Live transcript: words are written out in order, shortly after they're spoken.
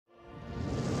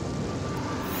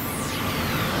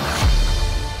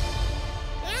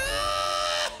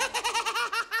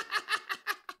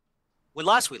When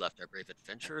last we left our brave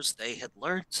adventurers, they had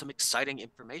learned some exciting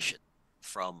information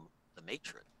from the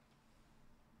matron.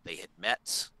 They had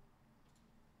met,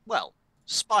 well,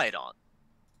 spied on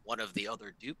one of the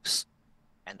other dukes,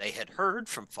 and they had heard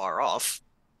from far off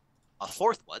a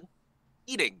fourth one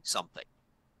eating something.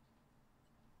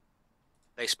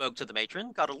 They spoke to the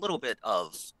matron, got a little bit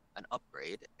of an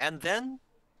upgrade, and then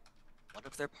one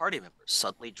of their party members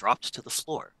suddenly dropped to the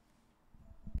floor.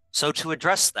 So to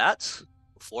address that,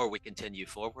 before we continue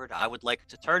forward, I would like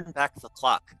to turn back the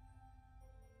clock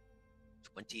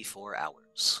 24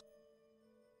 hours.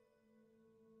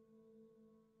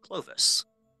 Clovis,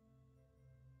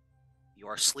 you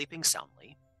are sleeping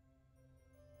soundly,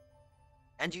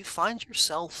 and you find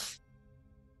yourself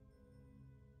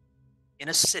in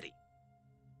a city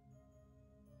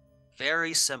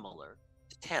very similar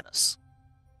to Tanis.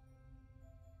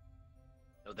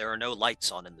 Though there are no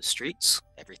lights on in the streets,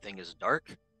 everything is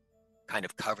dark, kind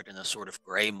of covered in a sort of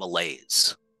gray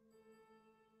malaise.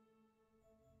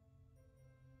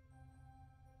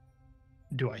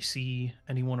 Do I see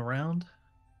anyone around?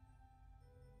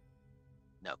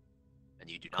 No, and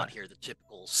you do not Okay. hear the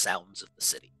typical sounds of the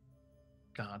city.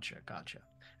 Gotcha.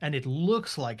 And it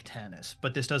looks like Tanis,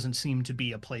 but this doesn't seem to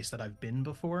be a place that I've been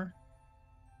before.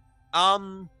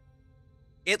 Um,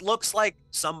 it looks like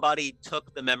somebody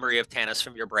took the memory of Tanis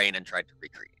from your brain and tried to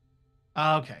recreate.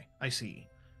 Okay, I see.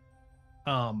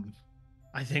 Um,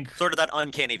 I think, Sort of that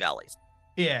uncanny valley.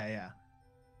 yeah.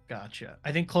 Gotcha.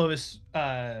 I think Clovis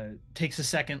takes a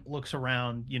second, looks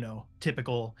around,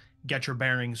 typical get your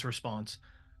bearings response.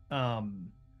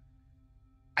 Um,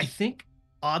 I think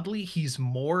oddly he's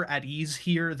more at ease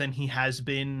here than he has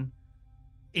been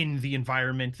in the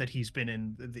environment that he's been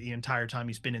in the entire time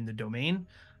he's been in the domain.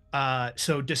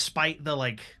 So despite the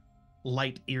like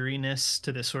light eeriness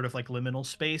to this sort of like liminal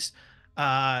space,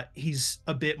 he's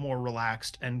a bit more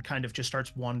relaxed and kind of just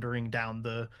starts wandering down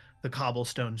the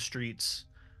cobblestone streets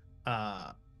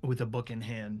with a book in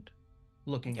hand,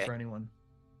 looking Okay. for anyone.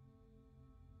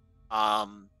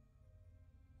 Um,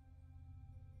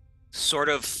 Sort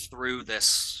of through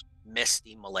this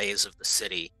misty malaise of the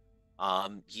city,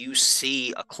 you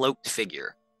see a cloaked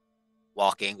figure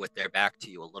walking with their back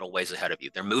to you a little ways ahead of you.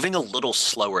 They're moving a little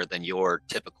slower than your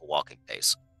typical walking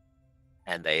pace,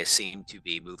 and they seem to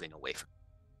be moving away from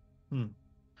Hmm.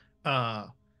 Uh,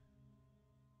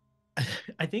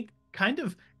 I think kind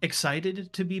of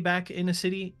excited to be back in a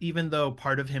city, even though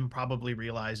part of him probably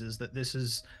realizes that this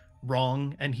is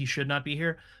wrong and he should not be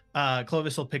here.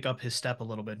 Clovis will pick up his step a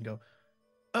little bit and go,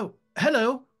 "Oh,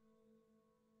 hello."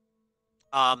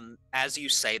 As you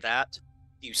say that,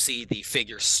 you see the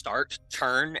figure start,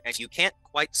 turn, and you can't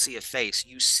quite see a face.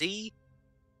 You see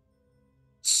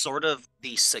sort of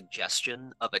the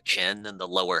suggestion of a chin in the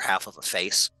lower half of a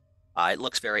face. It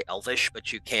looks very elvish,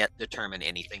 but you can't determine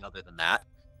anything other than that.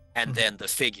 And Mhm. then the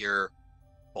figure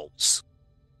bolts.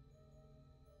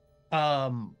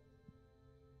 Um,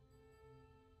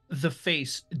 the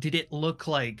face, did it look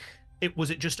like it was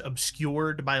it just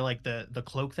obscured by like the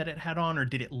cloak that it had on, or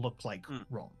did it look like Hmm.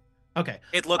 wrong? Okay.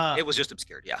 It was just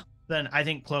obscured, yeah. Then I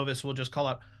think Clovis will just call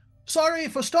out, "Sorry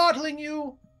for startling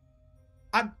you.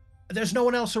 I'm there's no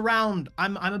one else around.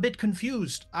 I'm a bit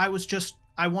confused.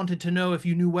 I wanted to know if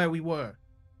you knew where we were."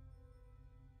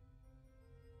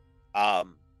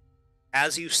 Um,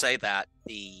 as you say that,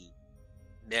 the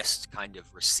mist kind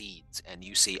of recedes, and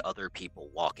you see other people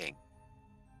walking.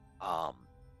 Um,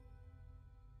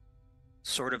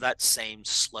 Sort of that same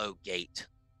slow gait,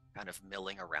 kind of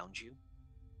milling around you.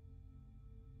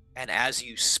 And as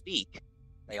you speak,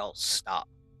 they all stop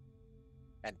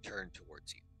and turn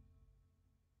towards you.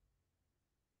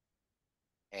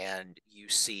 And you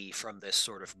see from this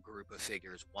sort of group of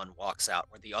figures, one walks out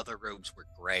where the other robes were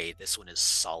gray. This one is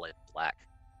solid black.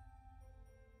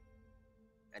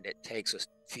 And it takes a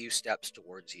few steps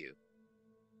towards you.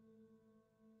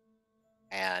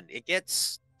 And it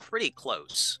gets pretty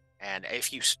close. And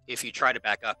if you try to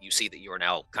back up, you see that you are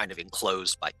now kind of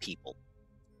enclosed by people.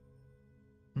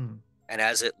 Hmm. And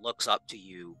as it looks up to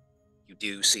you, you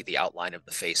do see the outline of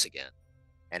the face again.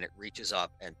 And it reaches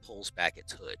up and pulls back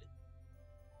its hood.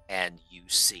 And you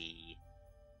see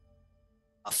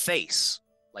a face,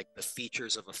 like the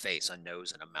features of a face, a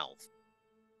nose and a mouth.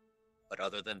 But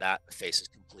other than that, the face is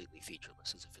completely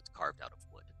featureless, as if it's carved out of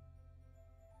wood.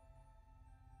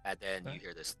 And then you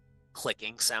hear this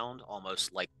clicking sound,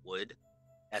 almost like wood,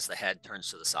 as the head turns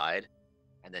to the side.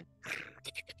 And then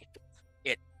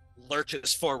it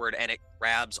lurches forward and it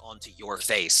grabs onto your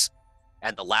face.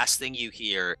 And the last thing you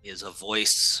hear is a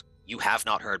voice you have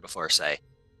not heard before say,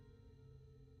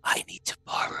 "I need to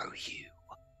borrow you."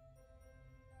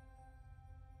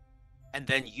 and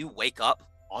then you wake up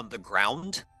on the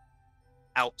ground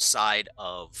outside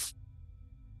of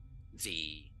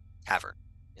the tavern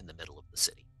in the middle of the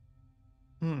city.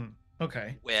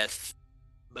 Okay. With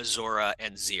Mazora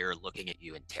and Zir looking at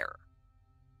you in terror.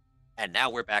 And now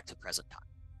we're back to present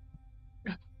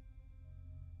time.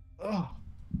 Oh,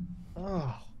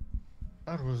 oh,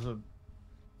 that was a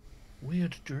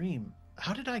weird dream.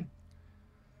 How did I?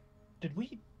 Did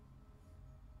we?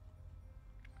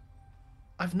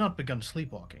 I've not begun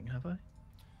sleepwalking, have I?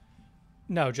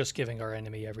 No, just giving our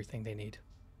enemy everything they need.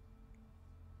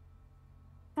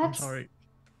 I'm sorry.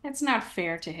 It's not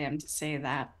fair to him to say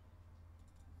that.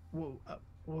 Well,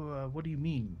 what do you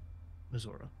mean,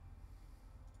 Mizora?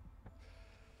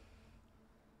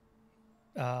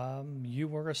 You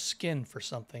were a skin for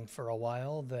something for a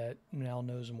while that now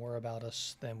knows more about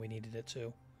us than we needed it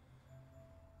to.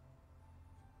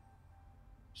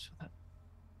 So that...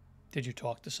 Did you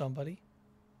talk to somebody?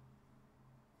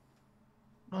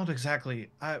 Not exactly.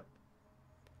 I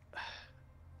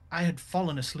had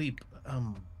fallen asleep,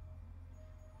 and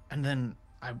then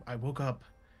I woke up,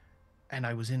 and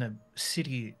I was in a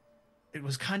city. It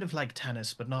was kind of like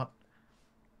tennis, but not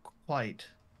quite.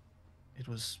 It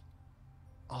was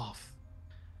off.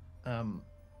 And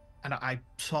I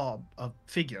saw a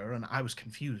figure, and I was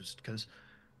confused because,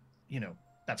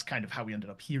 that's kind of how we ended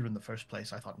up here in the first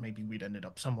place. I thought maybe we'd ended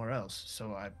up somewhere else.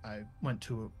 So I went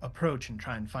to approach and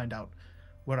try and find out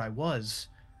where I was,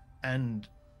 and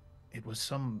it was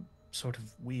some sort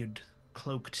of weird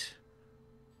cloaked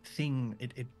thing.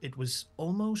 It was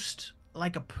almost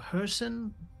like a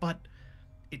person, but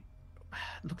it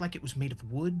looked like it was made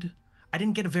of wood. I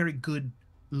didn't get a very good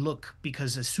look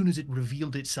because as soon as it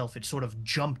revealed itself, it sort of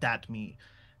jumped at me,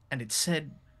 and it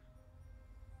said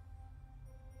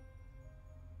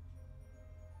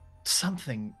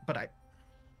something, but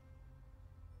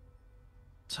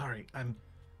sorry, I'm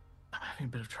having a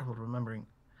bit of trouble remembering.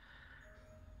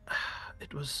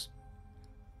 It was...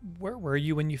 Where were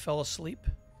you when you fell asleep?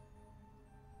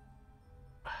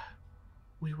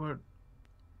 We were...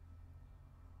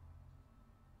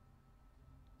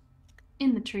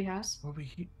 In the treehouse. Were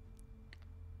we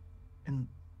in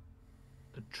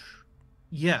the...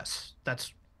 Yes,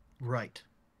 that's right.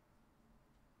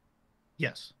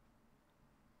 Yes.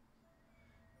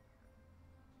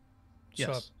 So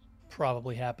Yes. it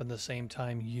probably happened the same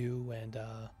time you and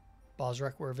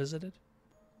Bosrek were visited?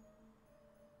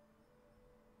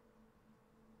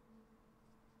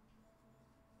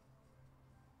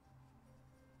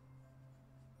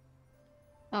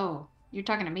 Oh, you're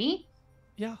talking to me?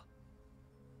 Yeah.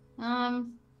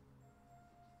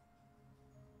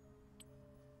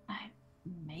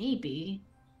 Maybe.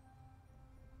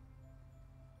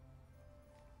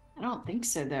 I don't think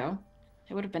so, though.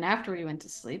 It would have been after we went to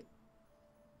sleep.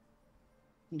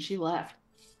 And she left.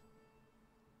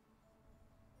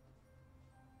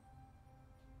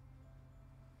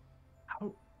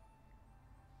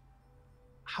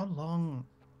 How long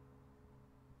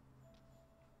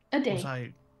A day. was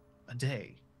I... A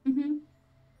day? Mm-hmm.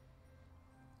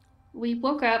 We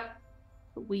woke up.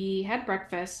 We had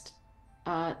breakfast.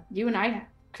 You and I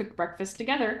cooked breakfast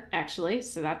together, actually,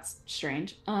 so that's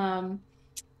strange. And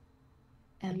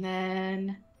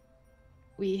then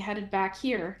we headed back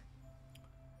here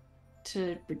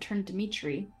to return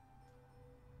Dimitri.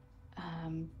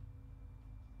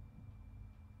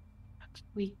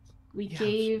 We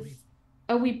gave...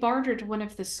 Oh, we bartered one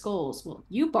of the skulls. Well,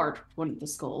 you bartered one of the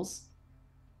skulls.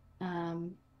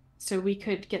 So we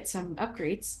could get some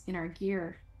upgrades in our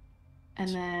gear.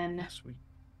 And then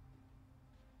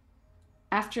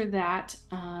after that,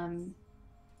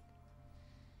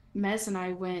 Mez and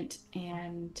I went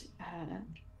and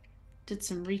did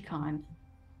some recon.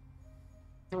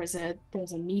 There was a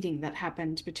meeting that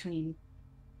happened between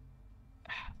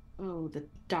the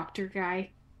doctor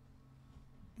guy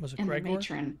Was it and Gregor? the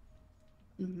matron.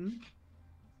 Mm-hmm.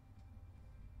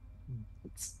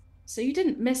 So you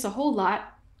didn't miss a whole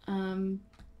lot,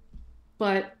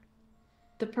 but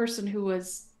the person who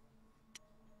was,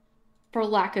 for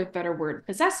lack of a better word,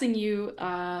 possessing you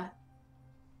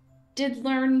did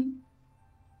learn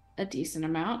a decent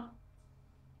amount.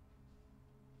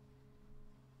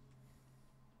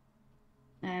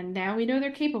 And now we know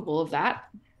they're capable of that,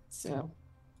 so...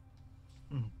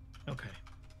 Okay.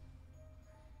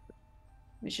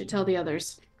 We should tell the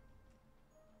others.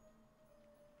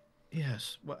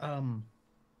 Yes. Well,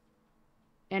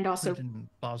 and also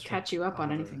Bosrek, catch you up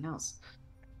on anything else.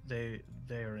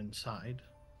 They're inside.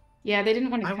 Yeah, they didn't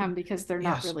want to come because they're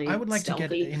not really I would like stealthy.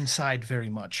 to get inside very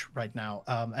much right now.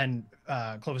 And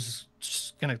Clovis is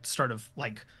just gonna sort of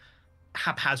like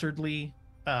haphazardly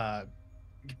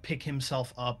pick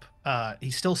himself up.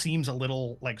 He still seems a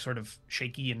little like sort of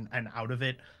shaky and out of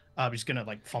it. He's gonna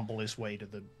like fumble his way to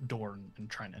the door and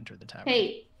try and enter the tavern.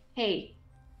 Hey,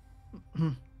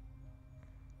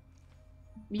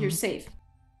 you're safe,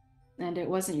 and it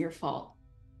wasn't your fault.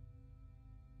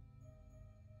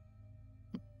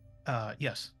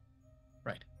 Yes,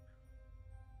 right.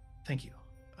 Thank you.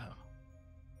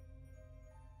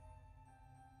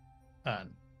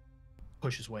 And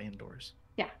push his way indoors.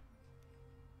 Yeah.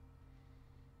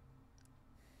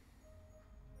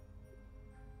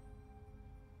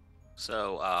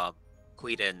 So,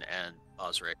 Queden and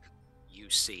Osric,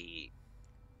 you see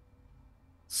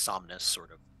Somnus sort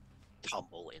of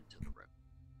tumble into the room.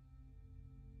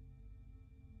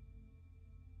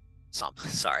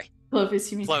 Sorry.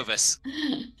 Clovis, you mean? Clovis.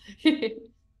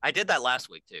 I did that last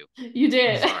week too. You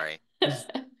did. Sorry.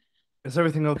 Is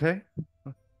everything okay?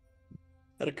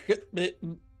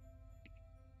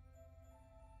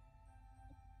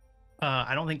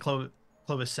 I don't think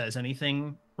Clovis says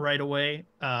anything right away.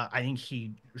 I think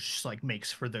he just like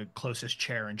makes for the closest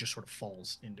chair and just sort of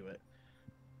falls into it.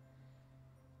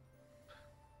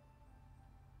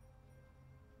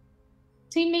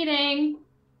 Team meeting.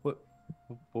 What?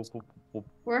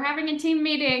 We're having a team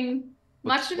meeting.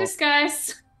 Much to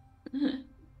discuss.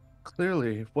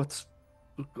 Clearly, what's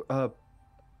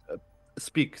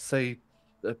speak, say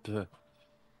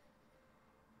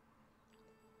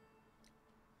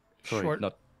sorry,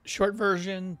 short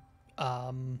version,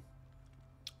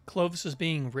 Clovis was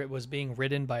being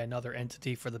ridden by another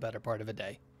entity for the better part of a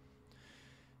day.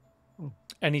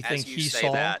 Anything As you he say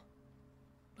saw. that,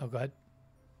 oh, go ahead.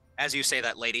 as you say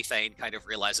that, Lady Thane kind of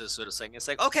realizes sort of thing. It's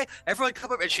like, okay, everyone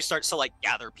come up, and she starts to like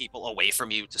gather people away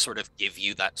from you to sort of give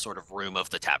you that sort of room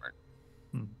of the tavern.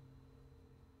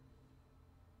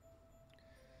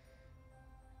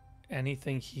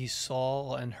 Anything he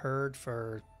saw and heard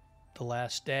for the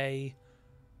last day,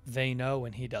 they know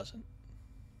and he doesn't.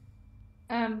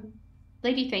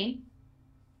 Lady Thane.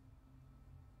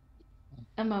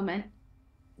 A moment.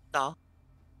 No.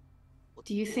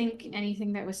 Do you think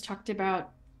anything that was talked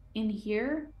about in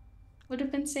here would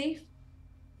have been safe?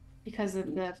 Because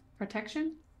of the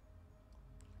protection?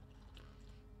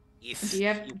 Do you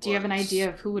have an idea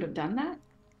of who would have done that?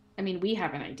 I mean, we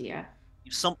have an idea.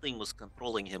 If something was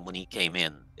controlling him when he came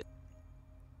in,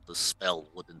 the spell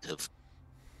wouldn't have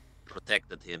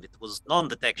protected him. It was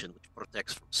non-detection, which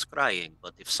protects from scrying,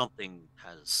 but if something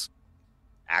has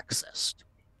access to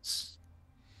his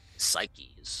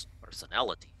psyche, his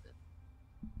personality, then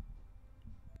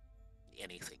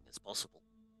anything is possible.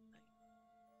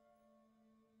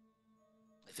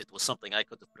 If it was something I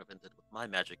could have prevented with my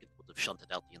magic, it would have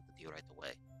shunted out the entity right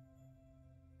away.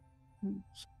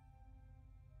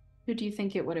 Who do you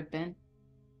think it would have been?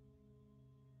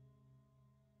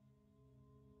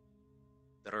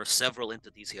 There are several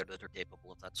entities here that are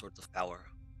capable of that sort of power.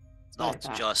 It's not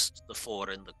just the four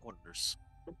in the corners.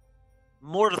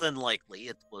 More than likely,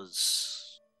 it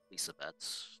was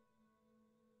Elisabeth.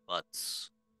 But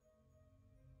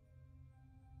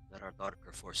there are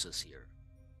darker forces here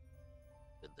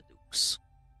than the Dukes.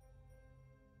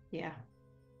 Yeah.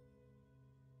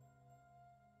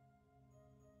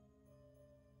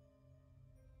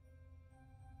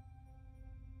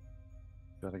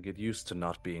 Gotta get used to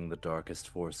not being the darkest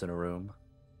force in a room.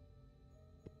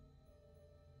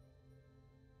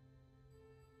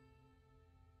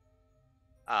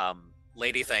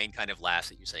 Lady Thane kind of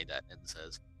laughs at you saying that and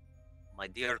says, "My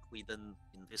dear Queden,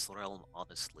 in this realm,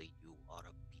 honestly, you are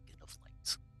a beacon of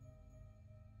light."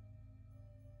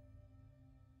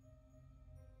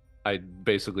 I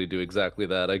basically do exactly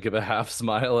that. I give a half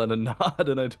smile and a nod,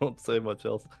 and I don't say much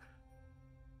else.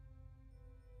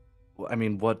 I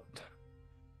mean, what...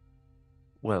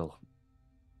 Well,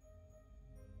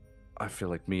 I feel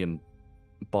like me and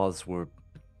Boz were...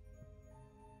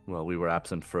 Well, we were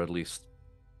absent for at least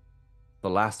the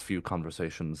last few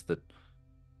conversations that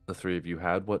the three of you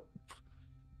had. What...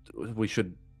 We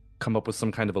should come up with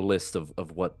some kind of a list of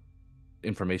what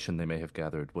information they may have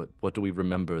gathered. What do we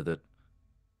remember that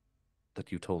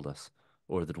you told us,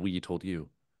 or that we told you?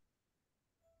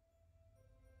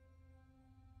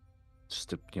 Just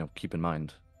to, keep in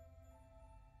mind.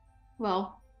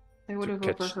 Well, they would have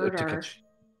overheard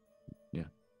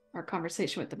our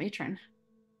conversation with the matron.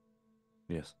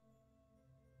 Yes.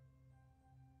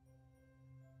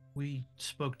 We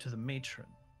spoke to the matron.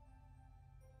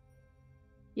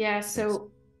 Yeah, so Yes.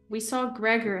 we saw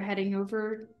Gregor heading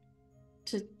over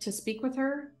to speak with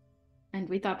her, and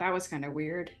we thought that was kind of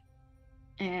weird.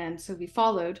 And so we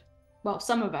followed. Well,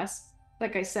 some of us,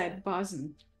 like I said, Boz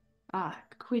and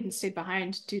Queden stayed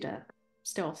behind due to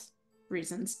stealth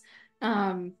reasons.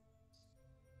 Um,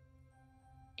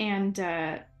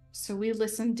 and so we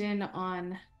listened in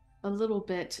on a little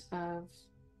bit of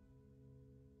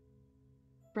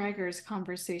Bragger's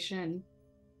conversation,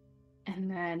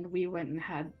 and then we went and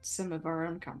had some of our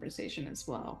own conversation as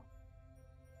well.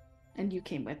 And you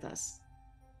came with us.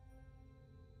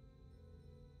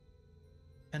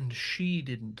 And she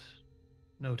didn't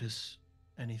notice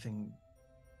anything.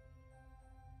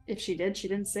 If she did, she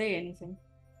didn't say anything.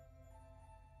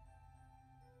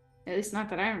 At least not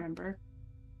that I remember.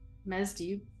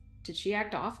 Mez, did she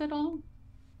act off at all?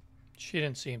 She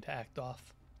didn't seem to act off.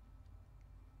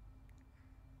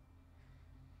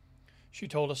 She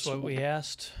told us what we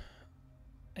asked,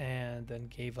 and then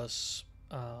gave us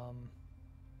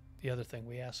the other thing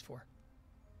we asked for.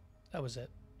 That was it.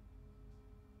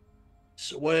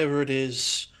 So whatever it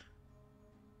is,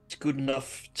 it's good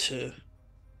enough to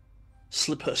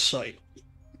slip her sight.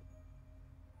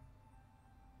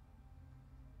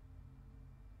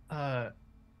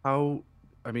 How?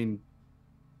 I mean,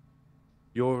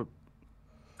 you're.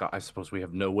 I suppose we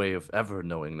have no way of ever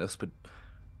knowing this, but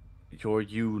you're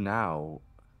you now.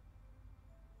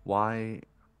 Why?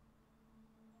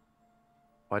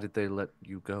 Why did they let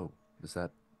you go? Is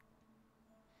that?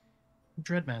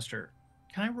 Dreadmaster,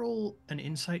 can I roll an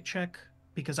insight check?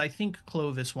 Because I think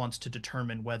Clovis wants to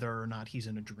determine whether or not he's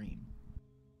in a dream.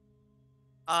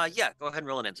 Yeah, go ahead and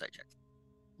roll an insight check.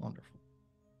 Wonderful.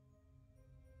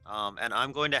 And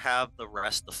I'm going to have the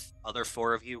rest, the other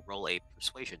four of you, roll a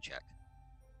persuasion check.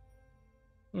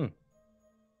 Because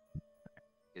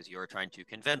you're trying to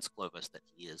convince Clovis that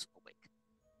he is awake.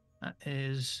 That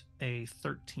is a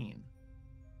 13.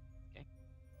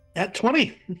 At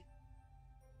 20.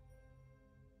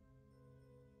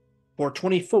 Or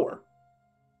 24.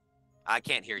 I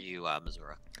can't hear you,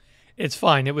 Missouri. It's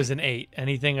fine. It was an 8.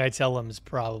 Anything I tell him is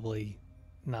probably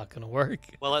not going to work.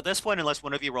 Well, at this point, unless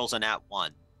one of you rolls a nat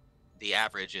 1, the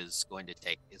average is going to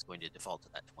default to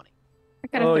that 20.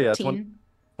 I got a 13. Yeah,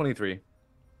 23.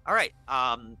 All right.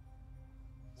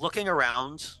 Looking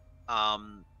around,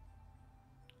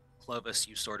 Clovis,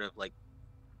 you sort of like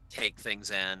take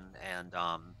things in, and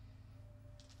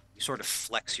you sort of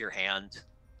flex your hand,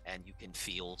 and you can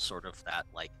feel sort of that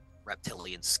like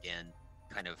reptilian skin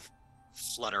kind of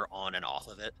flutter on and off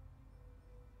of it,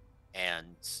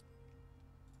 and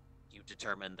you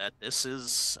determine that this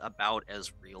is about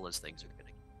as real as things are going to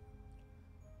get.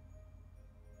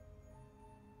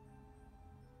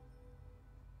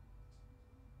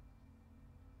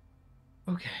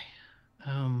 Okay.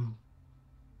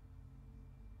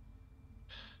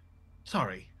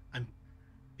 Sorry. I'm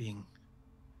being...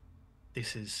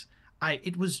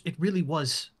 It really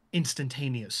was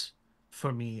instantaneous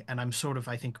for me, and I'm sort of,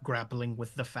 I think, grappling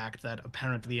with the fact that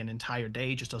apparently an entire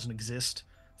day just doesn't exist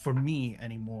for me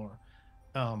anymore.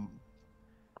 Of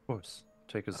course.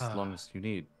 Take as long as you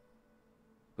need.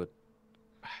 But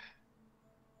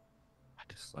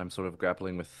I'm sort of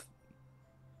grappling with...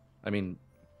 I mean,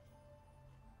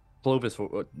 Clovis,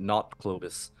 or not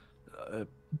Clovis,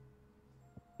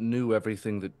 knew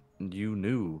everything that you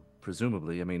knew,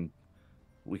 presumably. I mean,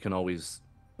 we can always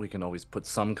put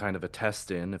some kind of a test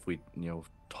in if we,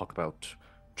 talk about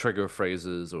trigger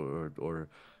phrases, or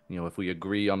if we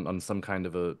agree on some kind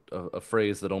of a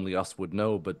phrase that only us would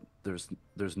know, but there's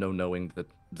no knowing that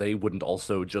they wouldn't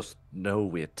also just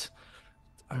know it.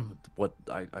 I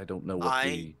don't know what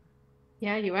the...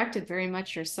 Yeah, you acted very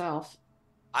much yourself.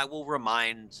 I will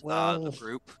remind the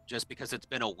group, just because it's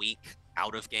been a week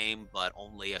out of game, but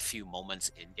only a few moments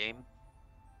in game.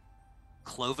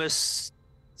 Clovis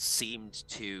seemed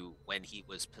to, when he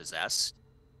was possessed,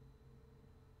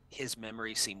 his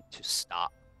memory seemed to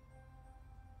stop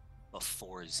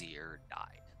before Zir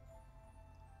died,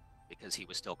 because he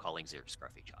was still calling Zir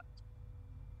Scruffy Child.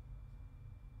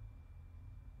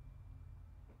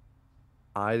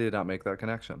 I did not make that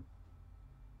connection.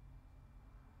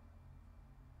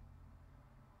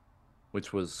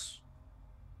 Which was...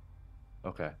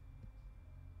 Okay.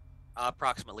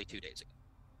 Approximately 2 days ago.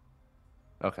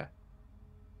 Okay.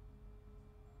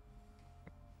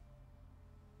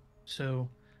 So,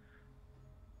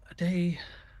 a day...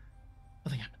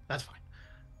 Nothing happened. That's fine.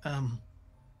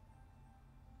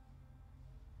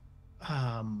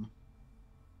 I'm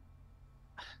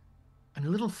a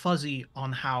little fuzzy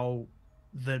on how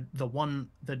the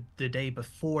day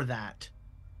before that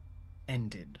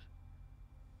ended.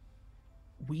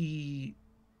 We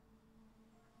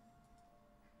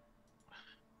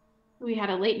had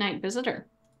a late night visitor,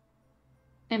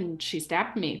 and she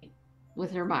stabbed me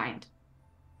with her mind.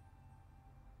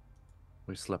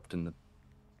 We slept in the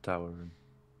tower, and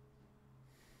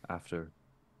after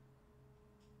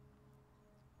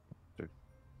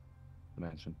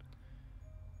mansion.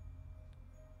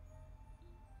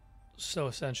 So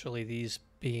essentially, these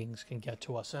beings can get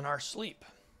to us in our sleep.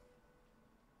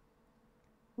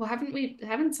 Well,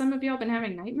 haven't some of y'all been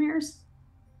having nightmares?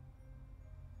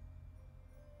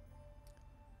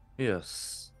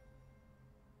 Yes.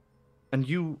 And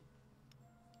you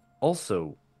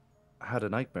also had a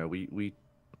nightmare. We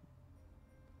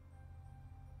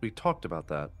talked about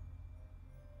that.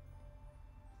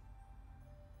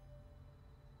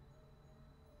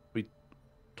 We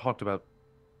talked about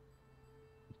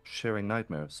sharing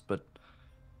nightmares, but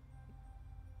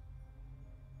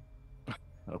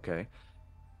okay.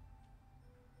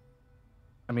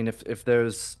 I mean, if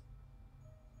there's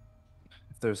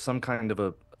some kind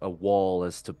of a wall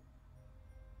as to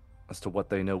what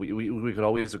they know, we could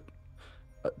always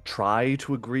try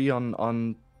to agree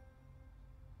on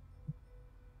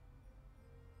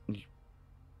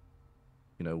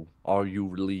are you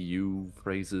really you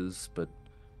phrases, but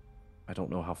I don't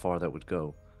know how far that would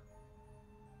go.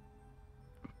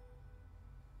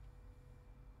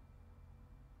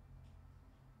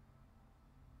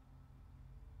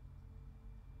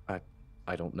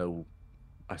 I don't know.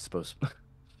 I suppose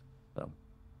well,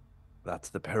 that's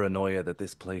the paranoia that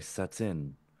this place sets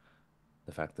in.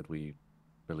 The fact that we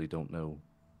really don't know.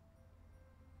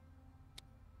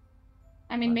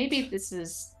 I mean, But- maybe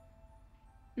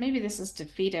this is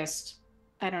defeatist.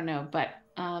 I don't know, but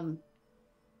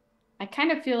I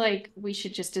kind of feel like we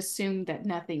should just assume that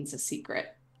nothing's a secret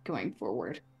going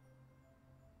forward.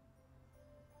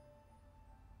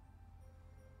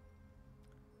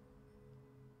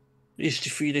 It's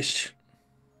defeatist.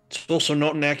 It's also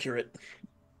not inaccurate.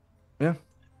 Yeah.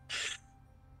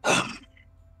 I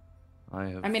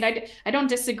I mean, I don't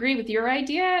disagree with your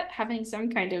idea. Having some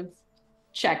kind of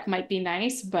check might be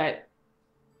nice, but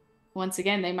once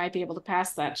again, they might be able to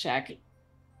pass that check,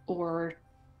 or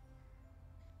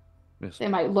Yes. they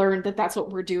might learn that that's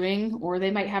what we're doing, or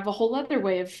they might have a whole other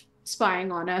way of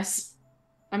spying on us.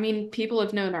 I mean, people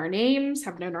have known our names,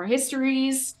 have known our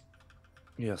histories.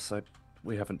 Yes,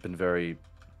 we haven't been very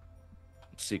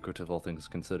secretive, all things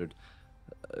considered.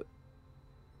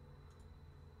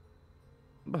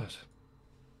 But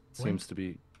it seems to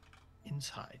be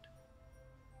inside.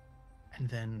 And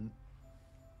then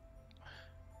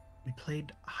we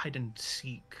played hide and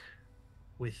seek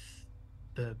with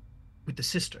the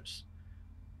sisters.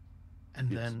 And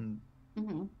Yes. then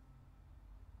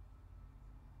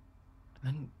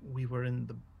Mm-hmm. we were in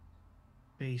the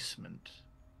basement,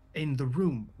 in the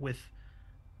room with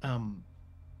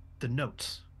the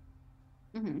notes.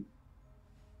 Mm-hmm.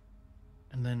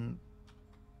 And then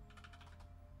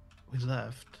we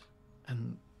left,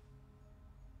 and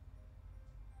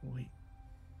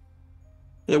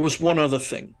There was one other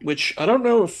thing, which I don't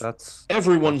know if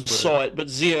everyone that's where- saw it, but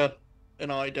Zia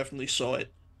and I definitely saw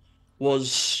it.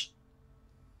 Was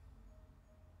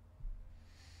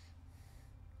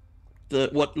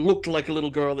what looked like a little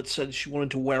girl that said she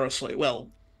wanted to wear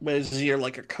wear Zia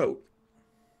like a coat.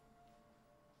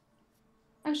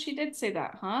 Oh, she did say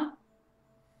that, huh?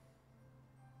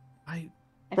 I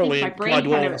I Probably think my brain implied to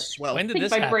all kind of of. us as well. When I did I think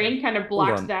this my happen? brain kind of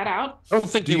blocked on. that out. don't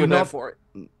think Do you you were there not- for it.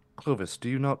 Clovis, do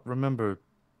you not remember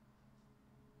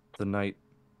the night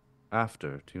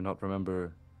after? Do you not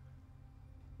remember?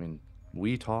 I mean,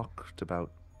 we talked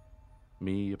about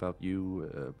me, about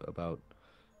you, about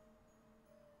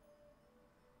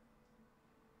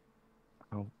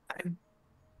how.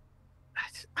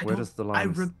 I Where don't- does the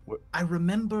line? I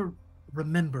remember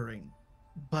remembering,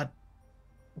 but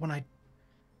when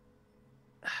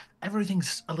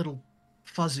everything's a little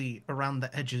fuzzy around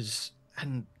the edges,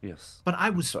 and Yes. but I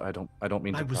was So I don't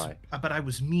mean to pry. but I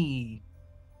was me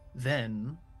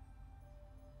then.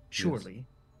 Surely.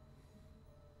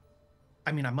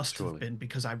 I mean, I must Surely. have been,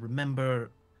 because I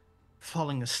remember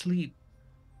falling asleep.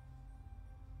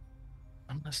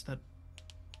 Unless that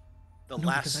The no,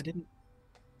 because I last didn't.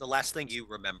 the last thing you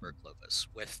remember, Clovis,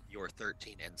 with your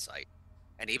 13 insight,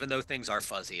 and even though things are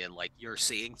fuzzy and like you're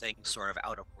seeing things sort of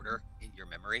out of order in your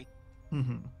memory,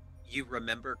 Mm-hmm. you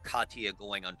remember Katia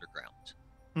going underground.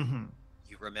 Mm-hmm.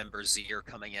 You remember Zir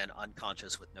coming in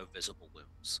unconscious with no visible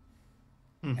wounds.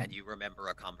 Mm-hmm. And you remember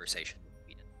a conversation with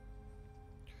Whedon.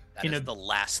 That In is a- the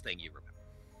last thing you remember.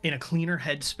 In a cleaner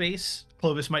headspace,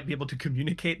 Clovis might be able to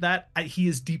communicate that. He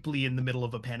is deeply in the middle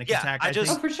of a panic Yeah, attack. I just-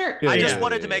 Oh, think. for sure. Yeah, I yeah, just yeah,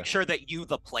 wanted yeah, to make yeah. sure that you,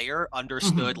 the player,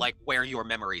 understood Mhm. like where your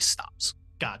memory stops.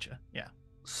 Gotcha. Yeah.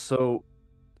 So,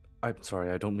 I'm sorry,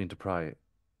 I don't mean to pry.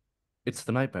 It's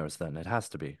the nightmares then. It has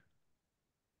to be.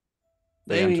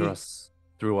 They Maybe. enter us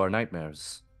through our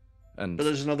nightmares, and But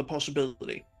there's another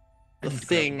possibility. I The need to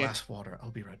grab a thing, glass of water.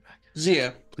 I'll be right back.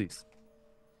 Zia, please.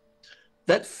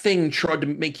 That thing tried to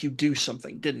make you do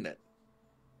something, didn't it?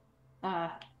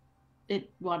 It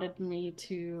wanted me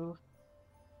to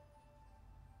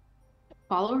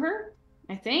follow her,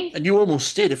 I think. And you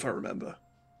almost did, if I remember.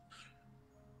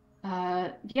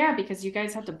 Yeah, because you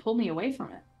guys had to pull me away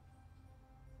from it.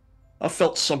 I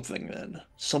felt something then.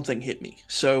 Something hit me.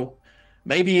 So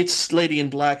maybe it's Lady in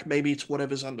Black, maybe it's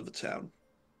whatever's under the town.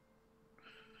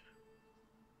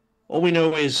 All we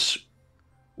know is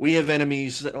we have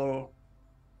enemies that are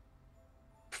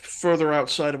further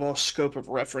outside of our scope of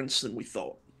reference than we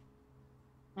thought.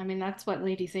 I mean, that's what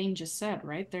Lady Thane just said,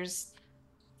 right? There's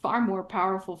far more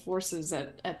powerful forces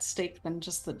at stake than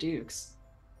just the Dukes.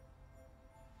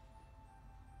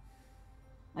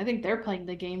 I think they're playing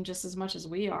the game just as much as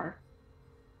we are.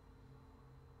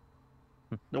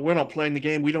 No, we're not playing the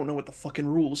game. We don't know what the fucking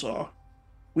rules are.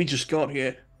 We just got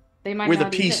here. They might We're the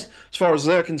not piece. either. As far as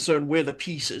they're concerned, we're the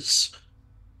pieces.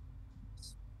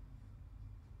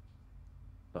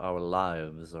 Our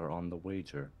lives are on the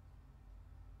wager.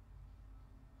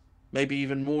 Maybe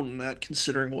even more than that,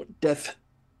 considering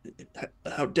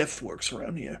how death works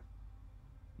around here.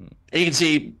 And you can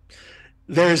see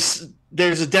there's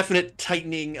a definite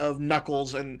tightening of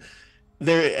knuckles, and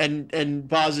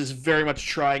Boz is very much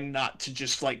trying not to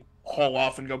just like haul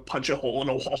off and go punch a hole in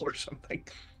a wall or something.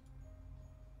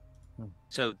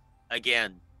 So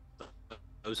again,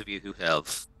 those of you who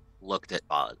have looked at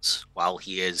Boz, while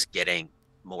he is getting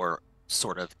more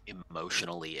sort of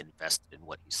emotionally invested in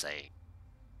what he's saying,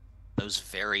 those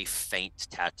very faint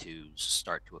tattoos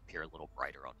start to appear a little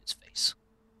brighter on his face.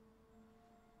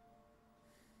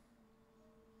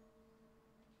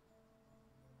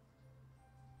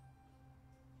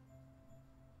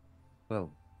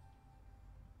 Well,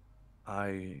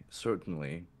 I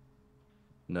certainly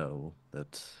know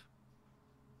that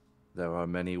there are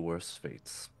many worse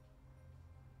fates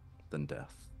than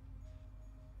death.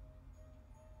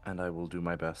 And I will do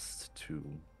my best to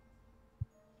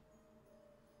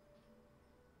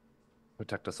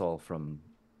protect us all from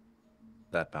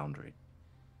that boundary.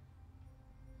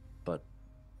 But,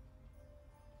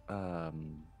 I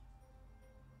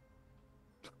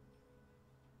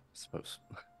suppose.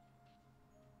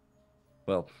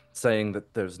 Well, saying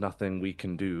that there's nothing we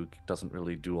can do doesn't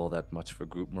really do all that much for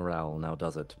group morale now,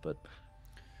 does it? But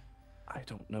I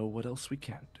don't know what else we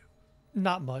can do.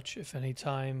 Not much. If any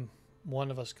time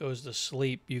one of us goes to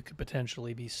sleep, you could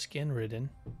potentially be skin-ridden.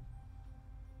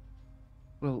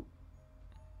 Well,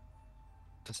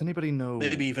 does anybody know...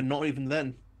 Maybe even not even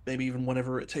then. Maybe even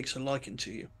whenever it takes a liking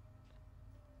to you.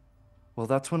 Well,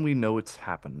 that's when we know it's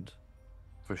happened.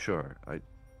 For sure. But...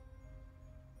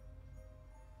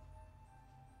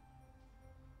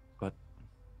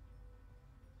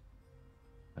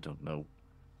 I don't know.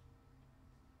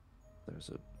 There's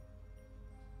a...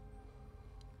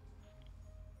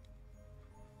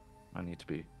 I need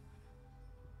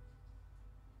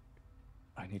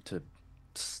to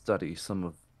study some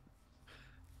of...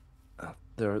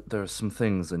 There are some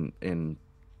things in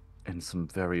some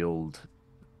very old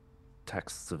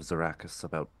texts of Zarakis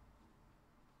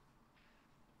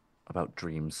about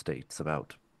dream states,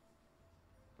 about...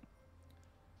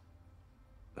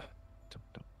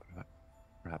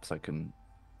 Perhaps I can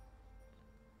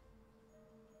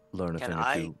learn a thing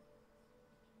or two.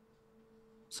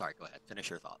 Sorry, go ahead. Finish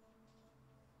your thought.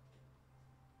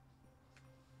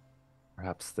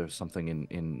 Perhaps there's something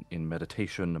in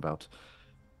meditation about,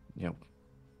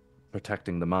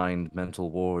 protecting the mind, mental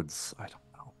wards. I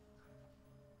don't know.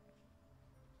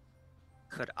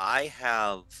 Could I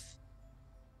have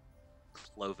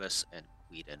Clovis and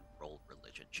Queden roll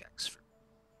religion checks for me?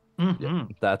 Mm-hmm. Yeah,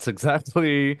 that's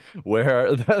exactly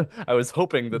where I was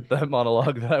hoping that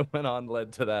monologue that I went on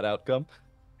led to that outcome.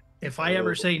 If I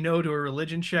ever say no to a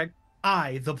religion check,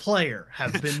 I, the player,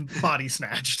 have been body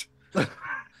snatched. God.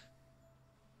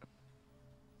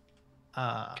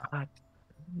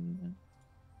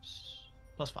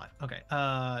 +5. Okay.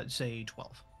 Say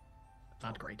 12.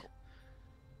 Not great.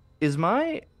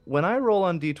 When I roll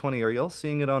on D20, are y'all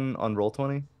seeing it on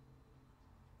Roll20?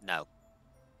 No.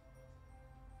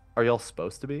 Are y'all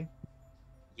supposed to be?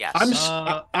 Yes.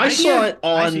 I saw it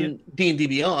on D&D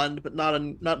Beyond, but not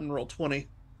in Roll20.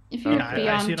 If you have I see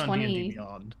Beyond it on 20, D&D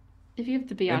Beyond. if you have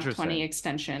the Beyond 20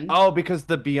 extension. Oh, because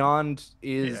the Beyond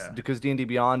is Yeah. because D&D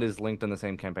Beyond is linked in the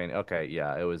same campaign. Okay,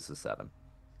 yeah, it was a 7.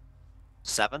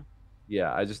 7?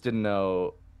 Yeah, I just didn't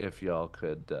know if y'all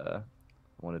could.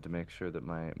 Wanted to make sure that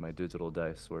my digital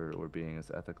dice were being as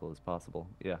ethical as possible.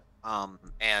 Yeah.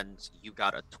 And you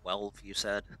got a 12, you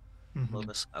said, Mhm.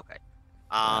 Clovis? Okay.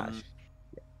 Gosh.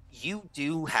 You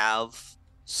do have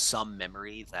some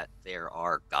memory that there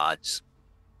are gods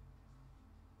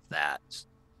that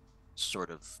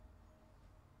sort of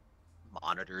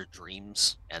monitor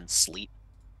dreams and sleep.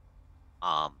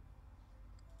 But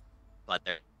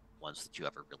they're ones that you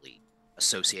ever really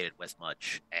associated with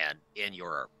much, and in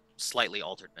your slightly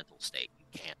altered mental state, you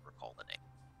can't recall the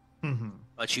name. Mm-hmm.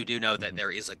 But you do know that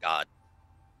there is a god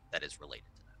that is related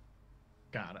to that.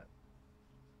 Got it.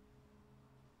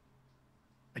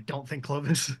 I don't think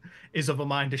Clovis is of a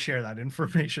mind to share that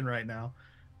information right now.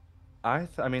 I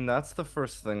mean, that's the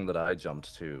first thing that I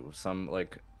jumped to.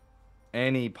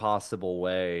 Any possible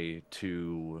way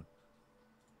to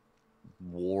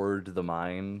ward the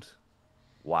mind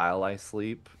while I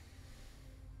sleep.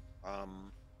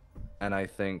 And I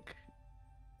think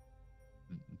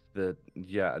that,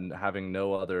 yeah, and having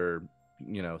no other,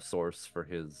 source for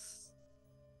his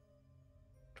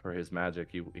magic,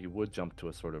 he would jump to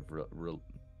a sort of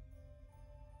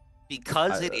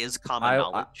because it is common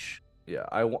knowledge.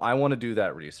 I want to do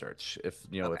that research if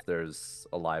if there's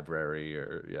a library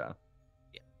or yeah.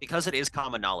 Because it is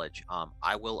common knowledge,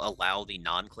 I will allow the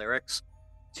non-clerics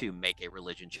to make a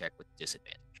religion check with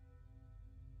disadvantage.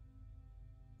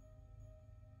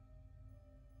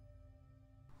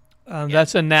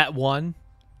 That's a nat 1.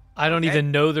 I don't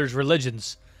even know there's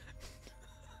religions.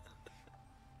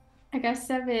 I got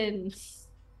 7.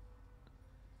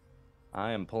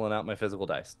 I am pulling out my physical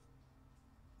dice.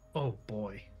 Oh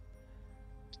boy.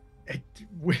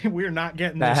 We're not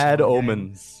getting bad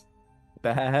omens.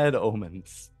 Bad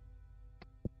omens.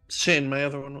 Shane, my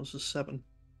other one was a 7.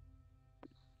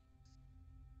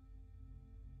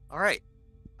 All right.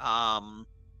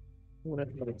 What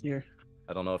happened here?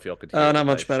 I don't know if y'all could hear not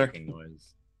much better.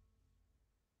 Noise.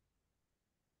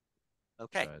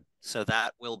 Okay. So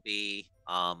that will be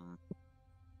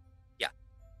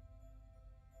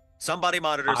somebody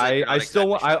monitors it.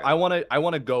 I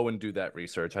want to go and do that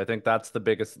research. I think that's the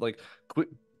biggest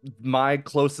my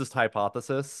closest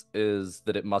hypothesis is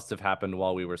that it must have happened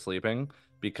while we were sleeping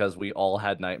because we all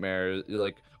had nightmares.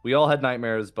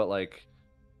 But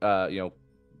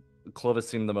Clovis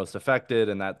seemed the most affected,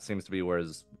 and that seems to be where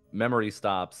his memory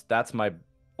stops. That's my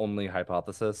only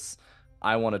hypothesis.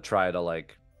 I want to try to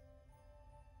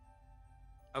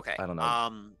Okay. I don't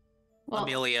know. Well,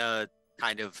 Amelia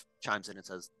kind of chimes in and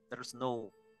says, "There's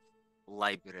no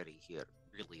library here,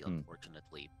 really,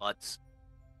 unfortunately. But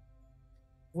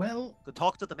well, could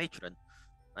talk to the matron.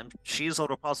 She's a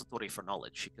repository for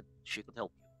knowledge. She could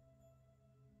help you.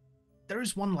 There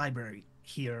is one library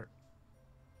here.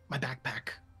 My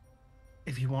backpack.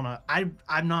 If you wanna,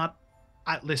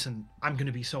 listen. I'm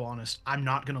gonna be so honest. I'm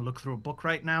not gonna look through a book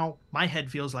right now. My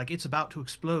head feels like it's about to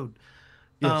explode.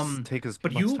 Yes, take as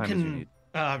much time as you need.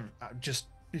 Just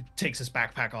takes his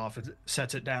backpack off and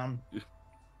sets it down.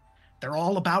 They're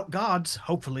all about gods.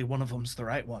 Hopefully one of them's the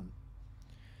right one.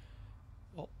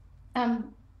 Well,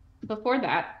 before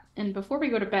that, and before we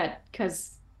go to bed,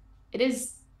 because it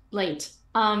is late,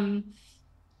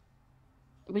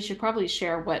 we should probably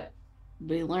share what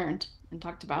we learned and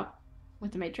talked about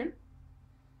with the matron.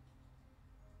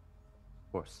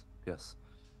 Of course, yes.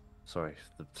 Sorry,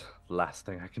 the last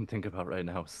thing I can think about right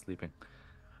now is sleeping.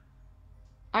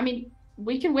 I mean,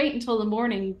 we can wait until the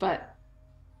morning, but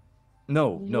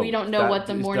no, we don't know what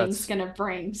the morning's gonna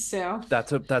bring. So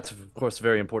that's of course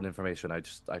very important information.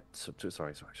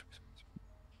 Sorry.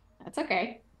 That's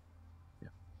okay. Yeah.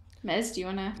 Mez, do you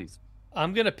wanna? Please.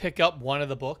 I'm gonna pick up one of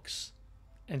the books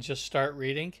and just start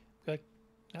reading.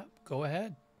 Yeah, go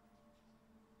ahead.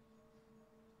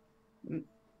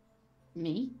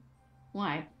 Me?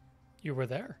 Why? You were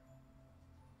there.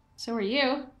 So are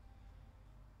you.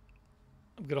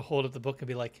 I'm gonna hold up the book and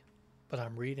be like, but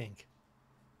I'm reading.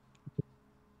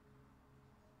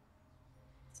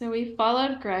 So we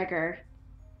followed Gregor.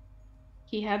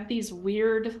 He had these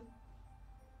weird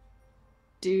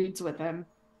dudes with him.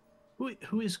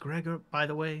 Who is Gregor, by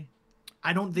the way?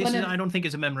 I don't think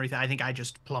it's a memory thing. I think I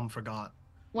just plumb forgot.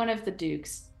 One of the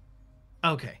dukes.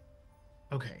 Okay.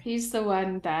 He's the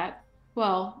one that,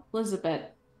 well, Elizabeth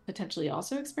potentially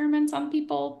also experiments on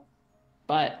people,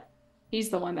 but he's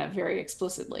the one that very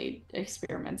explicitly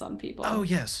experiments on people. Oh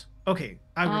yes. Okay.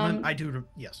 I do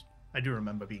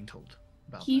remember being told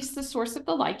about he's that. The source of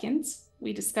the lichens.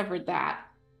 We discovered that.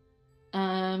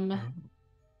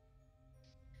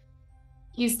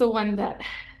 He's the one that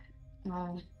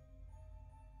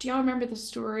do y'all remember the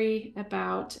story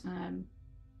about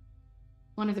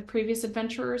one of the previous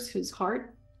adventurers whose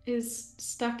heart is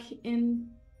stuck in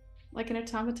like an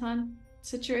automaton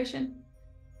situation?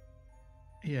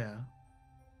 Yeah.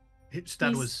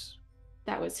 That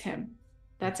was him.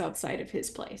 That's outside of his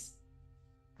place.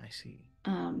 I see.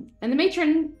 And the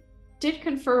matron did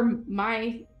confirm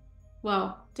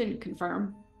didn't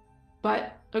confirm,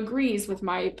 but agrees with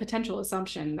my potential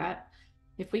assumption that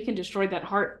if we can destroy that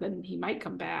heart, then he might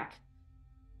come back.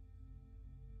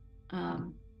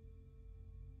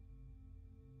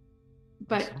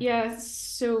 But yeah,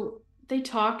 so they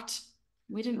talked.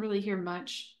 We didn't really hear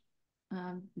much.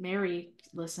 Mary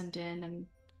listened in and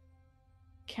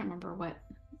can't remember what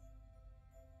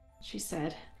she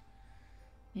said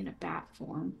in a bat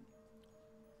form.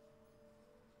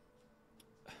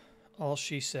 All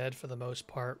she said for the most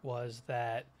part was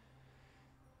that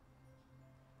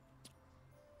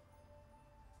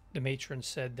the matron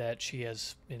said that she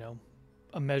has,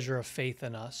 a measure of faith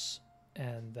in us,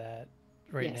 and that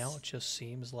right now it just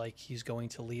seems like he's going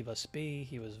to leave us be.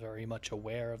 He was very much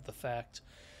aware of the fact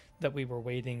that we were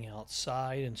waiting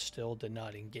outside and still did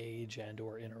not engage and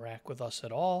or interact with us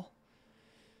at all.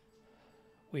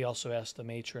 We also asked the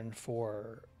matron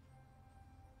for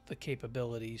the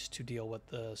capabilities to deal with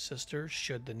the sisters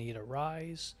should the need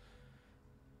arise.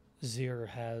 Zir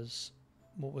has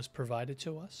what was provided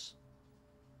to us.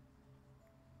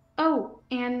 Oh,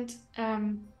 and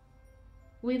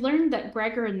we learned that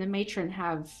Gregor and the matron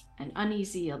have an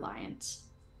uneasy alliance.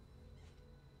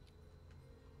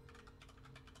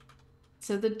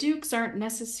 So the dukes aren't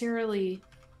necessarily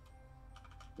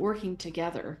working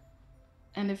together.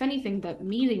 And if anything, that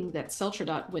meeting that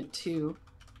Seltradot went to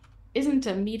isn't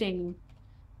a meeting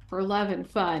for love and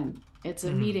fun. It's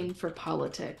a meeting for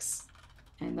politics.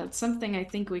 And that's something I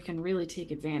think we can really take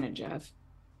advantage of.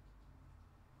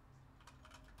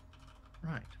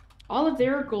 Right. All of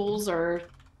their goals are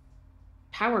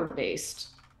power-based.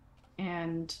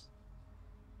 And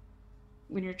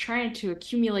when you're trying to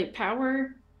accumulate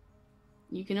power,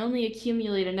 you can only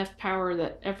accumulate enough power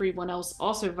that everyone else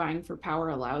also vying for power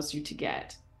allows you to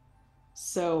get.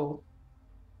 So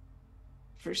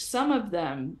for some of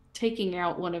them, taking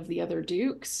out one of the other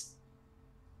dukes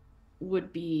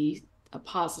would be a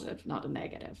positive, not a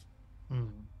negative.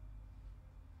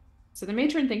 So the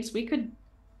matron thinks we could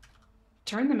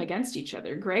turn them against each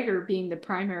other, Gregor being the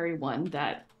primary one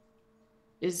that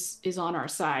is on our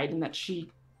side and that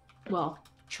she,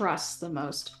 trusts the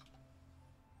most.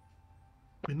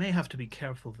 We may have to be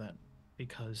careful then,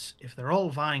 because if they're all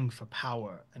vying for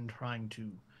power and trying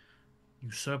to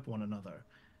usurp one another,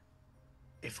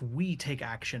 if we take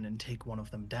action and take one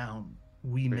of them down,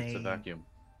 we Creates may a vacuum.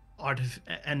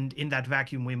 And in that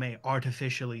vacuum we may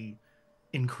artificially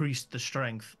increase the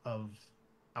strength of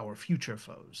our future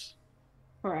foes.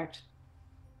 Correct.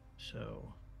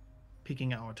 So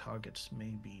picking our targets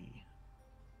may be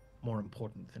more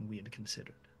important than we had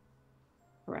considered.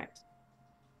 Correct.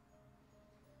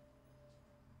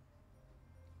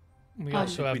 We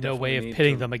also have no way of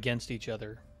pitting them against each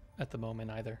other at the moment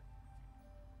either.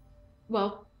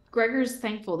 Well, Gregor's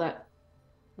thankful that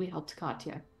we helped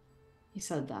Katya. He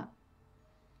said that.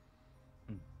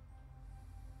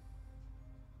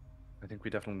 I think we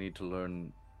definitely need to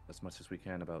learn as much as we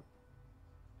can about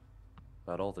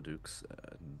all the dukes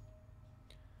and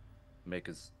make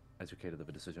as educated of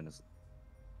a decision as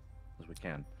we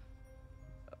can.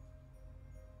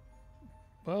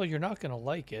 Well, you're not going to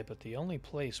like it, but the only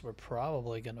place we're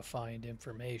probably going to find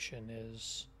information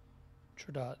is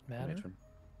Tradot Manor. Matron.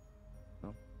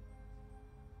 No.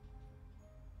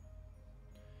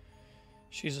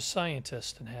 She's a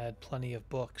scientist and had plenty of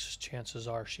books. Chances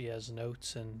are she has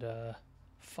notes and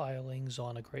filings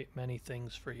on a great many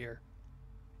things for here.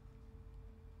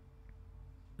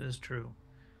 It is true.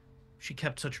 She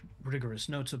kept such rigorous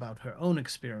notes about her own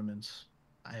experiments.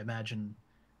 I imagine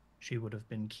she would have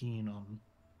been keen on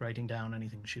writing down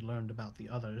anything she learned about the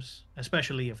others,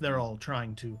 especially if they're all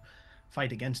trying to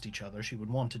fight against each other. She would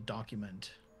want to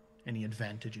document any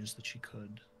advantages that she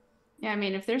could. Yeah, I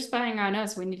mean, if they're spying on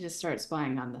us, we need to start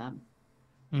spying on them.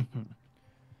 Mm-hmm.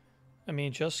 I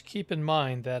mean, just keep in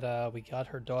mind that we got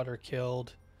her daughter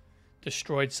killed,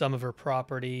 destroyed some of her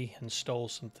property, and stole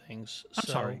some things. I'm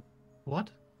sorry.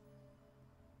 What?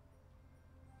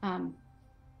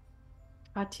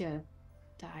 Katya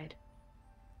died.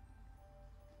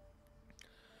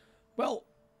 Well,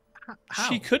 How?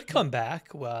 she could come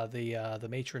back. The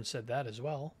matron said that as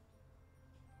well.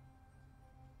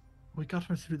 We got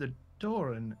her through the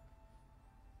door and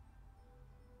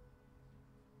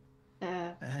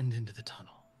into the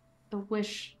tunnel. The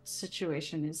wish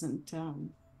situation isn't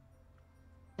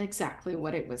exactly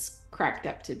what it was cracked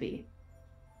up to be.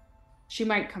 She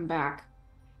might come back,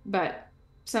 but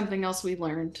something else we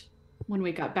learned when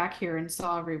we got back here and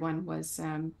saw everyone was,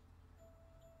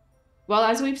 well,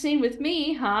 as we've seen with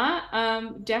me,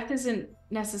 death isn't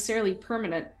necessarily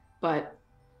permanent, but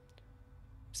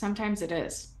sometimes it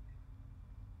is.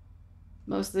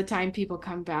 Most of the time people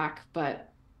come back,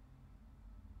 but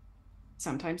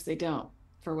Sometimes they don't,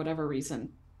 for whatever reason.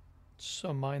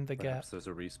 So mind the Perhaps gap. there's a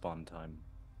respawn time.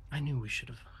 I knew we should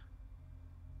have.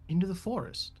 Into the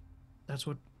forest. That's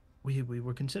what we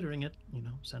were considering it.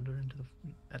 Send her into the.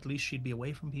 At least she'd be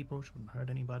away from people. She wouldn't hurt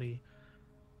anybody.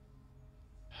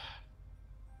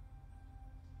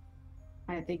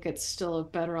 I think it's still a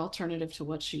better alternative to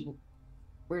where she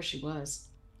was.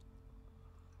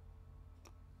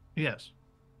 Yes,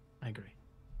 I agree.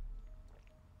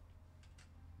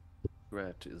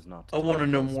 Regret is not. I want to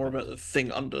know more about the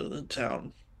thing under the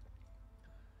town.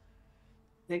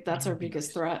 I think that's our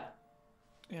biggest threat.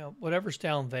 Whatever's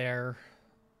down there,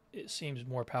 it seems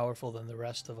more powerful than the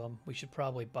rest of them. We should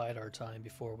probably bide our time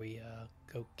before we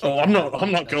go. Oh, I'm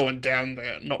not going down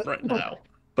there. Not right now.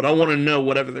 But I want to know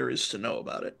whatever there is to know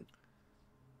about it.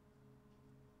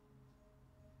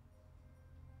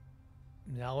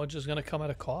 Knowledge is going to come at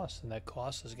a cost, and that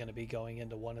cost is going to be going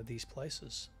into one of these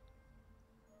places.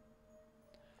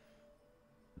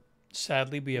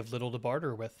 Sadly, we have little to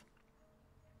barter with.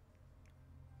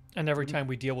 And every time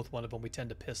we deal with one of them, we tend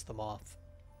to piss them off.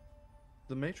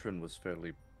 The matron was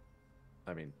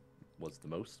was the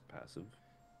most passive.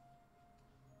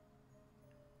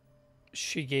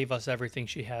 She gave us everything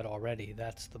she had already.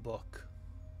 That's the book.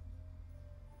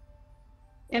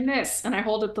 And I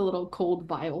hold up the little cold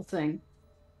vial thing.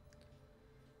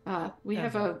 We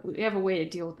have a way to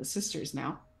deal with the sisters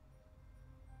now.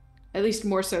 At least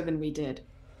more so than we did.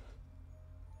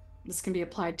 This can be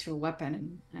applied to a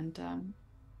weapon and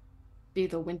be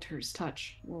the winter's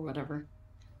touch or whatever.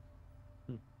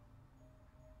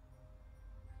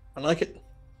 I like it.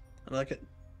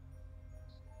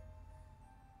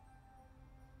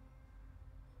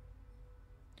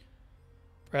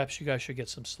 Perhaps you guys should get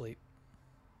some sleep.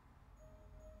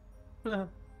 Not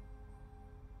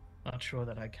sure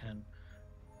that I can.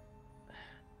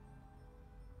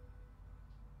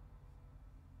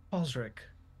 Osric,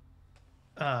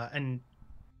 and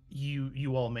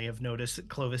you all may have noticed that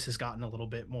Clovis has gotten a little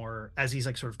bit more, as he's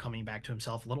like sort of coming back to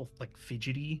himself, a little like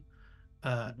fidgety.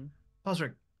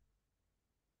 Osric,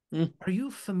 are you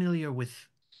familiar with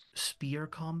spear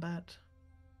combat?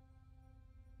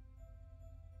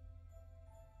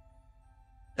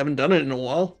 Haven't done it in a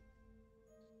while.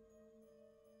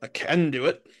 I can do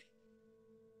it.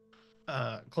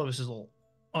 Clovis will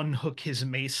unhook his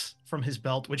mace from his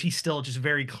belt, which he still just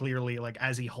very clearly, like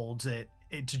as he holds it,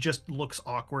 it just looks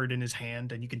awkward in his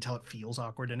hand, and you can tell it feels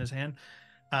awkward in his hand.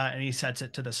 And he sets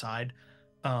it to the side,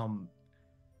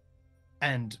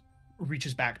 and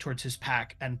reaches back towards his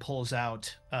pack and pulls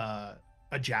out a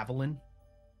javelin.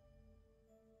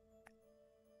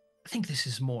 I think this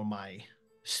is more my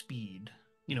speed,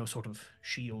 sort of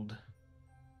shield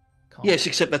combat. Yes,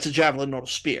 except that's a javelin, not a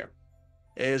spear.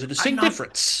 There's a distinct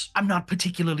difference. I'm not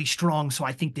particularly strong, so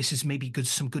I think this is maybe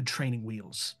some good training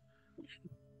wheels.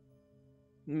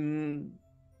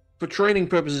 For training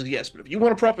purposes, yes, but if you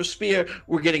want a proper spear,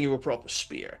 we're getting you a proper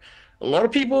spear. A lot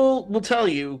of people will tell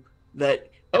you that,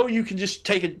 you can just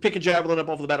pick a javelin up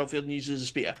off the battlefield and use it as a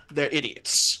spear. They're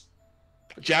idiots.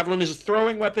 A javelin is a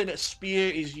throwing weapon. A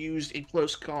spear is used in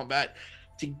close combat,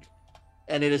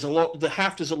 and the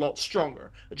haft is a lot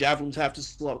stronger. A javelin's haft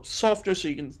is a lot softer, so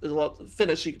it's a lot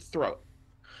thinner, so you can throw it.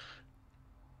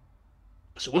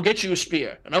 So we'll get you a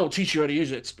spear, and I will teach you how to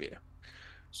use that spear.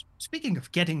 Speaking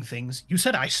of getting things, you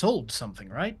said I sold something,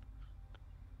 right?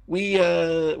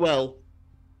 Your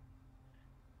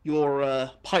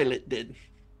pilot did.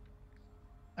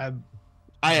 And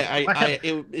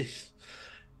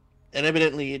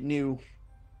evidently it knew.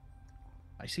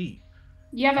 I see.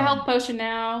 You have a health potion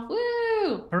now.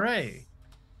 Woo! Hooray!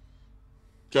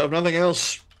 So if nothing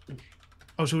else.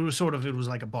 Oh, so it was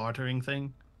like a bartering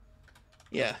thing?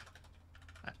 Yeah.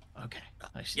 Okay,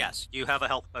 I see. Yes, you have a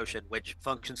health potion, which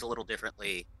functions a little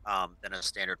differently than a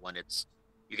standard one.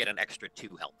 You get an extra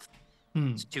 2 health.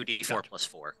 It's 2d4 gotcha. plus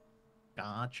 4.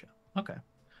 Gotcha. Okay.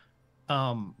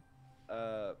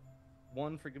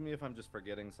 One, forgive me if I'm just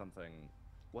forgetting something.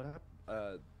 What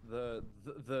happened?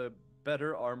 The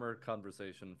better armor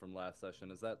conversation from last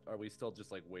session, are we still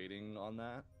just like waiting on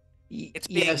that? It's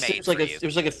being made it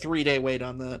was like a 3-day wait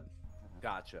on that.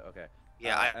 Gotcha. Okay.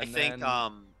 Yeah, I think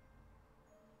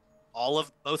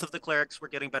both of the clerics were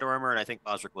getting better armor, and I think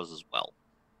Bosric was as well.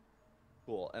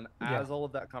 Cool. And as all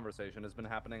of that conversation has been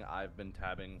happening, I've been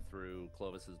tabbing through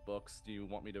Clovis's books. Do you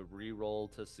want me to re-roll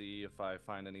to see if I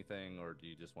find anything, or do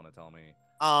you just want to tell me?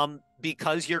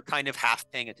 Because you're kind of half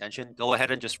paying attention, go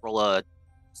ahead and just roll a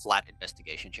flat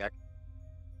investigation check.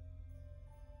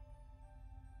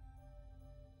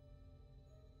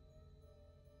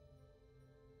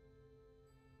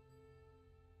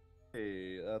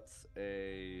 Hey, that's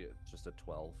just a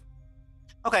 12.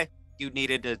 Okay, you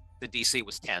needed the DC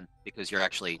was 10 because you're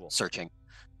actually Cool. searching.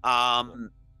 Cool.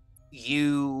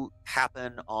 You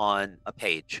happen on a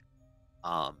page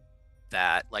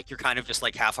that like you're kind of just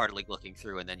like half-heartedly looking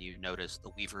through, and then you notice the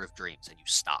Weaver of Dreams, and you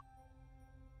stop,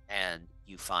 and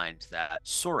you find that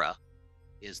Sora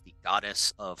is the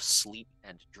goddess of sleep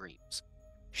and dreams.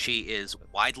 She is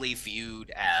widely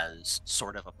viewed as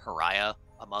sort of a pariah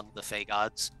among the Fae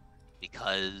gods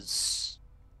because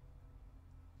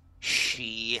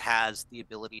she has the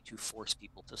ability to force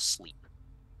people to sleep,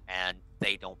 and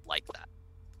they don't like that.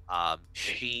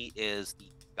 She is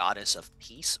the goddess of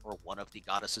peace, or one of the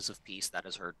goddesses of peace. That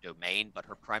is her domain, but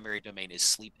her primary domain is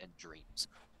sleep and dreams.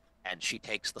 And she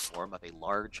takes the form of a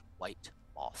large white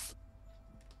moth.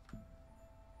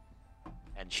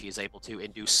 And she is able to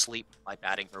induce sleep by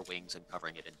batting her wings and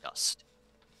covering it in dust.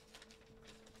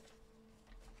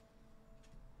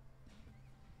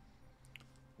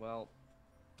 Well,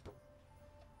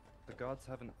 the gods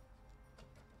haven't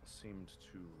seemed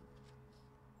to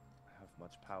have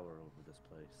much power over this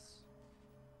place.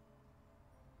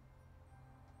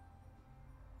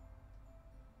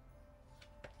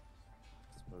 I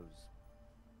suppose.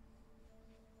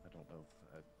 I don't know.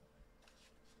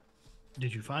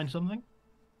 Did you find something?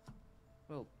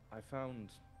 Well, I found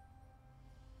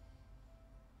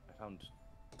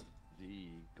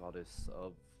the goddess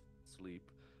of sleep,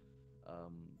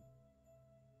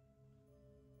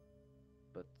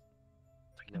 but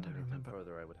to learn anything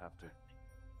further, I would have to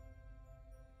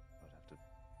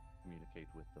communicate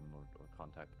with them or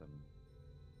contact them.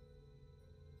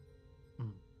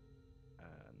 And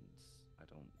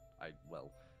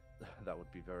well, that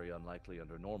would be very unlikely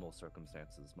under normal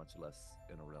circumstances, much less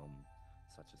in a realm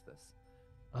such as this.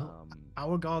 Well,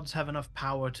 our gods have enough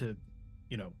power to,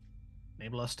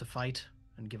 enable us to fight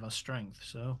and give us strength,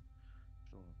 so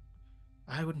Sure.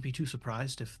 I wouldn't be too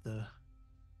surprised if the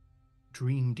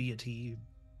dream deity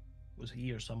was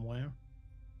here somewhere,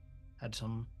 had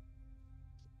some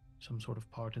sort of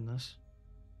part in this.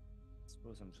 I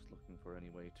suppose I'm just looking for any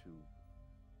way to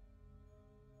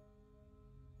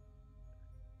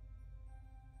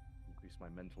increase my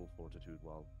mental fortitude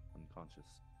while unconscious.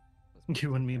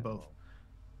 You and me both.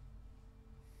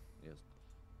 Yes,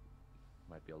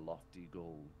 might be a lofty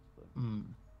goal, but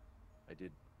I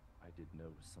did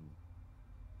know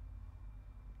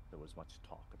there was much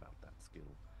talk about that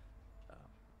skill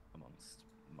amongst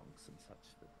monks and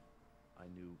such that I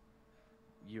knew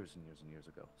years and years and years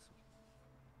ago. So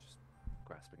just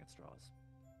grasping at straws.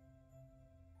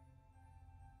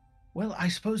 Well, I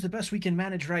suppose the best we can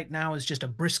manage right now is just a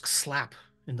brisk slap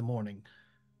in the morning.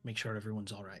 Make sure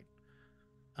everyone's all right.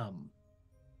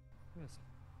 Yes.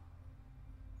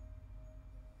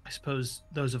 I suppose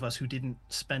those of us who didn't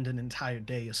spend an entire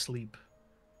day asleep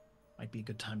might be a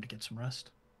good time to get some rest.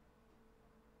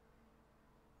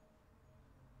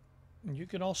 You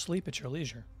can all sleep at your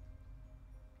leisure.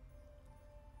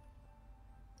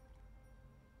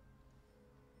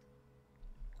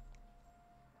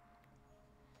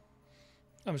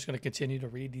 I'm just going to continue to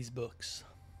read these books.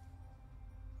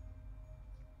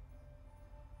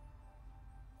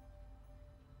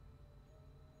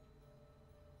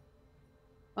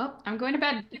 Well, I'm going to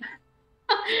bed.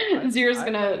 I Zira's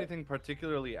don't have gonna. anything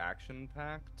particularly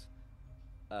action-packed,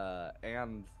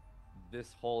 and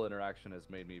this whole interaction has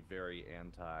made me very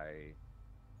anti-sleep.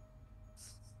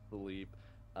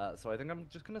 So I think I'm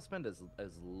just gonna spend as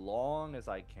long as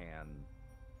I can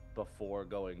before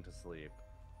going to sleep,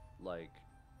 like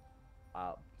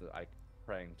I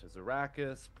praying to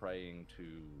Zarakis, praying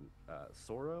to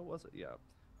Sora, was it? Yeah.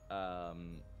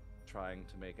 Trying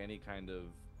to make any kind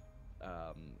of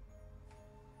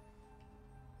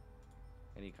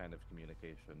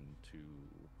communication to,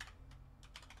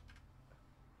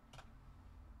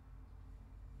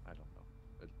 I don't know.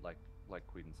 Like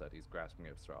Queen said, he's grasping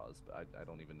at straws, but I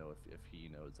don't even know if he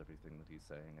knows everything that he's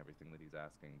saying, everything that he's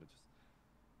asking, but just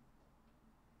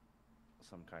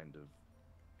some kind of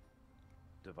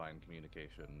divine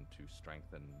communication to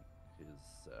strengthen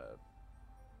his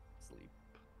sleep.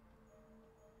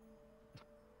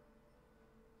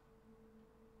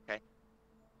 Okay.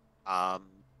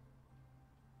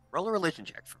 Roll a religion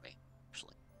check for me,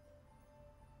 actually.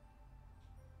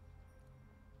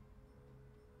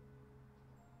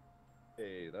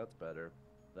 Hey, that's better.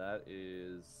 That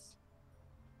is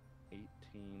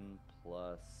 18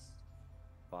 plus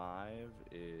 5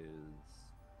 is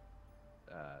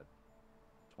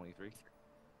 23.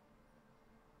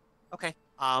 Okay.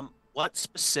 What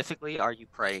specifically are you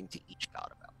praying to each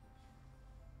god about?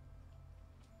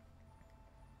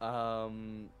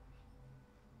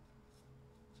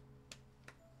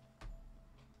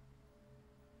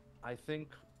 I think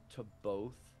to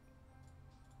both,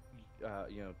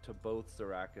 to both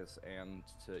Zarakis and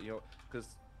to,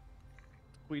 because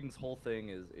Queen's whole thing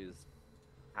is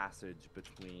passage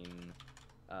between,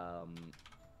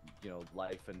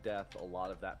 life and death. A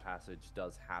lot of that passage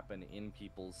does happen in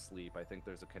people's sleep. I think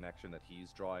there's a connection that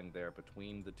he's drawing there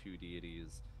between the two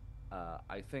deities.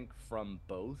 I think from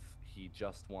both, he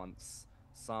just wants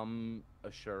some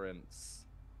assurance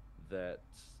that,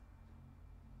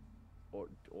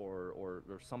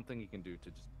 or something he can do to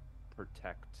just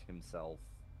protect himself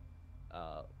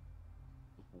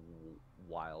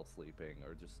while sleeping,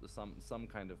 or just some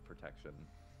kind of protection.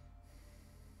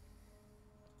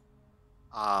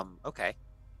 Okay.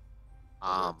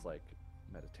 Whether it's like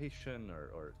meditation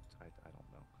or I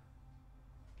don't know.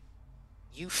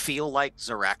 You feel like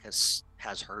Zarakis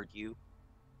has heard you.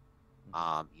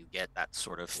 You get that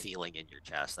sort of feeling in your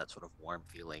chest, that sort of warm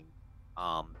feeling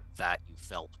that you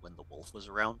felt when the wolf was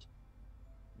around.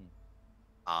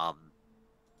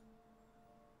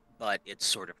 But it's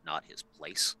sort of not his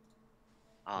place.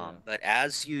 But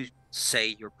as you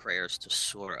say your prayers to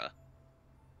Sura,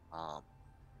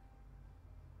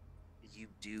 you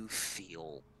do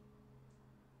feel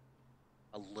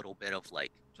a little bit of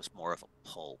like just more of a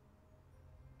pull,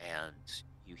 and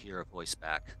you hear a voice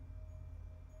back.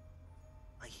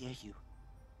 I hear you.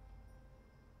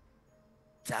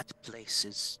 That place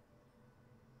is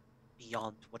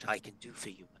beyond what I can do for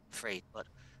you, I'm afraid, but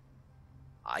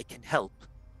I can help a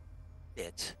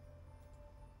bit.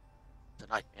 The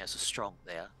nightmares are strong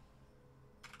there.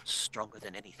 Stronger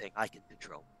than anything I can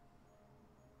control.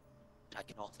 I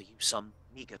can offer you some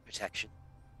meager protection,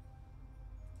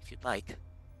 if you'd like.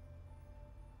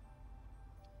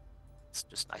 It's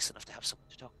just nice enough to have someone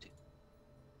to talk to.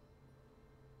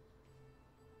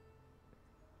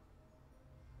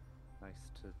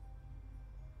 Nice to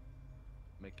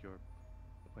make your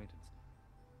acquaintance.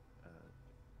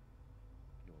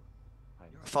 You're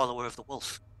a follower of the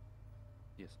wolf.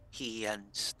 Yes. He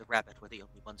and the rabbit were the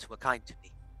only ones who were kind to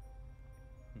me.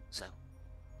 So,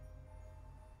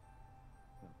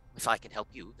 if I can help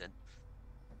you, then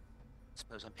I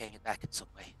suppose I'm paying it back in some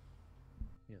way.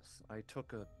 Yes, I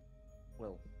took a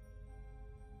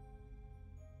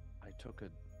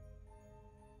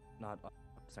not a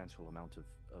substantial amount of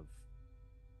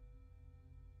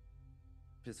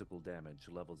physical damage,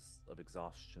 levels of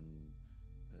exhaustion,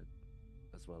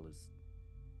 as well as,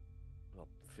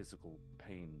 physical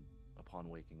pain upon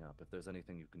waking up. If there's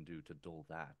anything you can do to dull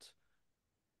that,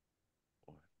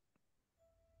 or I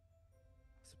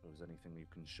suppose anything you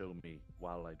can show me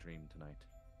while I dream tonight.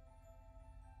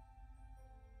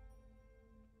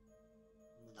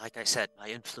 Like I said, my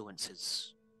influence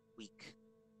is weak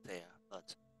there,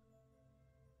 but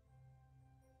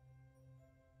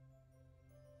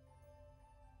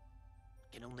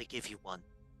I can only give you one.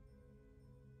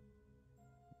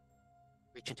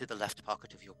 Reach into the left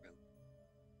pocket of your room.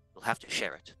 You'll have to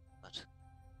share it, but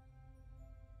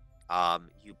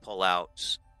you pull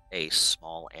out a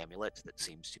small amulet that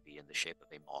seems to be in the shape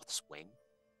of a moth's wing,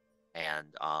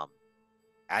 and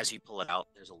as you pull it out,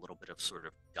 there's a little bit of sort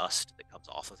of dust that comes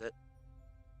off of it.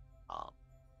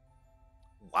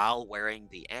 While wearing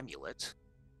the amulet,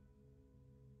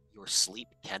 your sleep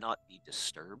cannot be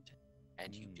disturbed,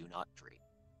 and you do not dream.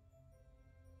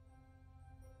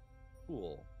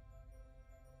 Cool.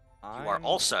 You are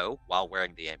also, while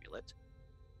wearing the amulet,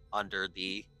 under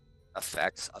the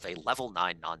effects of a level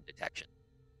 9 non-detection.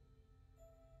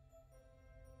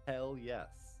 Hell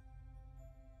yes.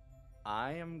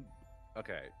 I am...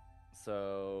 Okay,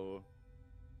 so...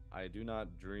 I do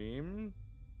not dream.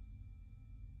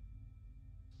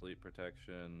 Sleep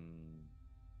protection...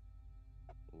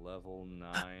 Level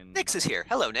 9... Nyx is here.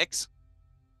 Hello, Nyx.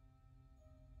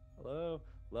 Hello?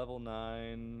 Level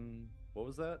 9... What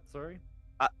was that? Sorry?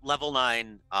 Level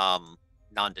 9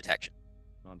 non-detection.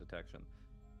 Non-detection.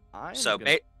 So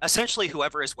essentially,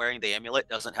 whoever is wearing the amulet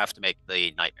doesn't have to make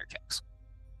the nightmare checks.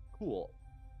 Cool.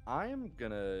 I am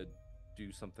gonna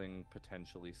do something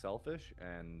potentially selfish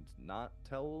and not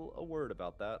tell a word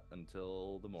about that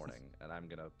until the morning. And I'm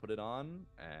gonna put it on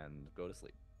and go to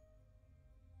sleep.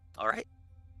 All right.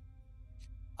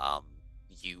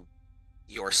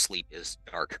 Your sleep is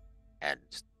dark and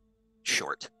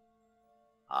short.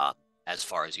 As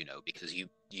far as you know, because you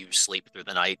sleep through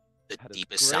the night, the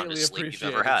deepest sound of sleep you've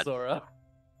ever had. Sora.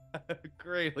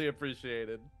 Greatly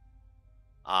appreciated.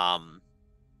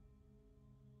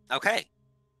 Okay.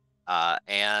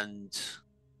 And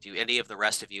do any of the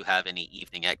rest of you have any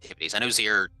evening activities? I know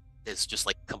Zir is just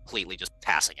like completely just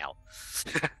passing out.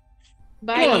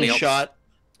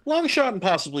 Long shot and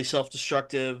possibly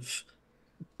self-destructive.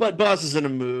 But Boz is in a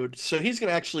mood, so he's going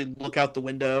to actually look out the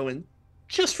window and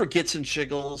just for gits and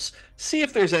shiggles, see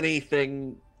if there's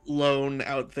anything lone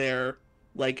out there,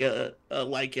 like a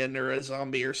lichen or a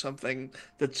zombie or something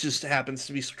that just happens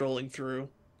to be strolling through.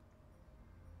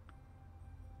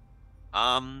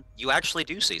 You actually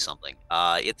do see something.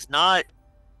 It's not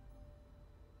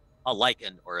a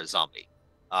lichen or a zombie.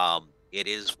 It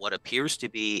is what appears to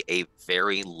be a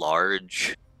very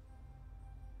large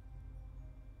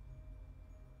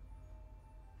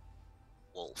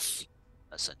wolf,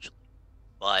 essentially.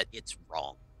 But it's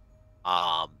wrong.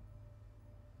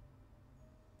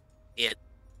 It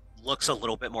looks a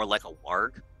little bit more like a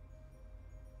warg,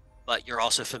 but you're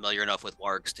also familiar enough with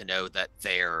wargs to know that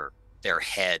their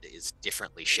head is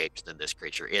differently shaped than this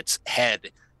creature. Its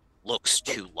head looks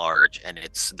too large, and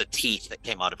it's the teeth that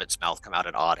came out of its mouth come out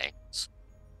at odd angles.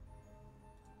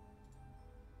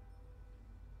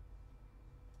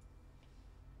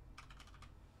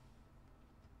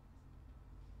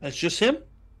 That's just him?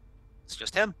 It's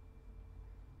just him.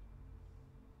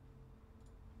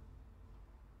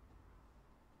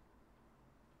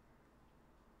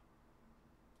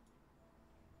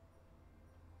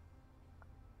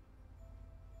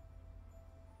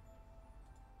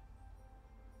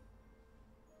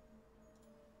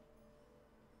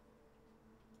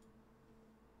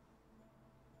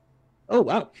 Oh,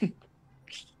 wow.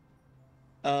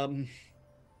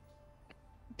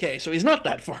 Okay, so he's not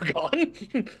that far gone.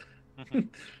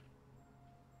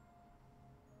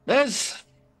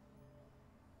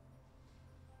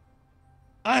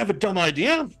 I have a dumb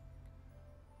idea.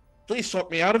 Please talk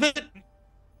me out of it,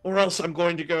 or else I'm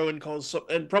going to go and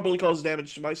probably cause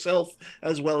damage to myself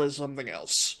as well as something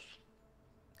else.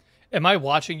 Am I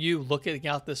watching you looking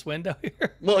out this window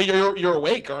here? Well, you're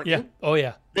awake, aren't you? Yeah. Oh,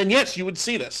 yeah. Then yes, you would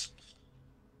see this.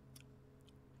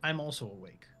 I'm also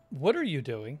awake. What are you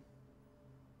doing?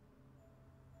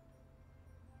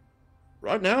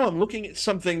 Right now, I'm looking at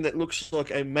something that looks like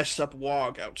a messed up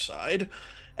warg outside,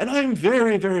 and I'm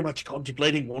very, very much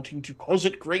contemplating wanting to cause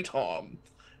it great harm.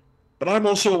 But I'm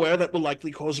also aware that will likely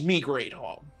cause me great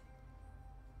harm.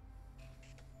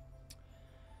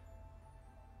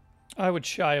 I would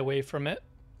shy away from it.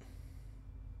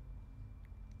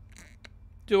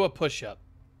 Do a push-up.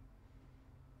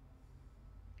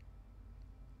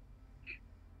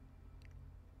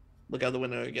 Look out the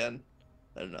window again.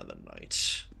 Another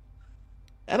night.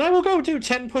 And I will go do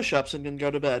 10 push-ups and then go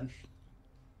to bed.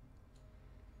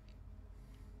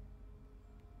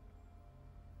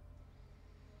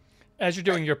 As you're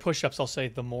doing your push-ups, I'll say,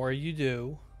 the more you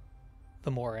do,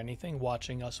 the more anything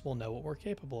watching us will know what we're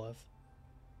capable of.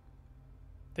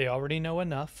 They already know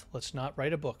enough. Let's not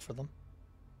write a book for them.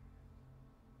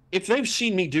 If they've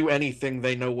seen me do anything,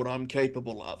 they know what I'm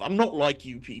capable of. I'm not like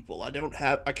you people.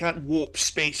 I can't warp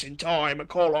space and time and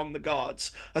call on the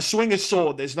gods. I swing a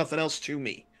sword, there's nothing else to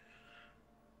me.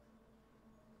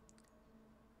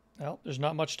 Well, there's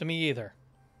not much to me either.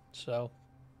 So.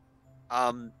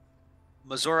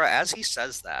 Mazura, as he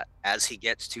says that, as he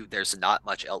gets to there's not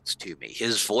much else to me,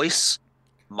 his voice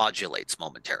modulates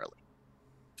momentarily,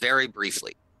 very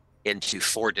briefly, into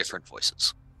 4 different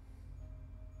voices.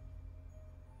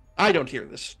 I don't hear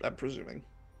this, I'm presuming.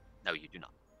 No, you do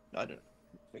not. I don't.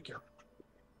 Thank you.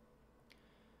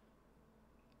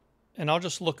 And I'll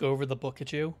just look over the book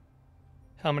at you.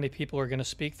 How many people are going to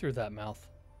speak through that mouth?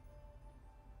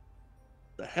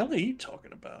 The hell are you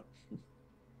talking about?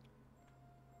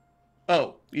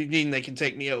 Oh, you mean they can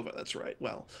take me over? That's right.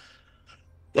 Well,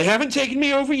 they haven't taken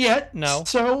me over yet. No.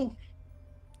 So.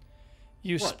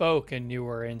 You What? spoke and you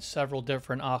were in several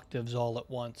different octaves all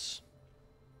at once.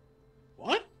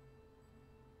 What?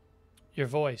 Your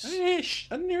voice. I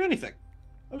didn't hear anything.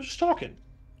 I was just talking.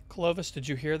 Clovis, did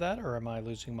you hear that, or am I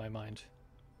losing my mind?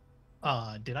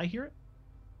 Did I hear it?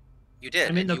 You did.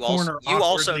 I'm in the you corner, you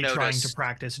also awkwardly trying noticed, to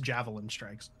practice javelin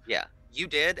strikes. Yeah, you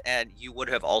did, and you would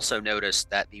have also noticed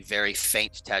that the very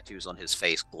faint tattoos on his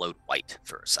face glowed white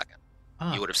for a second.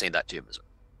 Ah. You would have seen that too, Missouri.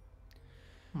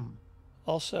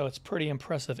 Also, it's pretty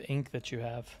impressive ink that you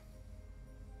have.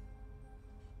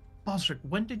 Bosric,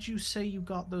 when did you say you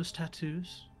got those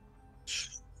tattoos?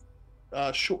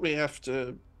 Shortly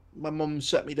after my mum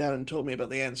sat me down and told me about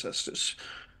the ancestors.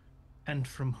 And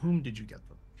from whom did you get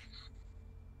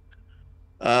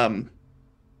them?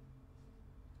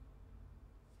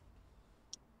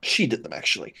 She did them,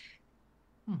 actually.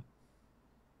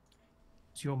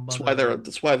 It's your mother.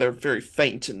 That's why they're very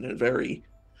faint and very.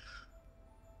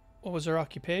 What was her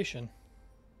occupation?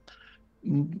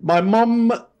 My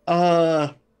mum,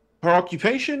 her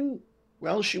occupation,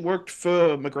 well, she worked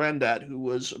for my granddad, who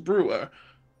was a brewer,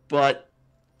 but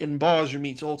in bars you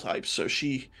meet all types, so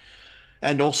she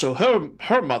And also,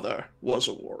 her mother was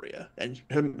a warrior, and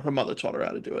her mother taught her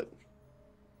how to do it.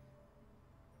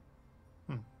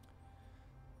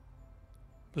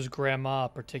 Was Grandma a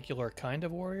particular kind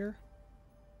of warrior?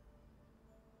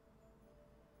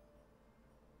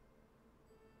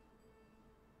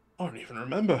 I don't even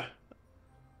remember.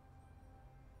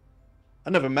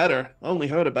 I never met her. I only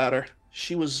heard about her.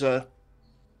 She was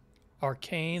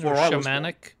Arcane or before I was born.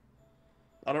 shamanic?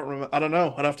 I don't remember. I don't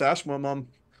know. I'd have to ask my mom.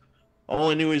 All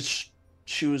I knew is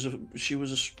she went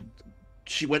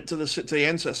to the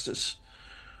ancestors.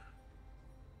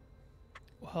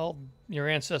 Well, your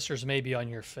ancestors may be on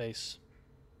your face.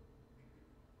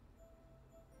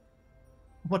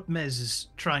 What Mez is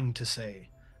trying to say,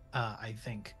 I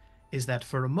think, is that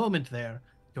for a moment there,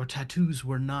 your tattoos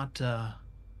were not,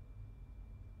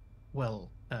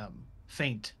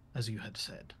 faint, as you had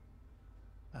said.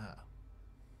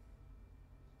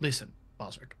 Listen,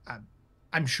 Bosric,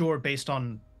 I'm sure based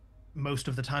on most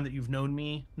of the time that you've known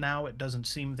me now, it doesn't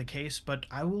seem the case, but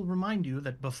I will remind you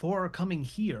that before coming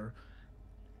here,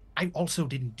 I also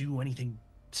didn't do anything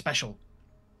special.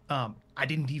 I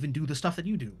didn't even do the stuff that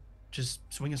you do, just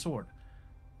swing a sword.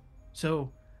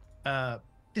 So,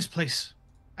 this place,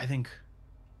 I think,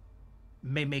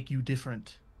 may make you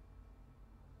different,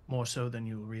 more so than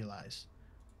you realize.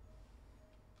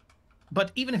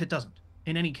 But even if it doesn't,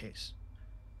 in any case,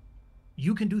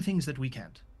 you can do things that we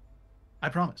can't. I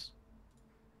promise.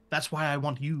 That's why I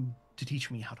want you to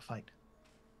teach me how to fight.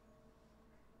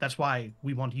 That's why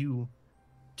we want you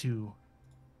to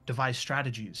devise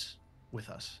strategies with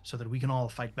us so that we can all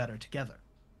fight better together.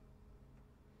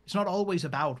 It's not always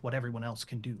about what everyone else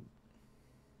can do.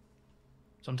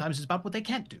 Sometimes it's about what they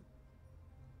can't do.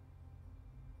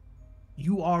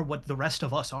 You are what the rest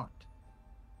of us aren't.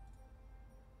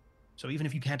 So even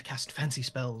if you can't cast fancy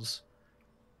spells,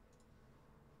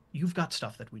 you've got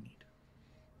stuff that we need.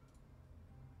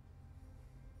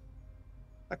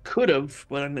 I could have,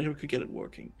 but I never could get it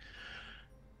working.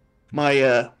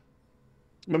 My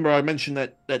remember I mentioned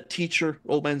that teacher,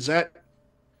 old man Zat?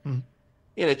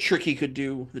 He had a trick he could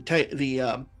do.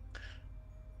 The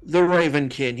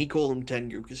Ravenkin, he called him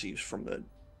Tengu because he was from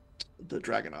the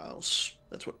Dragon Isles.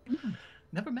 That's what.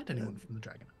 Never met anyone from the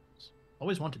Dragon Isles.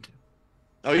 Always wanted to.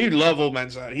 Oh, you'd love old man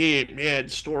Zat. He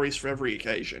had stories for every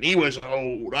occasion. He was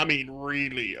old. I mean,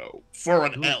 really old. For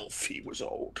an elf, he was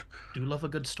old. Do love a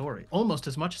good story. Almost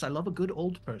as much as I love a good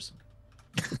old person.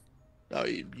 Oh,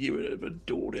 you would have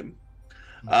adored him.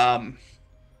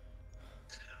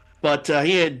 But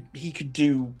he could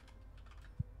do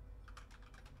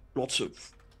lots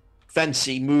of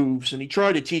fancy moves, and he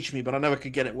tried to teach me, but I never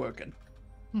could get it working.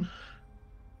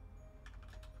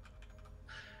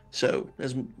 So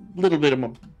there's a little bit of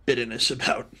my bitterness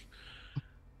about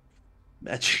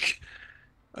magic.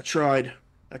 I tried.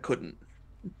 I couldn't.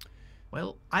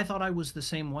 Well, I thought I was the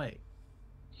same way.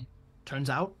 Turns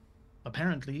out,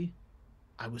 apparently,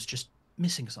 I was just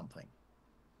missing something.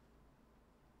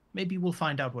 Maybe we'll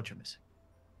find out what you're missing.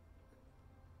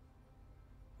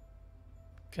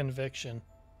 Conviction.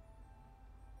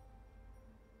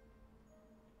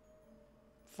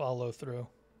 Follow through.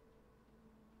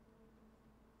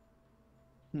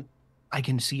 I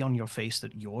can see on your face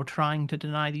that you're trying to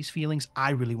deny these feelings. I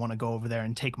really want to go over there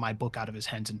and take my book out of his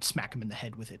hands and smack him in the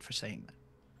head with it for saying that.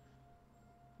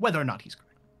 Whether or not he's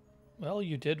correct. Well,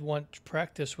 you did want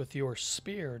practice with your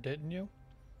spear, didn't you?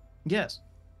 Yes.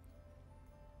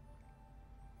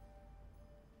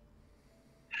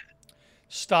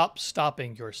 Stop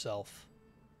stopping yourself.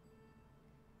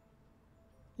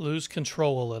 Lose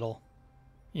control a little.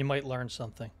 You might learn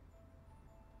something.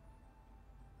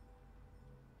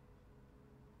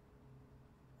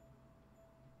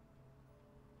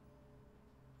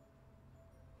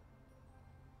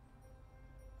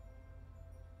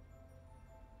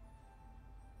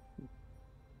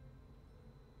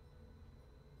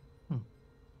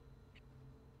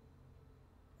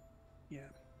 Yeah.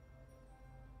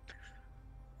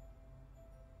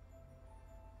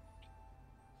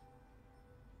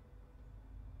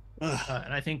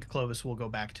 And I think Clovis will go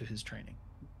back to his training.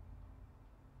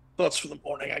 Thoughts for the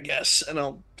morning, I guess, and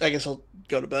I guess I'll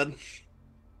go to bed.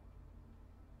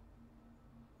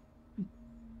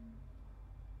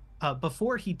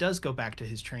 Before he does go back to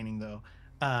his training, though,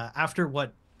 after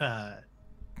what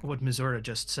Missoura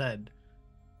just said,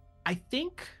 I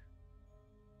think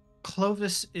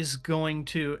Clovis is going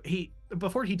to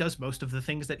before he does most of the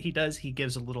things that he does, he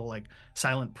gives a little like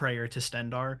silent prayer to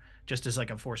Stendar, just as like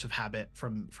a force of habit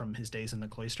from his days in the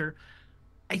cloister.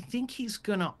 I think he's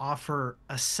gonna offer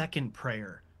a second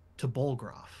prayer to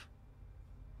Bolgroff.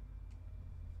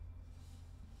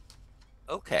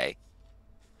 Okay.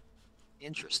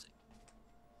 Interesting.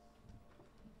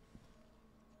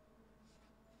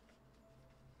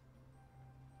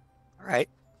 All right.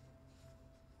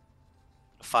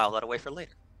 File that away for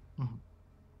later. Mhm.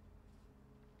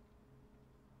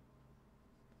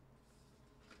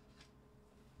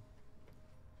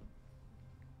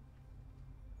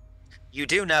 You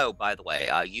do know, by the way,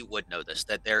 you would know this,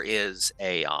 that there is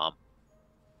a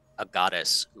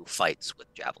goddess who fights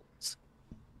with javelins.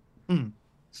 Mm.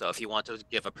 So if you want to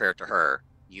give a prayer to her,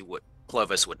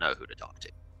 Clovis would know who to talk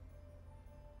to.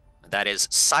 That is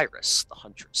Cyrus, the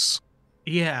huntress.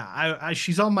 Yeah,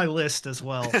 she's on my list as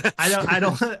well.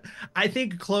 I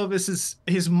think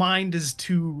his mind is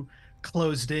too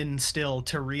closed in still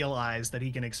to realize that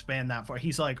he can expand that far.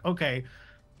 He's like, okay,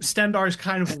 Stendar's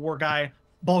kind of a war guy.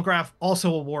 Balgraf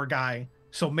also a war guy,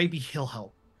 so maybe he'll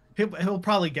help. He'll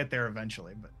probably get there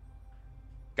eventually, but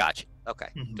Gotcha. Okay.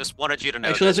 Mhm. Just wanted you to know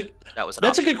Actually, that was an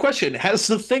that's a option. good question. Has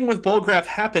the thing with Bolgraf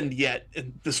happened yet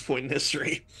at this point in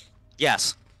history?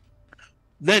 Yes.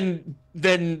 Then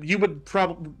you would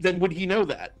probably would he know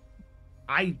that?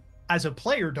 I, as a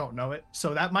player, don't know it,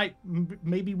 so that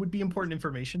maybe would be important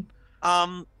information.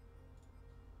 I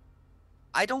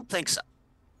don't think so.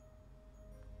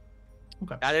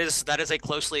 Okay. That is a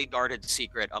closely guarded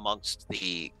secret amongst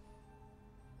the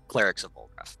clerics of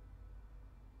Bolgraf.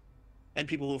 And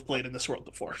people who have played in this world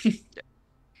before.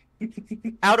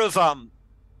 Out of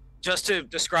just to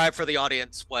describe for the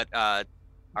audience what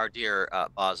our dear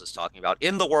Boz is talking about,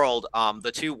 in the world,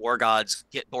 the two war gods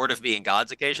get bored of being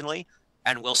gods occasionally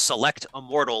and will select a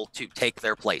mortal to take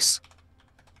their place.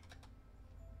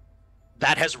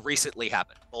 That has recently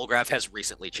happened. Bolgraf has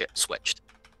recently switched.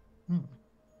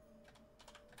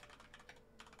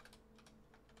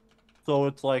 So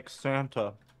it's like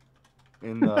Santa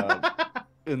in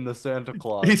the Santa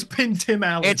Claus. He's been Tim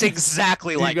Allen. It's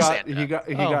exactly like Santa. He got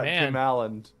man. Tim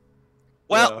Allen.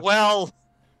 Well, Yeah. well,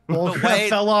 Bolgraf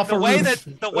fell off the a way roof.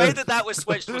 that was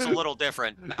switched was a little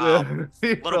different. He A little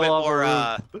bit fell off more.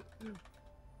 a roof.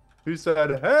 He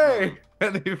said, "Hey,"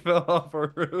 and he fell off a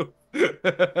roof.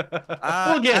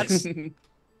 Well, again,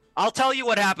 I'll tell you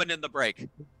what happened in the break.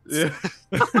 Yeah.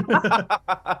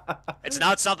 It's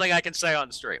not something I can say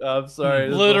on stream. I'm sorry.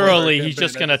 this is Literally, a he's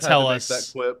just campaign. gonna I just had tell to make us.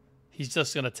 that quip. He's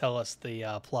just gonna tell us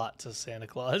the plot to Santa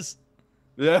Claus.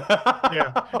 Yeah.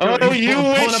 Yeah. oh, He's you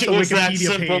pulling up wish the it was that Wikipedia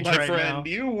simple, page my right friend. now.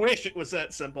 You wish it was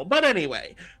that simple. But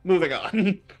anyway, moving on.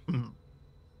 Mhm.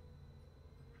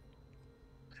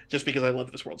 Just because I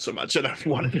love this world so much and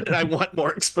I want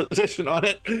more exposition on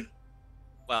it.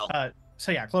 Well,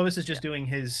 So yeah, Clovis is just doing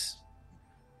his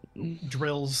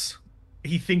drills.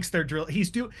 He thinks they're drill.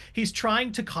 He's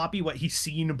trying to copy what he's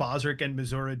seen Bosric and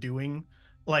Missoura doing,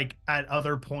 like at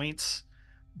other points,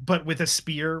 but with a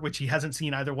spear, which he hasn't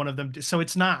seen either one of them do. So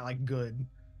it's not like good.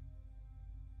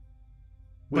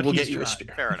 We But will he's get you a tried.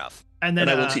 spear. fair enough. And then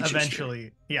And I will teach you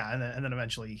eventually, yeah, and then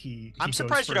eventually he I'm goes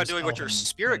surprised for you're not his doing what your elven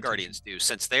spirit meditation. guardians do,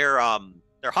 since they're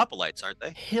hoplites, aren't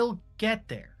they? He'll get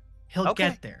there. He'll Okay.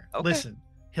 get there. Okay. Listen,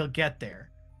 he'll get there.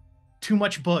 Too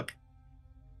much book.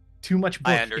 Too much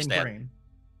book I in understand. brain.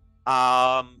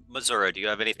 Missoura, do you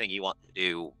have anything you want to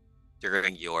do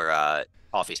during your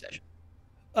coffee session?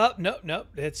 No.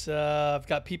 It's I've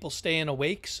got people staying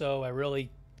awake, so I really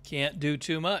can't do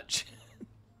too much.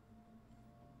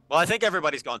 Well, I think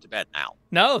everybody's gone to bed now.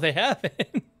 No, they haven't.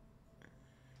 I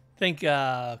think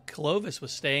Clovis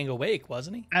was staying awake,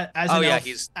 wasn't he? As Oh, an yeah, elf,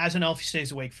 he's- as an elf, he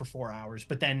stays awake for 4 hours,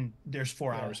 but then there's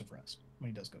 4 hours of rest when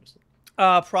he does go to sleep.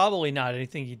 Probably not.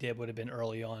 Anything he did would have been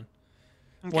early on.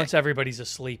 Okay. Once everybody's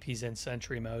asleep, he's in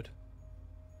sentry mode.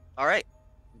 All right.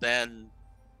 Then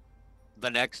the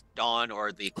next dawn,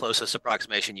 or the closest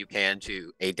approximation you can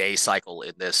to a day cycle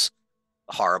in this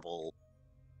horrible,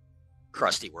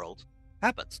 crusty world,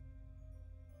 happens.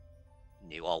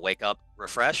 You all wake up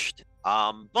refreshed.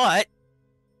 But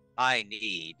I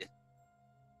need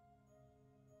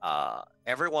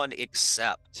everyone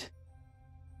except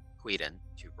Queden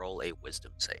to roll a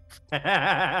wisdom save.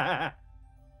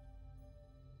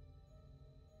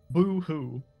 Boo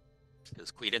hoo.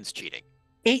 Because Queden's cheating.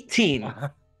 18.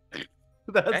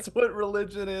 That's what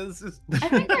religion is.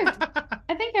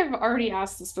 I think I've already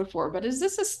asked this before, but is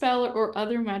this a spell or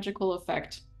other magical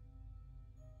effect?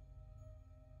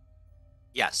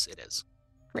 Yes, it is.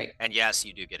 Great. And yes,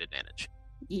 you do get advantage.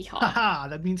 Yeehaw. Haha,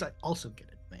 that means I also get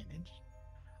advantage.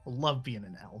 I love being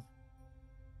an elf.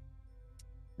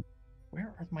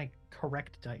 Where are my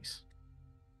correct dice?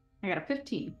 I got a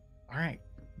 15. All right,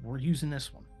 we're using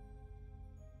this one.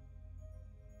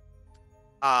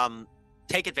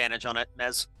 Take advantage on it,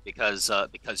 Mez, because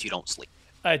you don't sleep.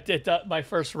 My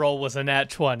first roll was a nat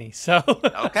 20, so.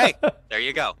 Okay, there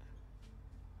you go.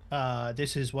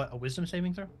 This is what, a wisdom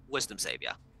saving throw? Wisdom save,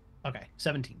 yeah. Okay,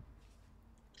 17.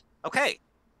 Okay.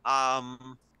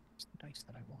 It's the dice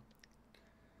that I want.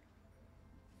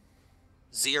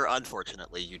 Zir,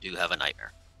 unfortunately, you do have a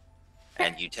nightmare.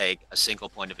 And you take a single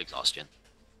point of exhaustion.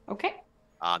 Okay.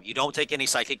 You don't take any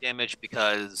psychic damage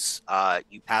because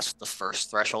you passed the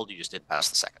first threshold, you just didn't pass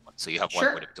the second one. So you have 1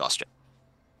 point of exhaustion.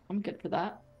 I'm good for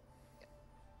that.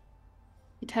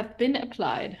 It hath been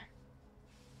applied.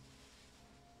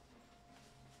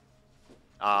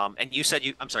 And you said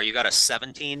I'm sorry, you got a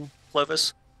 17,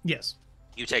 Clovis? Yes.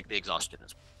 You take the exhaustion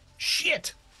as well.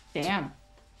 Shit! Damn.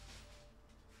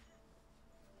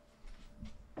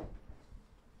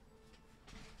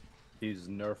 He's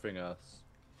nerfing us.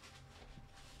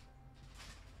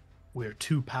 We're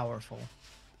too powerful.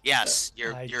 Yes,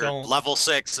 your don't- level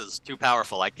 6 is too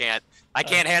powerful. I can't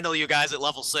handle you guys at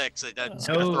level 6. It's gonna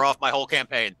No. throw off my whole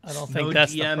campaign. I don't No think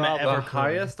that's the DM problem. ever The could.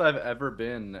 highest I've ever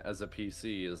been as a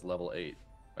PC is level 8.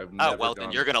 I've Oh never well, then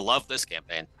gone- you're gonna love this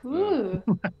campaign. Ooh.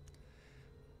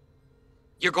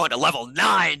 You're going to level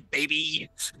 9, baby.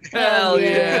 Hell yeah.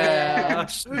 yeah!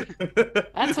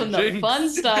 That's when the Jinx. fun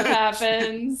stuff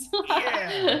happens.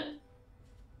 Yeah.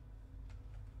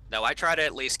 No, I try to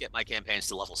at least get my campaigns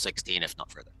to level 16, if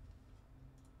not further.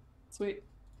 Sweet.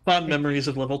 Fond memories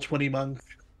of level 20 monk.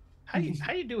 How do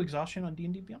you do exhaustion on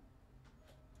D&D Beyond?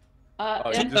 Oh,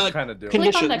 you And just kind of do it.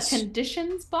 click on the Conditions.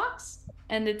 conditions box,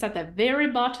 and it's at the very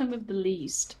bottom of the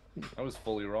list. I was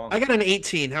fully wrong. I got an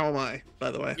 18. How am I, by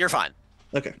the way? You're fine.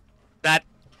 Okay. That,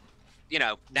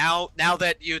 now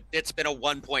that it's been a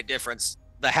 1 point difference,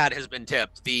 the hat has been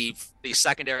tipped. The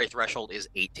secondary threshold is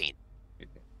 18.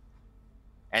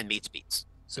 And meets beats.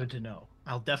 Good to know.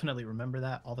 I'll definitely remember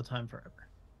that all the time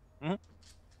forever.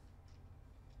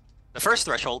 The first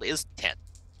threshold is 10.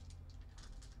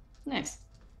 Nice.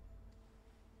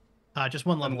 Just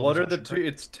one level. And of what are the exhaustion, two?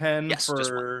 correct? It's 10 Yes, just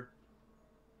for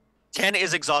 10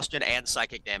 is exhaustion and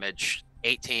psychic damage.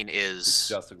 18 is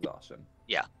just exhaustion.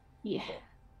 Yeah.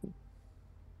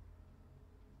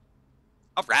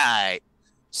 all right.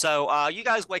 So you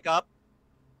guys wake up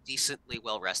decently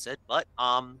well rested, but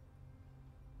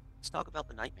let's talk about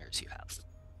the nightmares you have.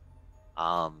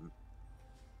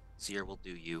 Zir will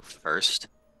do you first.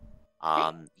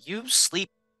 You sleep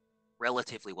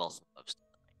relatively well for most of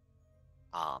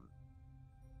the night.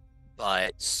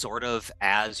 But sort of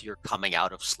as you're coming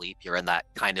out of sleep, you're in that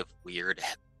kind of weird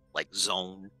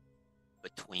zone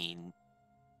between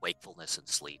wakefulness and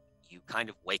sleep. You kind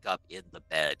of wake up in the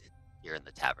bed here in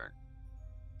the tavern,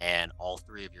 and all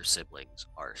 3 of your siblings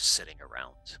are sitting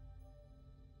around.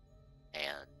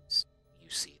 And you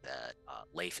see that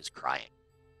Leif is crying.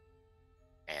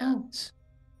 And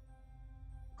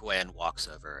Gwen walks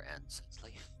over and says,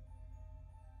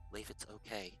 Leif, it's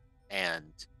okay.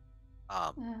 And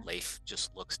Leif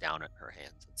just looks down at her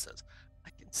hands and says, I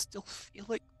can still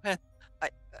feel it, Gwen. I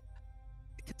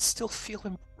can still feel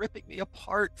him ripping me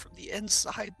apart from the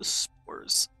inside, the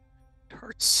spores. It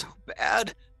hurts so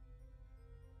bad.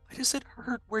 Why does it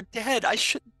hurt? We're dead.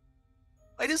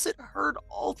 Why does it hurt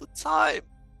all the time?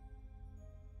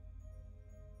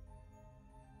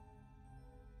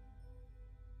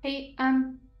 Hey,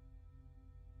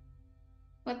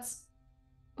 what's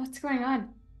going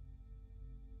on?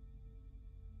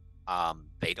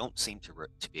 They don't seem to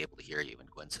be able to hear you, and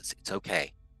Gwen says, it's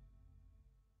okay.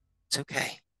 It's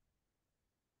okay.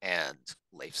 And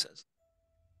Leif says,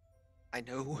 I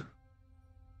know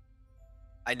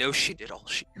she did all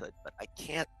she could, but I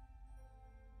can't.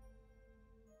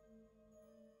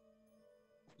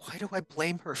 Why do I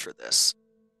blame her for this?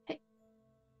 Hey.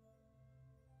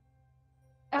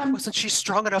 Why wasn't she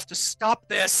strong enough to stop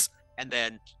this? And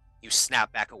then you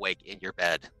snap back awake in your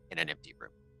bed in an empty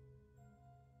room.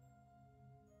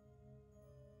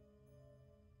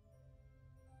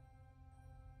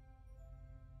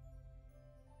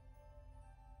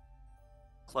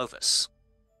 Clovis,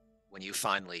 when you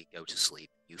finally go to sleep,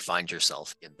 you find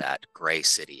yourself in that gray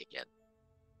city again.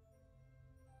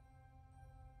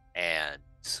 And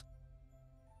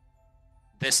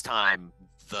this time,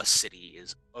 the city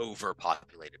is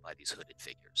overpopulated by these hooded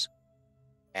figures.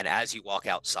 And as you walk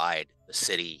outside, the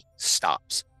city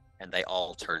stops, and they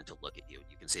all turn to look at you.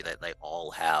 You can see that they all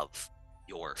have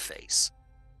your face,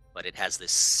 but it has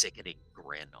this sickening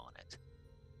grin on it.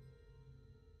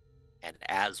 And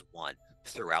as one,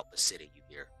 throughout the city, you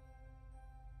hear,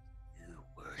 "You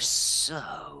were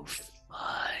so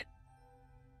fun.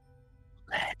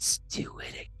 Let's do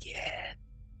it again.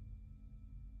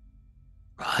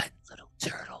 Run, little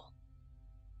turtle.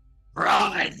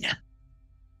 Run!"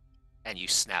 And you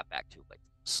snap back to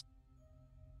wakefulness.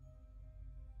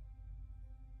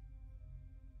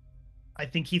 I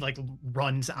think he like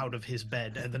runs out of his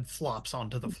bed and then flops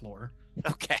onto the floor.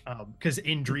 Okay. Because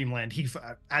in Dreamland, he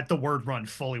at the word run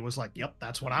fully was like, "Yep,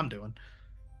 that's what I'm doing."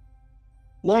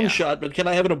 Long shot, but can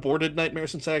I have an aborted nightmare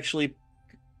since I actually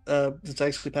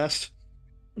passed?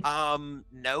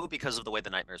 No, because of the way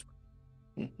the nightmares work.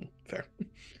 Fair.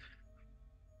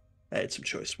 I had some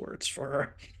choice words for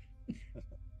her.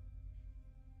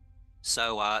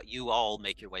 So you all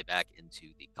make your way back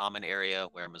into the common area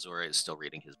where Missouri is still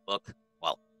reading his book.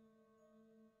 Well,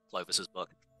 Clovis's book.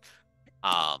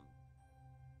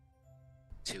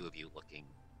 Two of you looking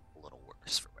a little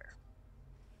worse for wear.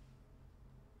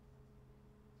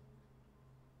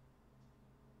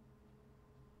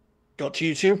 Got to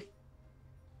you two?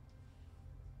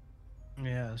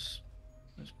 Yes.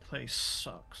 This place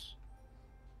sucks.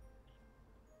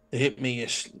 It hit me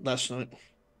last night.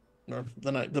 Or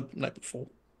the night before.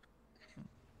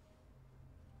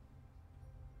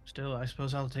 Still, I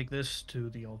suppose I'll take this to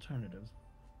the alternative.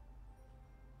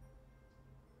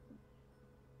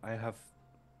 I have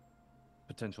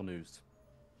potential news.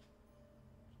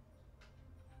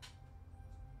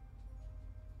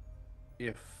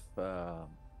 If,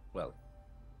 well,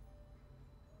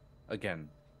 again,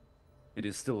 it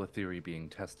is still a theory being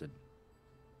tested.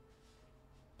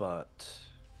 But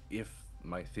if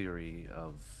my theory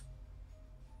of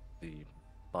the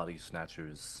body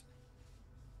snatchers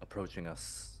approaching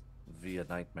us via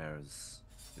nightmares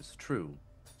is true,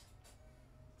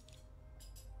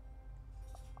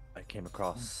 I came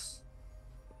across,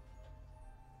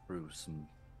 through some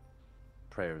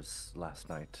prayers last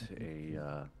night, a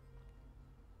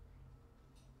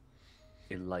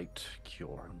light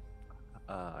cure.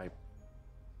 I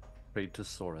prayed to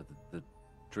Sora, the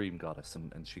dream goddess,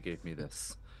 and she gave me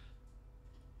this.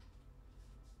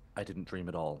 I didn't dream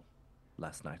at all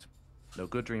last night. No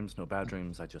good dreams, no bad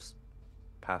dreams. I just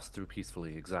passed through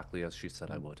peacefully, exactly as she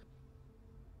said I would.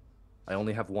 I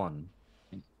only have one.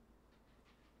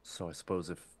 So I suppose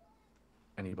if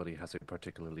anybody has a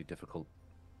particularly difficult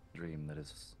dream that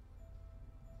is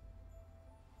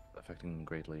affecting them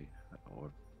greatly,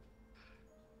 or...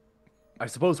 I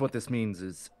suppose what this means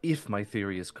is, if my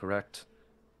theory is correct,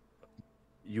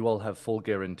 you all have full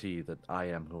guarantee that I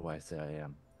am who I say I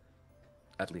am.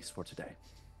 At least for today.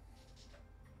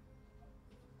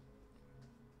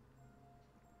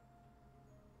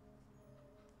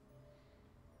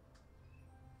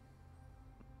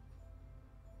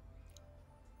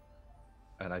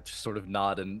 And I just sort of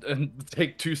nod and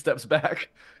take 2 steps back.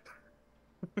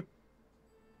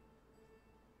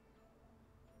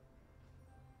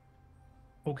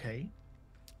 Okay.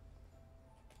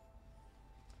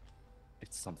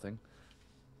 It's something.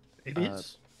 It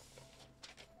is.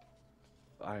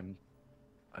 I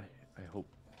hope.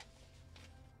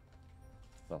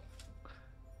 Well,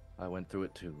 I went through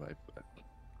it too.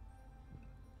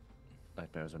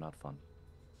 Nightmares are not fun.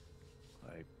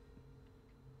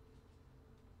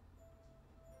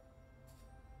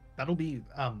 That'll be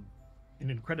an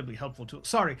incredibly helpful tool.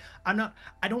 Sorry, I don't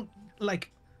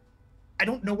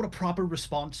know what a proper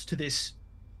response to this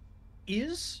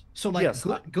is. So like, yes,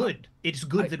 good. It's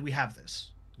good that we have this.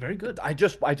 Very good. I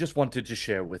just wanted to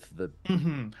share with the.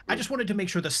 I just wanted to make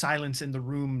sure the silence in the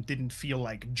room didn't feel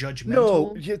like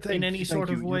judgmental in any sort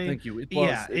of way. Thank you.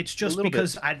 It's just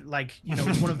because I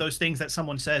it's one of those things that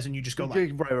someone says and you just go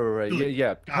like, right.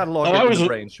 Yeah. Catalog in the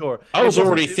brain. Sure. I was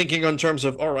already thinking in terms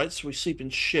of, all right, so we sleep in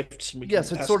shifts. And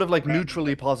yes, it's sort of like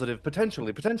neutrally positive,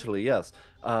 potentially. Yes.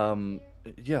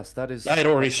 Yes, that is. I had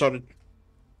already started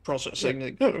processing.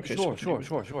 Like, okay,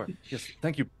 sure. Yes,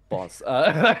 thank you, boss.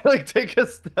 I take a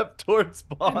step towards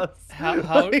boss.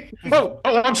 How?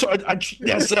 I'm sorry.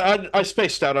 I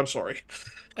spaced out. I'm sorry.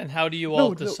 And how do you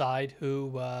all decide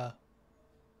who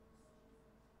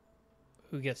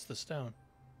gets the stone?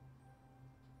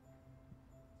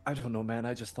 I don't know, man.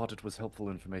 I just thought it was helpful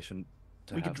information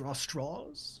to we could draw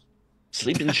straws.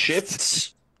 Sleep in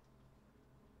shifts.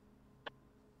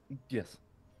 Yes.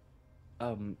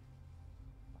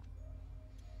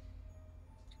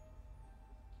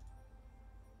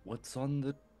 What's on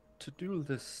the to-do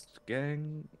list,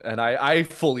 gang? And I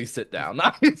fully sit down.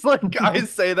 It's like I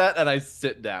say that and I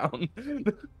sit down.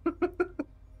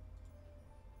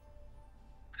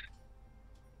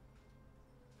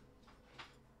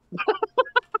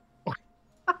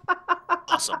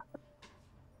 Awesome.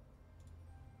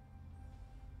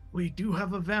 We do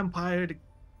have a vampire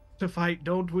to fight,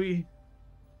 don't we?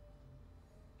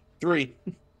 3.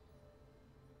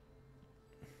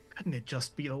 Couldn't it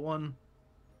just be the one?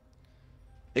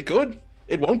 It could.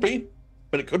 It won't be,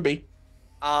 but it could be.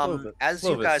 As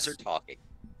you guys are talking,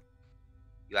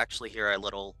 you actually hear a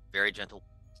little, very gentle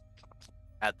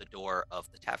at the door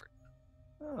of the tavern.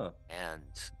 Oh.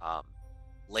 And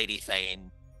Lady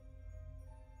Thane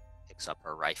picks up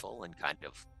her rifle and kind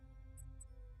of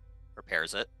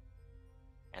prepares it.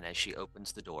 And as she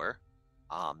opens the door,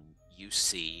 you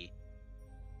see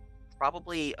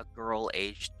probably a girl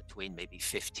aged between maybe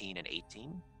 15 and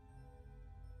 18,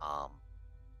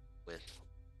 with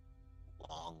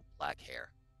long black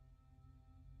hair.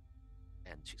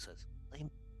 And she says,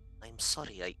 I'm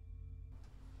sorry,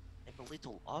 I'm a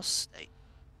little lost.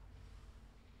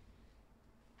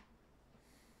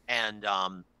 And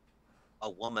a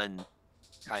woman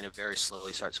kind of very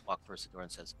slowly starts to walk towards the door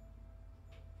and says,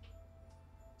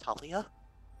 Talia?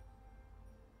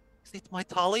 Is it my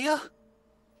Talia?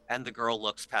 And the girl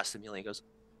looks past Amelia and goes,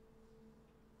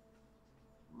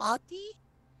 Mati?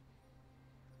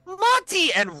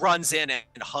 Mati! And runs in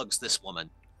and hugs this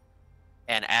woman.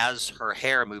 And as her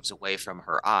hair moves away from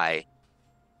her eye,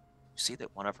 you see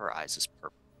that one of her eyes is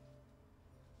purple.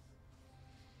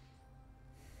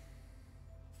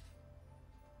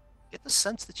 Get the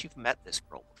sense that you've met this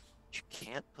girl before, but you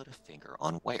can't put a finger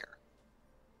on where.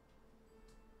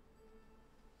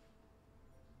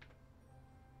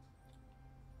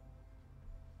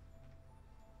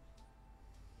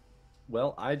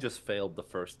 Well, I just failed the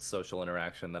first social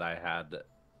interaction that I had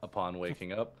upon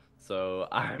waking up, so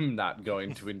I'm not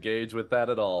going to engage with that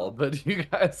at all, but you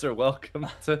guys are welcome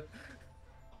to...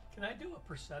 Can I do a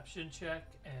perception check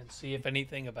and see if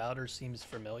anything about her seems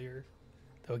familiar?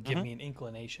 That would give me an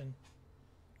inclination.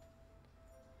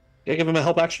 Yeah, give him a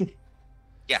help action.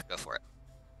 Yeah, go for it.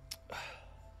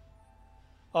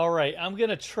 All right, I'm going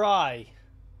to try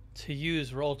to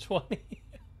use roll 20.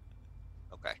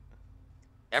 Okay.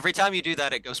 Every time you do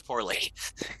that, it goes poorly.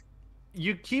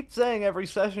 You keep saying every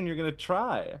session you're going to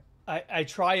try. I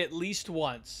try at least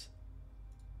once.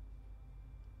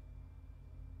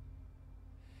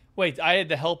 Wait, I had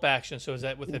the help action, so is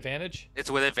that with advantage? It's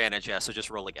with advantage, yeah, so just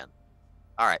roll again.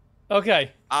 All right.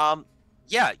 Okay.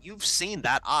 Yeah, you've seen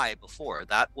that eye before.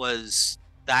 That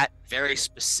very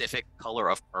specific color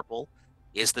of purple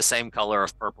is the same color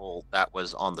of purple that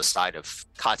was on the side of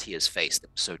Katya's face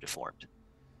that was so deformed.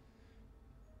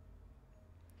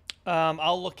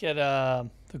 I'll look at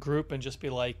the group and just be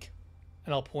like,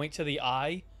 and I'll point to the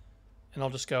eye, and I'll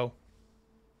just go.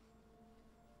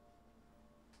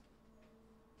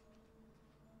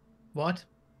 What?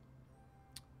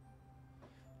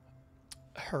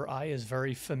 Her eye is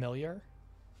very familiar.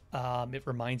 It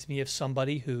reminds me of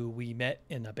somebody who we met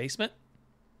in a basement.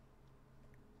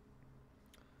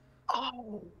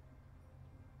 Oh.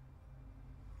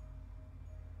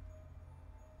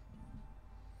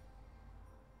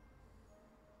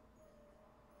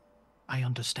 I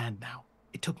understand now.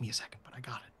 It took me a second, but I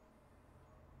got it.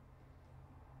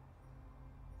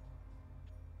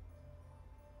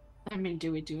 I mean,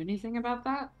 do we do anything about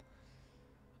that?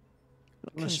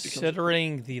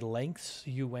 Considering the lengths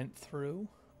you went through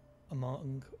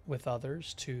with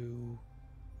others to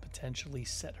potentially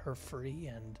set her free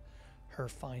and her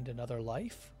find another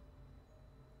life,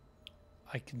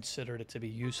 I considered it to be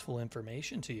useful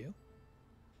information to you.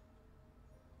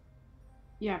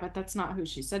 Yeah, but that's not who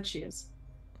she said she is.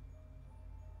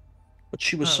 But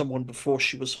she was someone before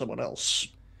she was someone else.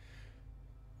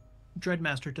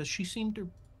 Dreadmaster, does she seem to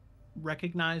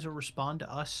recognize or respond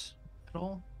to us at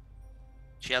all?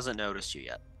 She hasn't noticed you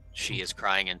yet. She is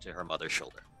crying into her mother's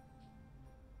shoulder.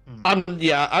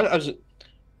 Yeah, I was...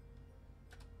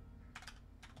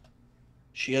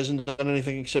 She hasn't done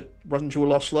anything except run into a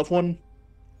lost loved one.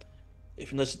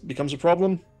 Unless it becomes a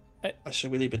problem, I say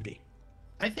we leave it be.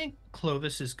 I think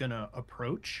Clovis is going to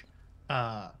approach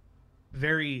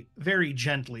very, very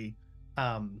gently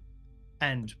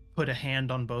and put a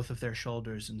hand on both of their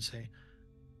shoulders and say,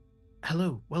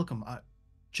 hello, welcome.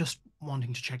 Just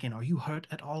wanting to check in. Are you hurt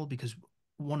at all? Because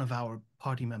one of our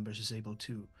party members is able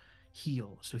to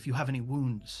heal. So if you have any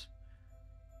wounds,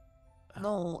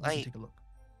 No, take a look.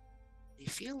 I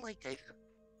feel like I've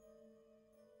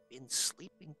been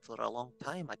sleeping for a long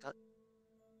time. I got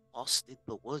lost in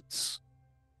the woods.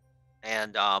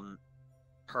 And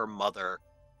her mother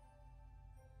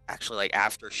actually, like,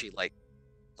 after she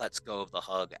lets go of the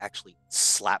hug, actually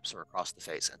slaps her across the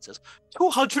face and says,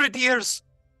 200 years!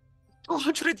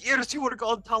 200 years you were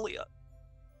gone, Talia.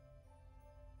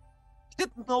 You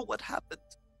didn't know what happened.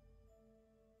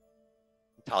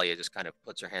 Talia just kind of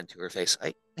puts her hand to her face.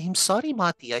 I'm sorry,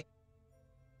 Mati. I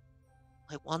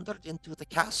wandered into the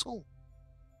castle.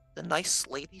 The nice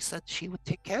lady said she would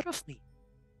take care of me.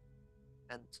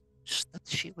 And that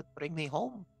she would bring me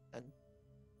home. And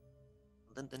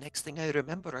then the next thing I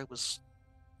remember, I was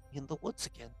in the woods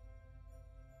again.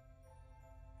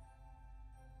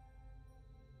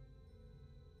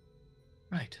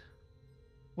 Right.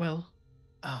 Well,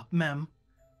 ma'am,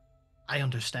 I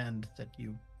understand that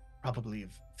you probably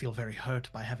feel very hurt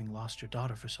by having lost your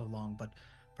daughter for so long, but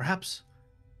perhaps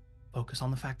focus on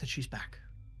the fact that she's back.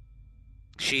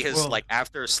 She has, like,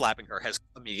 after slapping her, has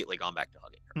immediately gone back to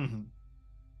hugging her. Mm-hmm.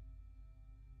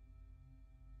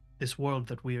 This world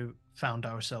that we found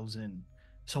ourselves in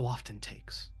so often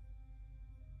takes.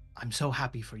 I'm so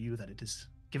happy for you that it has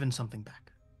given something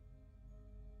back.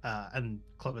 And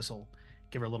Clovis will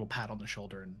give her a little pat on the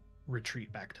shoulder and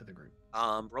retreat back to the group.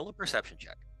 Roll a perception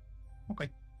check. Okay.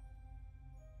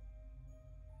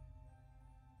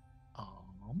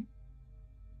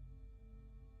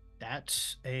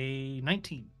 That's a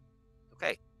 19.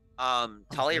 Okay.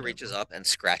 Talia reaches up and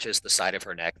scratches the side of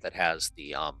her neck that has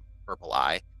the purple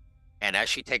eye. And as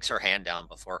she takes her hand down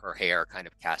before her hair kind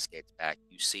of cascades back,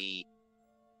 you see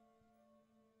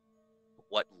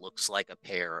what looks like a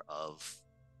pair of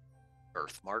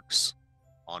birthmarks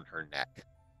on her neck.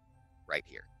 Right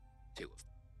here. 2 of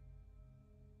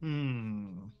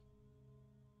them.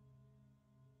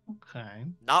 Okay.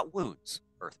 Not wounds,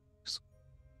 birthmarks.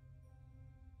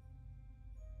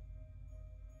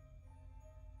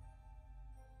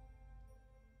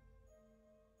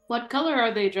 What color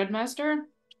are they, Dreadmaster?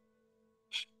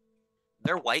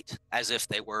 They're white, as if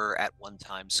they were at one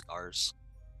time scars.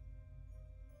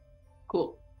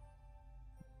 Cool.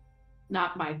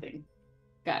 Not my thing.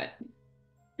 Got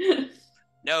it.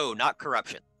 No, not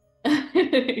corruption.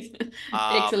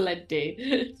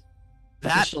 Excelente.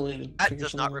 That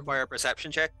does not require a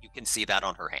perception check. You can see that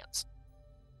on her hands.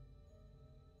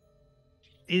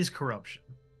 Is corruption.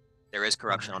 There is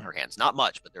corruption on her hands. Not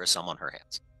much, but there is some on her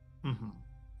hands. Mm-hmm.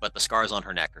 But the scars on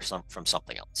her neck are from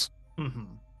something else. Mm-hmm.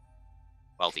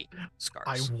 Well, the scars.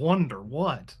 I wonder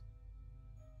what.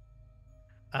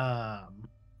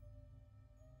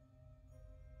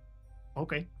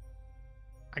 Okay.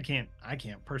 I can't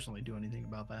personally do anything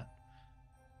about that.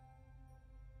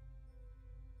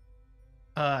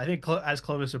 I think as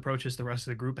Clovis approaches the rest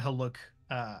of the group, he'll look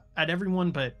at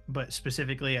everyone, but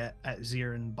specifically at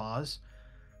Zir and Boz.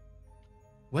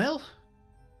 Well,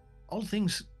 all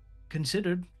things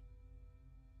considered,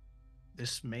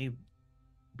 this may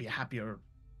be a happier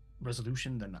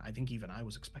resolution than I think even I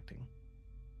was expecting.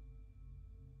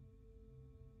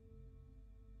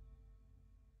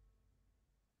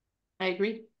 I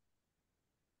agree.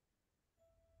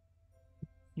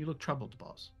 You look troubled,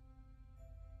 Boz.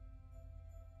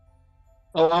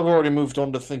 Oh, I've already moved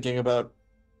on to thinking about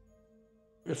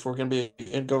if we're going to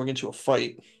be going into a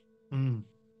fight. Fair enough.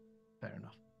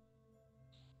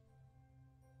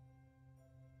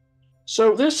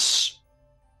 So this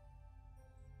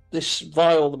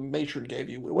vial the matron gave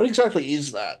you, what exactly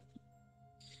is that?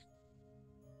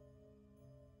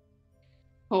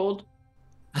 Cold.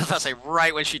 I was about to say,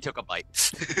 right when she took a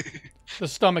bite. The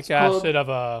stomach acid of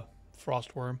a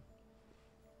frostworm.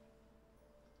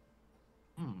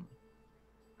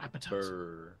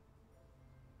 Appetizer.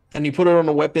 And you put it on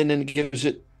a weapon and it gives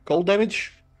it cold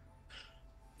damage?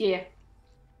 Yeah.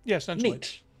 Yeah, essentially.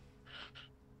 Neat.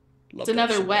 It's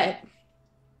another wet.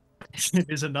 It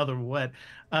is another wet.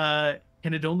 Can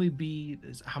it only be...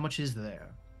 How much is there?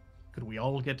 Could we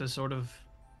all get a sort of...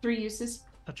 3 uses.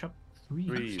 Touch up? 3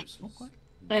 uses. Okay.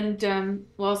 And,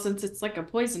 well, since it's like a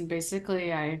poison,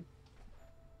 basically,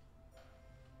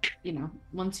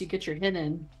 once you get your hit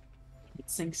in, it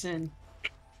sinks in.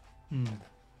 It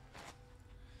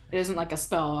isn't like a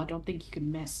spell. I don't think you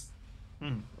can miss.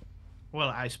 Well,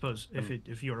 I suppose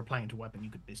if you were applying to weapon, you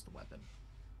could base the weapon.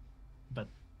 But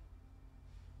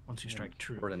once you strike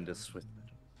true... We're in this with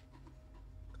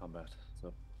combat,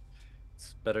 so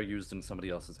it's better used in somebody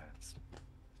else's hands.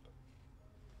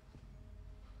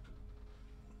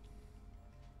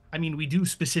 I mean, we do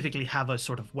specifically have a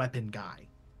sort of weapon guy.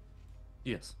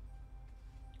 Yes.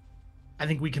 I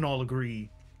think we can all agree.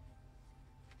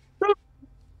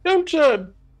 Don't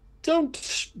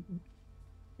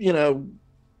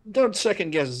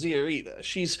second guess Zir either.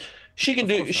 She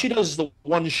does the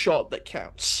one shot that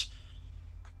counts.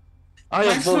 I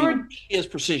have volume, she has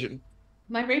precision.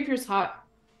 My rapier's hot.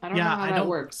 I don't know how that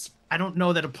works. I don't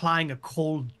know that applying a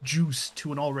cold juice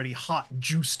to an already hot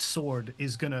juiced sword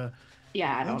is gonna...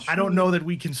 Yeah, I don't know that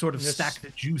we can sort of stack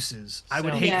the juices. I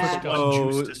would hate for the one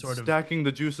juice to sort of... Stacking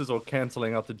the juices or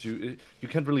canceling out the juice. You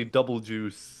can't really double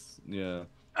juice. Yeah.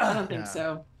 I don't think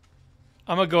so.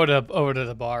 I'm going to go over to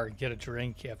the bar and get a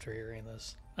drink after hearing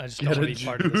this. I just don't want to be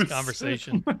part of this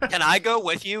conversation. Can I go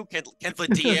with you? Can the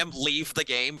DM leave the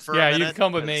game for a minute? Yeah, you can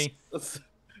come with me.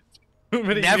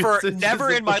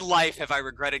 Never in my life have I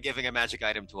regretted giving a magic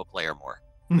item to a player more.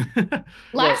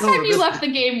 Last time you this- left the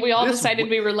game, we all this decided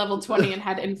w- we were level 20 and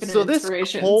had infinite So this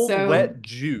inspiration. cold, so wet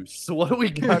juice. What do we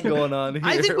got going on here?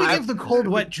 I think we give the cold,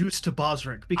 wet juice to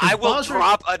Bosric because I will Bosric...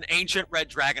 drop an ancient red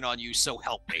dragon on you, so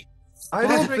help me. I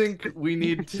don't think we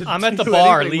need to. I'm at the do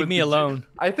bar. anything Leave with me the alone.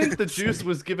 I think the juice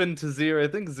was given to Zir. I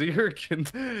think Zir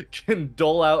can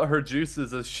dole out her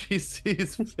juices as she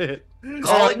sees fit.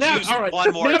 Call it juice all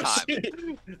one more now-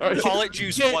 time. all right. Call it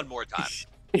juice Yeah. one more time.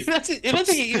 If that's it, I don't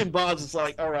think even Boz is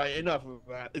like, all right, enough of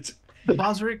that. It's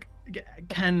Bosric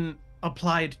can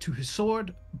apply it to his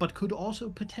sword, but could also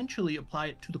potentially apply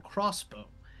it to the crossbow.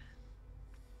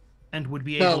 And would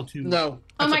be able to... no.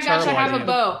 Oh That's my a gosh, I terrible have idea. a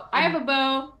bow. I have a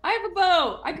bow. I have a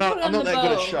bow. I can No, put it I'm on not the that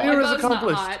good at bow. shot. My Zir is bow's not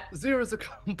accomplished. hot. Zir is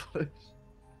accomplished.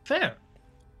 Fair.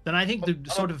 Then I think the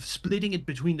sort of splitting it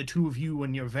between the two of you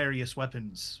and your various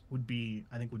weapons would be,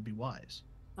 I think, would be wise.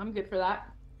 I'm good for that.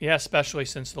 Yeah, especially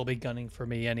since they'll be gunning for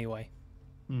me anyway.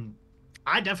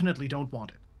 I definitely don't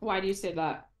want it. Why do you say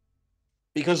that?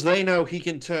 Because they know he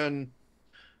can turn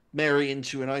Mary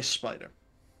into an ice spider.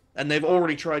 And they've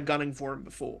already tried gunning for him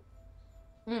before.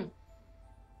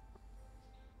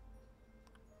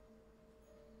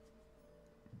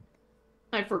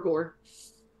 I forgot.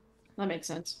 That makes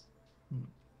sense.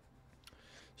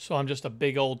 So I'm just a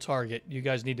big old target. You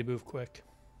guys need to move quick.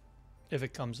 If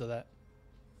it comes to that.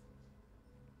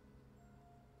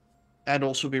 And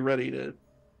also be ready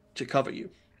to cover you.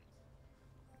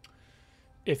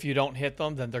 If you don't hit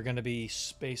them, then they're going to be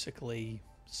basically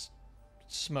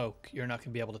smoke. You're not going to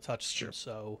be able to touch them.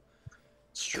 So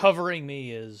covering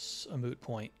me is a moot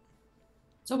point.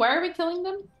 So why are we killing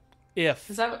them? If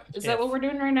Is that what we're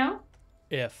doing right now?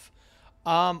 If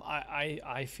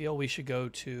I feel we should go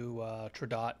to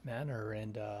Tradot Manor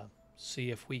and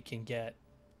see if we can get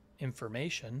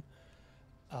information.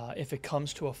 If it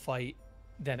comes to a fight,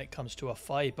 then it comes to a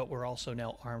fight, but we're also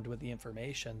now armed with the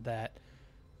information that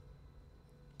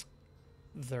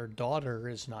their daughter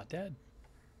is not dead.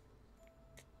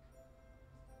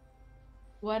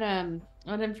 What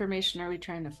information are we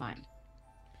trying to find?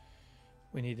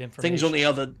 We need information. Things on the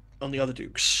other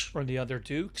dukes. From the other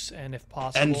dukes, and if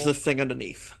possible, And the thing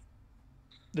underneath.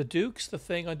 the dukes, the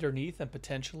thing underneath, and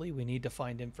potentially we need to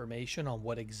find information on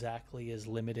what exactly is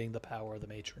limiting the power of the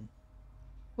matron.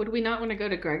 Would we not want to go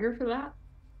to Gregor for that?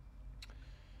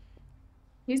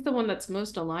 He's the one that's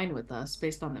most aligned with us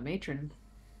based on the matron.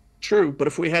 True, but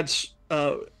if we had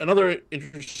another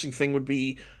interesting thing would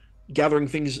be gathering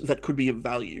things that could be of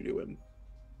value to him.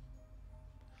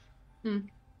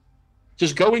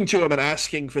 Just going to him and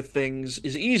asking for things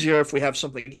is easier if we have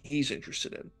something he's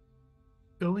interested in.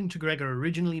 Going to Gregor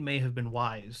originally may have been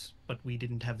wise, but we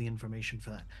didn't have the information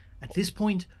for that. At this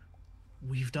point,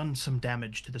 we've done some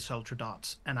damage to the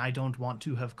Seltradots, and I don't want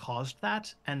to have caused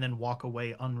that and then walk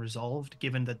away unresolved,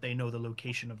 given that they know the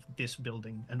location of this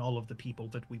building and all of the people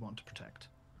that we want to protect.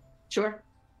 Sure.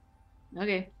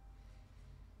 Okay.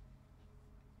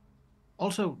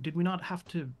 Also, did we not have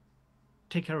to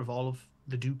take care of all of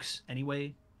the dukes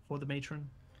anyway for the matron?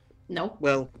 No.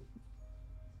 Well,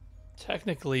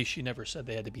 Technically, she never said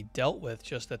they had to be dealt with,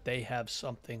 just that they have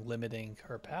something limiting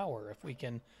her power. If we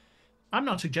can... I'm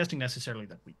not suggesting necessarily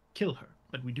that we kill her,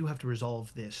 but we do have to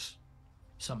resolve this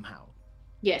somehow.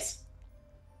 Yes.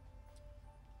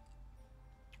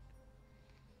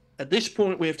 at this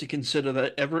point, we have to consider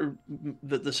that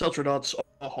the Seltradots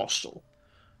are hostile,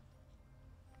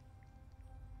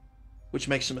 which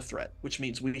makes them a threat, which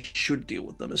means we should deal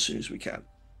with them as soon as we can.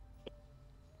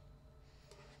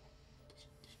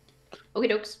 Okie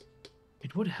dokes.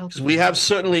 It would help. We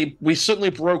certainly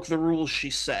broke the rules she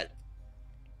set.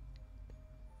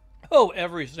 Oh,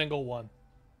 every single one.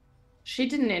 She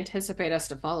didn't anticipate us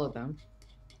to follow them.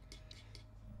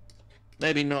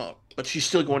 Maybe not, but she's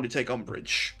still going to take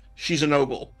umbrage. She's a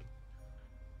noble.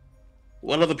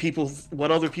 What other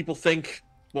people think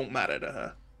won't matter to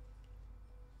her.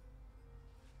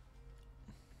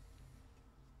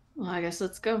 Well, I guess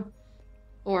let's go.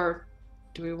 Or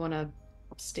do we want to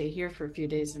stay here for a few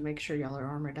days and make sure y'all are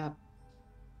armored up?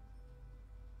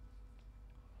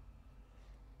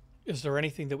 Is there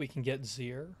anything that we can get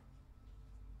Zir?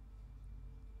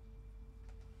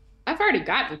 I've already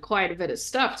gotten quite a bit of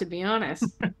stuff, to be honest.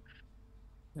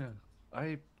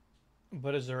 Yeah,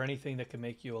 But is there anything that can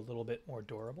make you a little bit more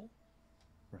durable?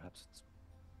 perhaps it's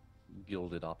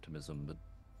gilded optimism, but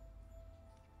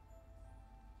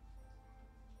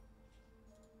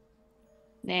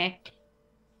Nah.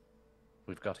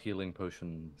 we've got healing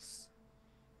potions.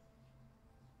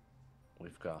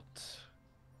 We've got,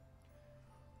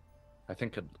 I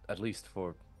think at least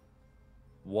for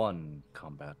one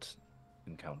combat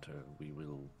encounter, we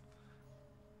will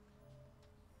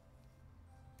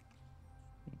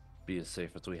be as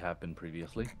safe as we have been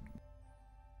previously.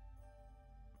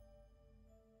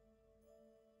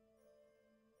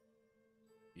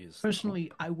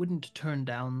 Personally, I wouldn't turn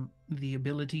down the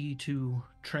ability to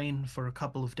train for a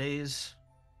couple of days,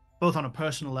 both on a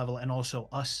personal level and also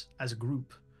us as a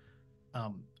group,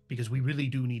 because we really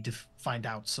do need to find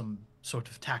out some sort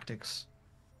of tactics.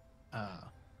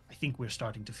 I think we're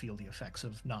starting to feel the effects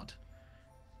of not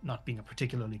being a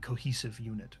particularly cohesive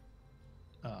unit.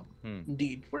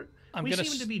 Indeed. We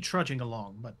seem to be trudging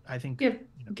along, but I think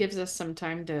gives us some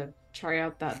time to try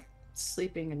out that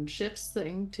sleeping in shifts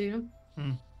thing too.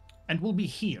 And we'll be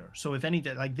here, so if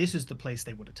anything, like, this is the place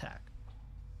they would attack.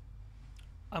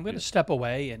 I'm going to step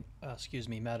away and, excuse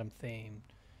me, Madam Thane,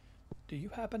 do you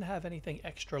happen to have anything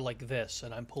extra like this?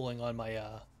 And I'm pulling on my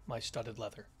my studded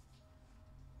leather.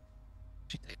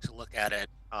 She takes a look at it,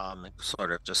 and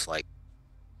sort of just like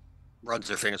runs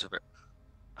her fingers over it.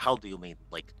 How do you mean?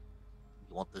 Like,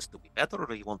 you want this to be better,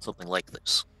 or you want something like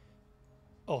this?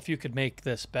 Oh, if you could make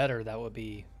this better, that would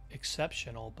be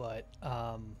exceptional, but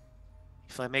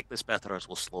if I make this better, it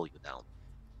will slow you down.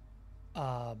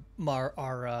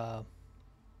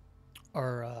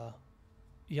 Our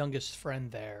youngest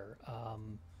friend there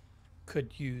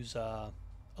could use a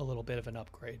little bit of an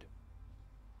upgrade,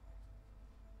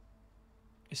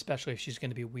 especially if she's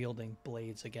going to be wielding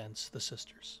blades against the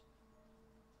sisters.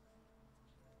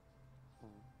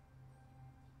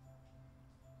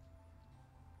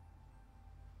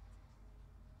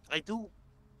 I do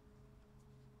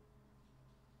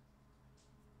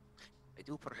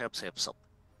perhaps have something,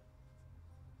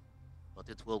 but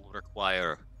it will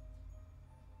require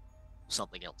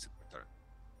something else in return.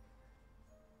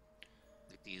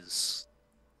 It is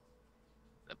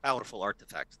a powerful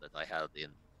artifact that I had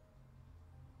in...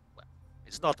 Well,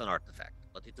 it's not an artifact,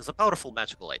 but it is a powerful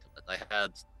magical item that I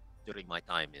had during my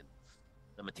time in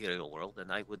the material world,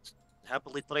 and I would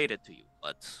happily trade it to you,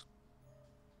 but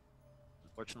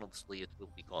unfortunately it will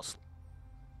be costly.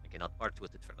 I cannot part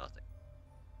with it for nothing.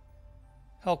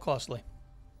 How costly?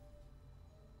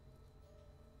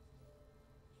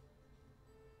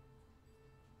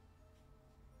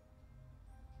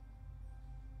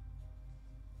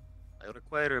 I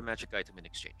require a magic item in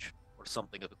exchange, or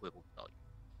something of equivalent value.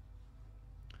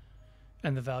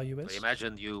 And the value is? I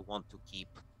imagine you want to keep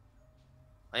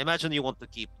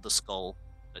the skull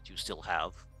that you still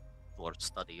have for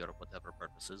study or whatever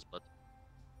purposes, but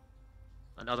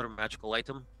another magical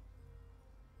item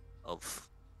of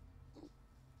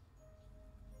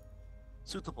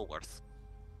suitable worth.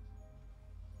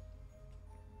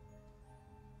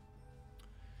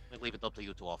 I leave it up to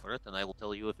you to offer it, and I will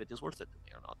tell you if it is worth it to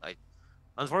me or not. I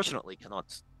unfortunately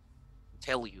cannot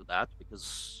tell you that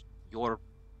because your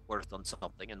worth on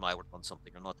something and my worth on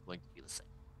something are not going to be the same.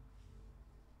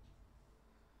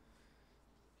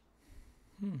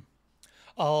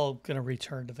 I'm gonna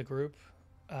return to the group.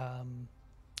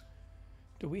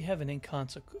 Do we have an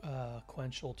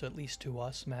inconsequential, to at least to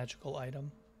us, magical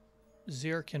item?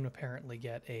 Zir can apparently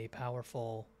get a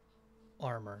powerful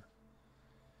armor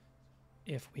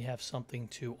if we have something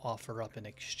to offer up in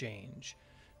exchange.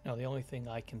 Now, the only thing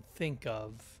I can think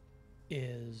of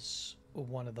is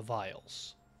one of the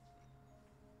vials.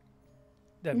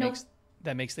 That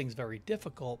makes things very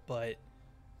difficult, but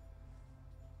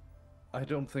I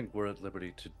don't think we're at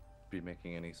liberty to be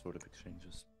making any sort of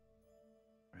exchanges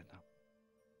right now.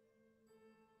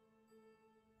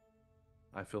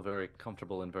 I feel very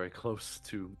comfortable and very close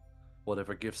to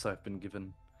whatever gifts I've been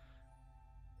given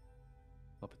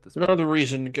up at this point. Another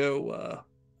reason to go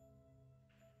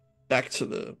back to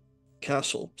the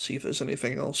castle, see if there's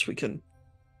anything else we can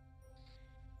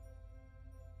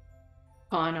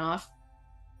pawn off.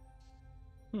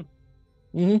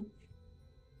 All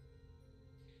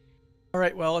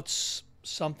right, well, it's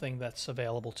something that's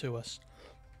available to us.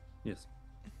 Yes.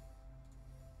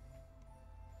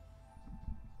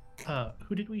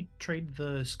 Who did we trade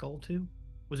the skull to?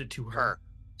 Was it to her? Her.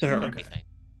 To her. Okay.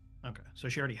 Okay, so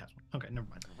she already has one. Okay, never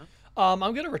mind. I'm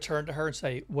going to return to her and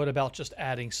say, what about just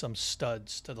adding some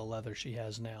studs to the leather she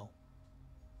has now?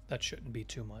 That shouldn't be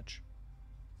too much.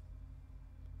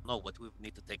 No, but we would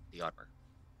need to take the armor.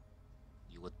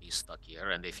 You would be stuck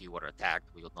here, and if you were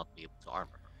attacked, we would not be able to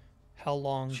armor her. How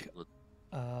long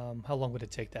would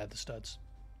it take to add the studs?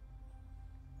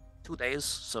 2 days,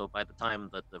 so by the time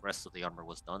that the rest of the armor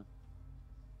was done.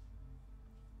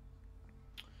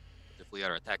 But if we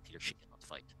are attacked here, she cannot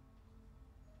fight.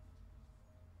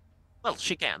 Well,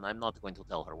 she can. I'm not going to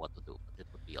tell her what to do, but it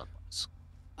would be unwise.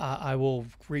 I will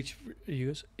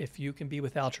use. If you can be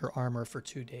without your armor for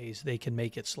 2 days, they can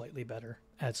make it slightly better.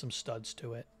 Add some studs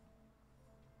to it.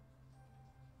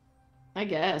 I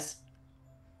guess.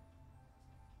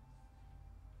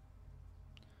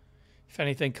 If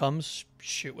anything comes,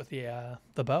 shoot with the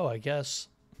bow, I guess.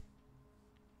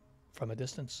 From a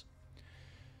distance.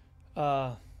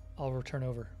 I'll return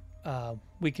over.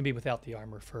 We can be without the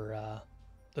armor for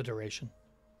the duration.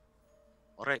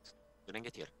 All right, bring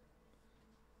it here.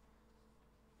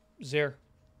 Zir.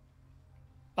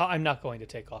 I'm not going to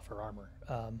take off her armor.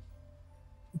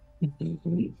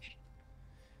 You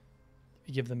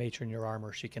give the matron your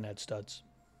armor, she can add studs.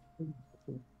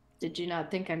 Did you not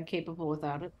think I'm capable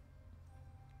without it?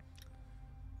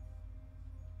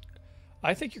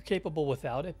 I think you're capable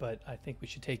without it, but I think we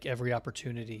should take every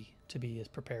opportunity to be as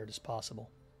prepared as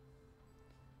possible.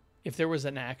 If there was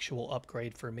an actual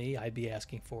upgrade for me, I'd be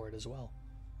asking for it as well.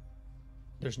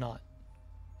 There's not.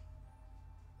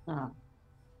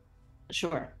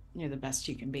 Sure. You're the best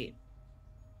you can be.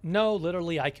 No,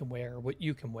 literally, I can wear what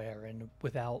you can wear, and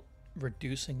without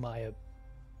reducing my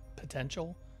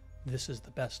potential, this is the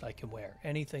best I can wear.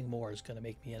 Anything more is going to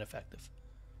make me ineffective.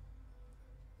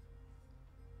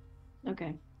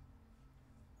 Okay.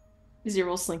 Zir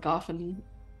will slink off and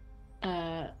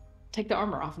take the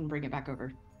armor off and bring it back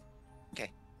over.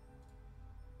 Okay.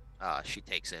 She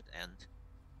takes it and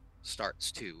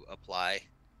starts to apply,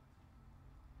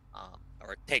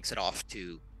 or takes it off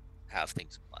to have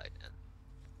things applied. And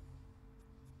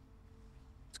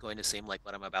it's going to seem like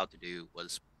what I'm about to do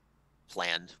was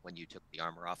planned when you took the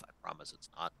armor off. I promise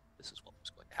it's not. This is what was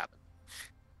going to happen.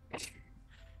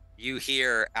 You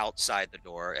hear outside the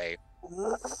door a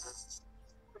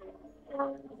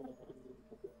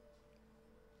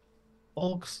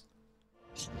Folks.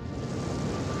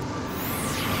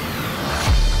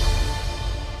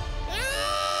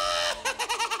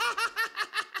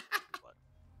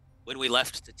 When we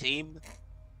left the team,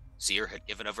 Zir had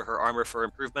given over her armor for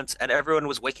improvements, and everyone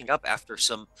was waking up after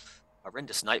some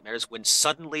horrendous nightmares when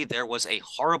suddenly there was a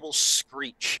horrible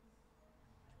screech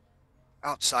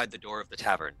outside the door of the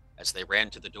tavern. As they ran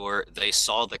to the door, they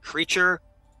saw the creature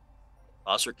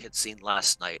Osric had seen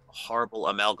last night, a horrible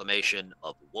amalgamation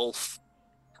of wolf,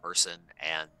 person,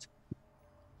 and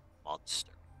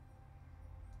monster.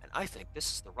 And I think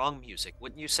this is the wrong music,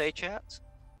 wouldn't you say, chat?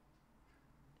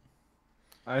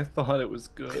 I thought it was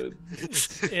good.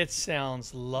 It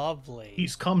sounds lovely.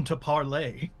 He's come to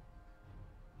parlay.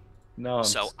 No, I'm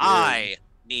So scared. I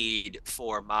need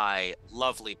for my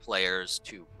lovely players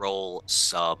to roll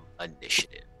some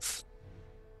initiative.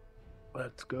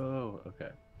 Let's go.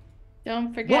 Okay.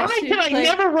 Don't forget Why to can I click...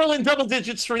 never roll in double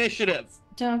digits for initiative?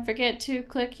 Don't forget to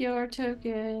click your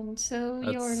token so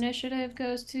your That's- initiative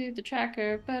goes to the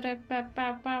tracker.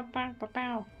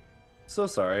 Ba-da-ba-ba-ba-ba-ba-ba. So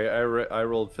sorry. I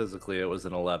rolled physically. It was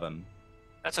an 11.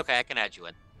 That's okay, I can add you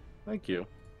in. Thank you.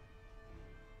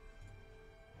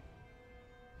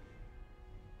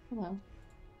 Hello.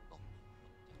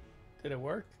 Did it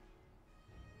work?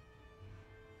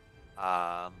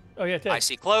 Oh yeah, it did. I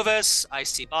see Clovis, I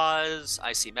see Boz,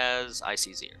 I see Mez, I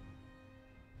see Zir.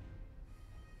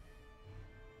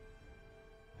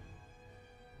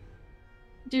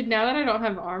 Dude, now that I don't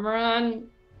have armor on,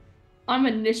 I'm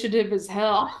initiative as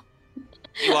hell.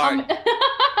 You are.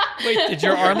 Wait, did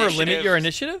your armor limit Initiative. your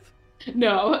initiative?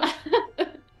 No.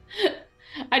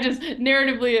 I just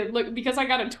narratively look because I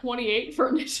got a 28 for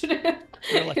initiative.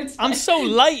 You're like, It's I'm so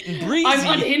light and breezy.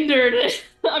 I'm unhindered.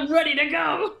 I'm ready to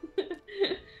go.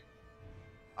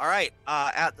 All right,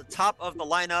 at the top of the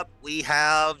lineup, we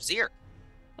have Zir.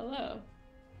 Hello.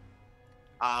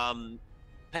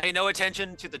 Pay no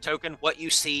attention to the token. What you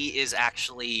see is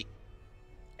actually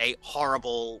a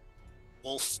horrible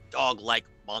wolf dog-like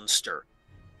monster.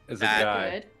 Is a That- guy.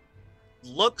 Good.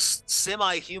 Looks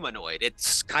semi-humanoid.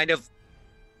 It's kind of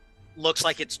looks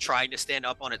like it's trying to stand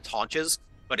up on its haunches,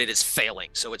 but it is failing.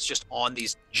 So it's just on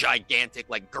these gigantic,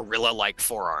 like gorilla-like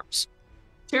forearms.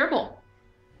 Terrible.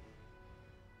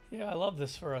 Yeah, I love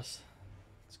this for us.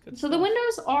 It's good. So the stuff.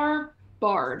 windows are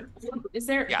barred. Is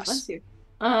there? Yes. Bless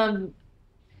you.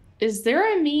 Is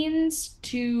there a means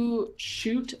to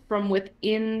shoot from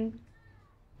within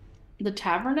the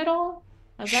tavern at all?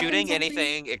 Has that been Shooting something?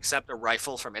 anything except a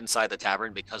rifle from inside the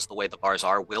tavern, because the way the bars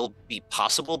are, will be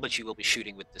possible, but you will be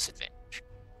shooting with disadvantage.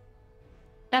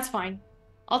 That's fine.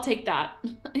 I'll take that.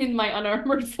 In my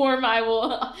unarmored form, I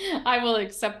will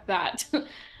accept that.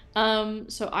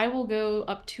 So I will go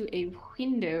up to a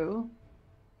window.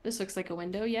 This looks like a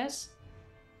window, yes?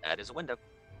 That is a window.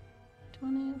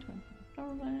 20.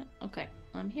 Okay,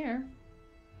 I'm here.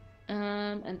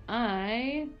 And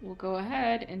I will go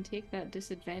ahead and take that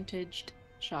disadvantaged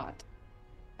shot.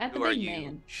 At the Who are big you?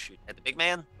 man. Shoot at the big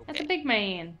man? At the Okay. big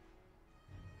man.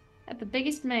 At the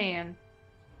biggest man.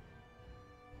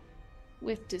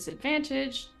 With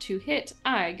disadvantage to hit,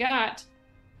 I got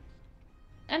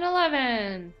an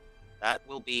 11. That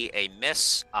will be a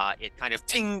miss. It kind of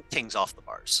tings off the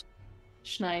bars.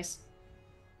 Nice.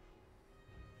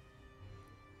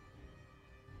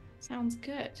 Sounds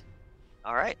good.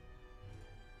 All right.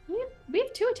 We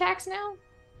have 2 attacks now.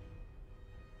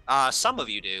 Some of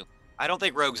you do. I don't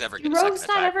think rogues ever Do get a second rogues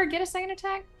attack. not ever get a second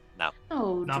attack? No.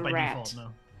 Oh, Not by drat. default,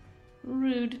 no.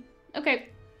 Rude. Okay.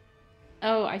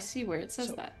 Oh, I see where it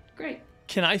says that. Great.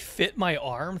 Can I fit my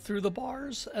arm through the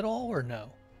bars at all, or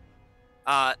no?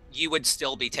 You would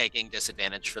still be taking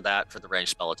disadvantage for that, for the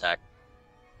ranged spell attack.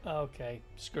 Okay,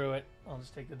 screw it. I'll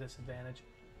just take the disadvantage.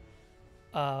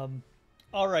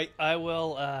 All right, I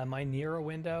will. Am I near a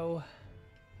window?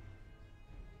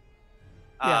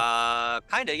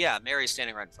 Kinda, yeah. Mary's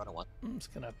standing right in front of one. I'm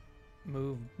just gonna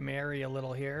move Mary a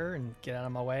little here and get out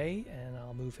of my way, and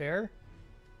I'll move here.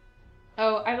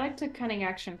 Oh, I like to cunning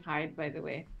action hide, by the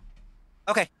way.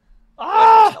 Okay.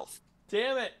 Ah!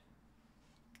 Damn it!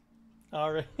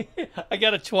 All right, I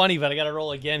got a 20, but I got to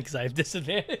roll again because I have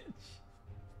disadvantage.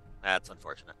 That's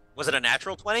unfortunate. Was it a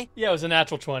natural 20? Yeah, it was a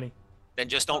natural 20. Then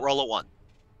just don't roll a 1.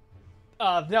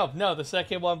 No, the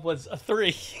second one was a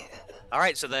 3. All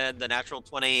right, so then the natural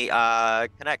 20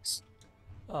 connects.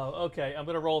 Oh, okay. I'm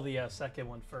gonna roll the second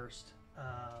one first.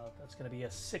 That's gonna be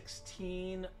a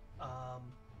 16.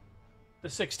 The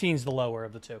 16's the lower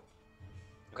of the 2.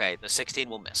 Okay, the 16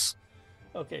 will miss.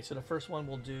 Okay, so the first one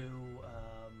will do.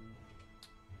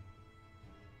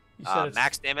 You said it's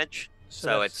max damage,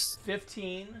 so it's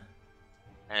 15.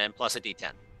 And plus a d10.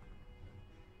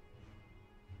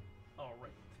 All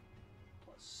right.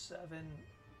 Plus 7.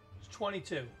 It's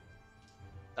 22.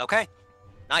 Okay,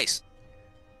 nice.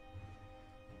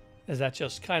 As that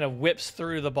just kind of whips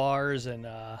through the bars, and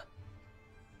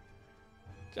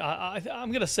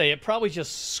I'm gonna say it probably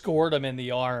just scored him in the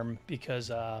arm because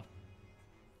the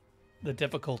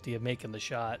difficulty of making the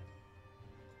shot.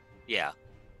 Yeah.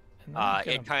 And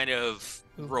it kind of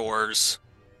roars,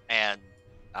 and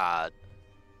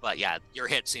but yeah, your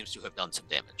hit seems to have done some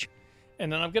damage.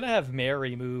 And then I'm gonna have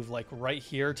Mary move like right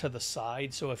here to the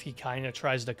side, so if he kind of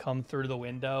tries to come through the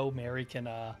window, Mary can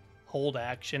hold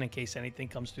action in case anything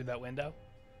comes through that window.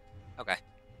 Okay.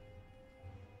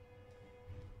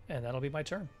 And that'll be my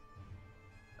turn.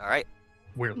 All right.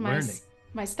 We're learning.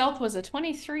 My stealth was a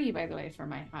 23, by the way, for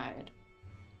my hide.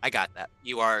 I got that.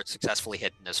 You are successfully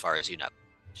hidden as far as you know.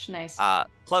 Nice.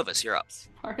 Clovis, you're up. As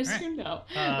far as you know.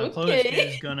 Clovis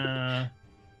Okay. is gonna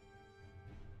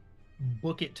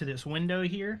book it to this window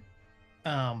here.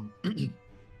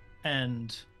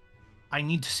 And I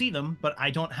need to see them, but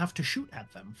I don't have to shoot at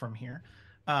them from here.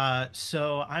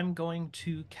 So I'm going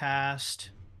to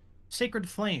cast Sacred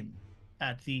Flame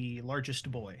at the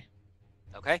largest boy.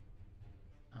 Okay.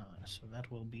 So that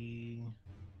will be...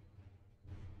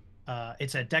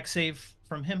 it's a dex save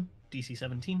from him, DC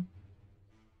 17.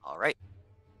 All right.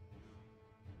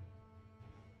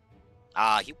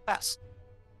 He will pass.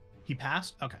 He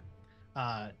passed? Okay.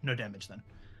 No damage then.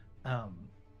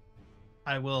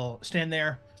 I will stand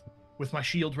there with my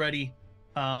shield ready,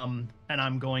 and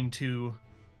I'm going to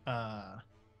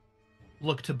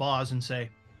look to Boz and say,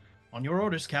 "On your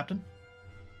orders, Captain."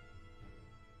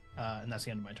 And that's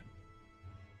the end of my turn.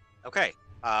 Okay.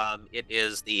 It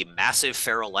is the massive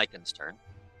feral lichen's turn.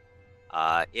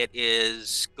 It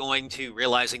is going to,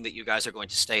 realizing that you guys are going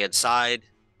to stay inside,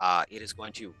 it is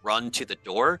going to run to the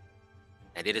door,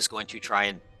 and it is going to try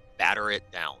and batter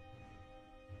it down.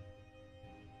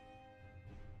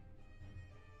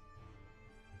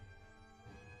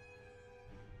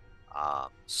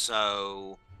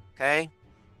 Okay.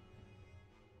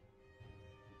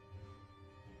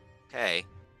 Okay.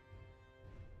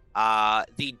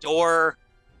 The door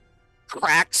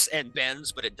cracks and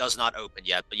bends, but it does not open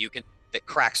yet. But the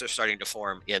cracks are starting to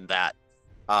form in that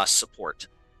support.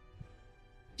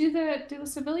 Do the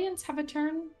civilians have a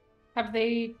turn? Have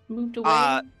they moved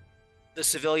away? The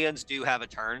civilians do have a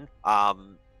turn.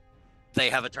 They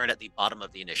have a turn at the bottom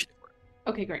of the initiative order.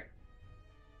 Okay, great.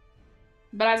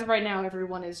 But as of right now,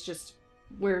 everyone is just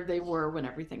where they were when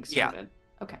everything started.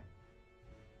 Yeah. Okay.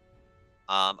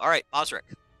 All right, Osric.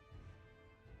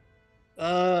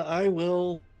 I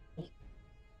will.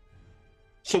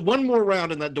 So one more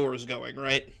round and that door is going,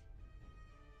 right?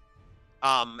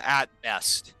 At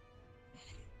best.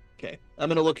 Okay. I'm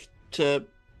gonna look to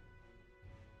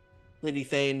Lady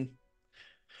Thane.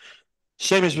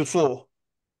 Same as before.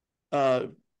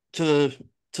 To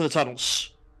the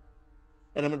tunnels.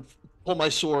 And I'm gonna pull my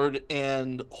sword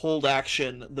and hold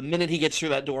action. The minute he gets through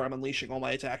that door, I'm unleashing all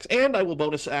my attacks. And I will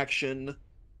bonus action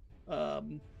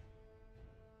Fighting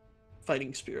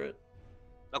Spirit.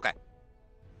 Okay.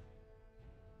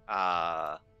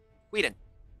 Whedon.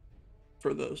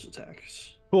 For those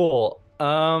attacks. Cool.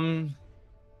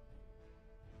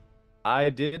 I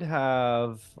did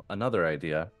have another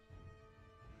idea.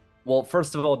 Well,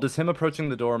 first of all, does him approaching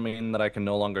the door mean that I can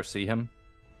no longer see him?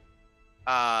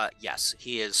 Yes,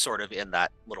 he is sort of in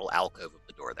that little alcove of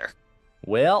the door there.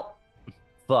 Well,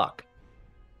 fuck.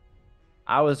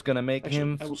 I was gonna make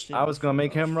Actually, I was gonna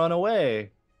make him run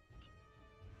away.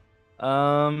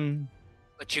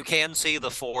 But you can see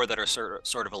the four that are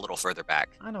sort of a little further back.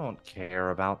 I don't care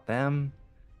about them.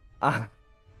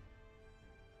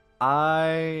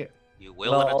 I You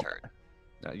will in a turn.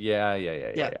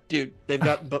 Yeah. Dude, they've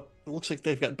got it looks like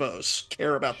they've got bows.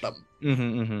 Care about them.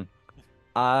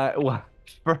 Well,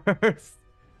 first,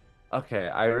 okay,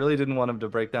 I really didn't want him to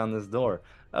break down this door.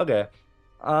 Okay,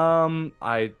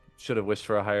 I should have wished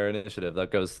for a higher initiative.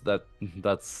 That's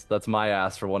my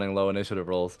ass for wanting low initiative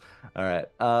rolls. All right,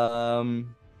 I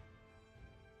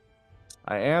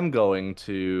am going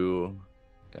to.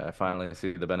 Yeah, I finally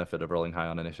see the benefit of rolling high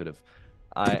on initiative.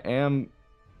 I am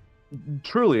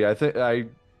truly. I think I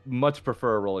much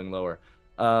prefer rolling lower.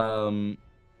 I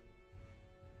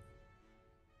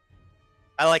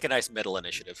like a nice middle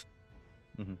initiative.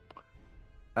 It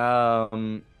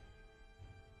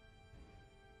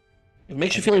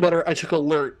makes you feel better. I took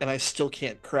alert and I still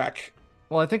can't crack.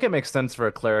 Well, I think it makes sense for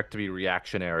a cleric to be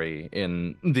reactionary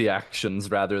in the actions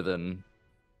rather than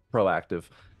proactive.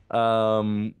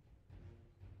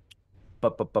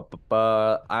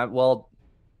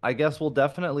 I guess we'll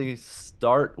definitely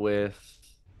start with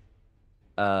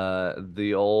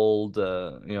the old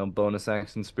bonus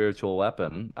action spiritual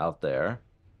weapon out there.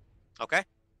 Okay.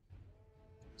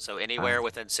 So anywhere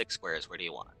within 6 squares, where do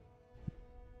you want it?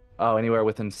 Oh, anywhere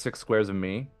within 6 squares of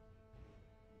me.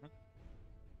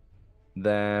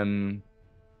 Then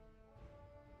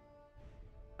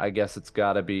I guess it's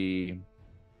gotta be.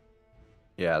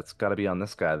 Yeah, it's gotta be on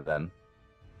this guy then.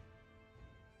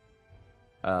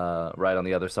 Right on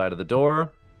the other side of the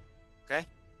door. Okay.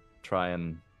 Try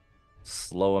and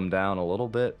slow him down a little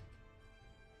bit.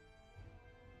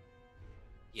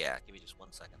 Yeah, give me just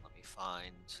 1 second. Let me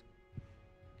find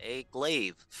a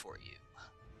glaive for you.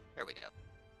 There we go.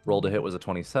 Roll to hit was a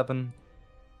 27.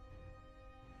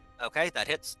 Okay, that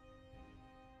hits.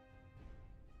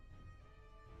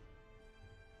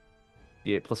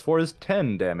 D8 plus 4 is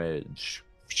 10 damage.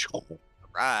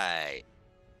 Right.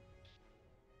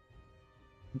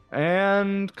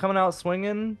 And coming out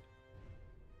swinging,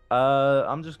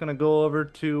 I'm just gonna go over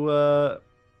to a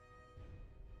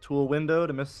window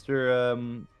to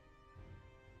Mr.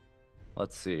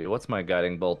 Let's see, what's my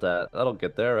guiding bolt at? That'll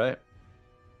get there, right?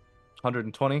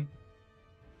 120?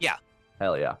 Yeah.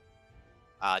 Hell yeah.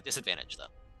 Disadvantage though,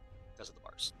 because of the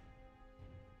bars.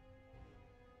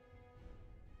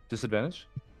 Disadvantage?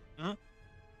 Mm-hmm.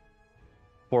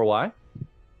 For why?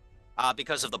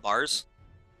 Because of the bars.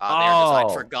 They are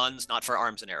designed for guns, not for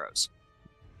arms and arrows.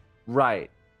 Right.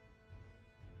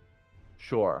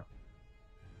 Sure.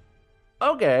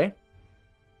 Okay.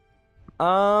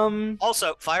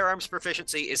 Also, firearms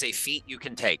proficiency is a feat you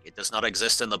can take. It does not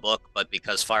exist in the book, but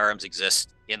because firearms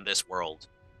exist in this world,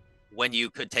 when you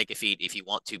could take a feat if you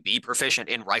want to be proficient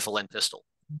in rifle and pistol,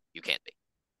 you can be.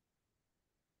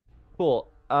 Cool.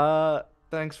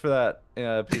 Thanks for that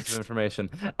piece of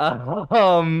information.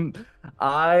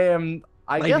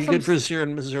 I Might be good for Zero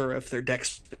and Missouri if they're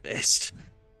dex based.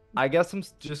 I guess I'm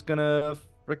just gonna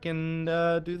freaking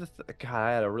do the. God,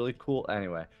 I had a really cool.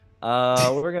 Anyway,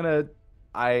 we're gonna.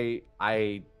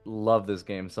 I love this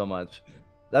game so much.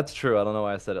 That's true. I don't know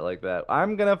why I said it like that.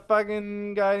 I'm gonna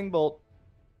fucking guiding bolt.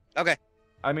 Okay.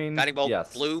 I mean, guiding bolt,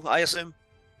 yes. blue, I assume.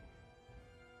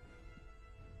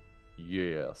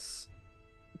 Yes.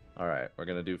 All right, we're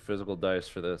gonna do physical dice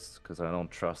for this because I don't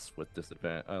trust with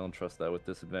disadvantage. I don't trust that with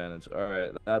disadvantage. All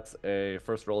right, that's a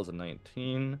first roll is a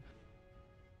 19.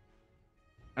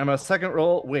 And my second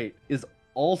roll, wait, is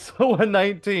also a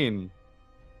 19.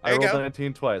 I rolled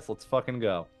 19 twice. Let's fucking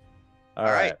go. All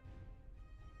right.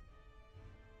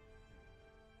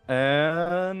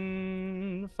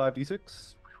 And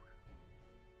 5d6.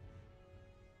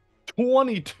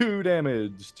 22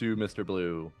 damage to Mr.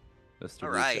 Blue.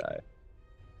 Mr. Blue Sky.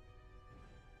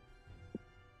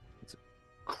 It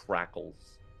crackles.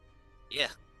 Yeah.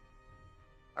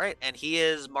 All right, and he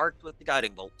is marked with the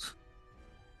guiding bolt.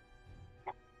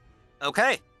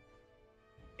 Okay.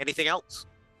 Anything else?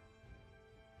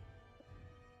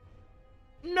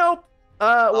 Nope.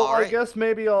 Well, right. I guess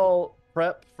maybe I'll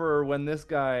prep for when this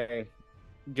guy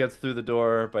gets through the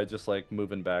door by just like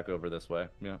moving back over this way.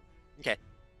 Yeah. Okay.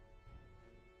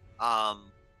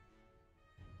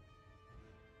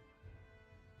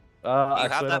 Do you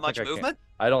have that much movement?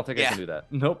 I don't think I can do that.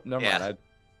 Nope. Never mind.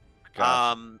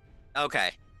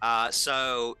 Okay.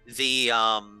 So the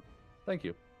Thank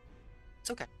you. It's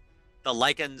okay. The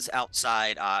lichens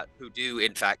outside, who do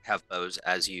in fact have bows,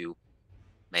 as you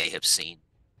may have seen,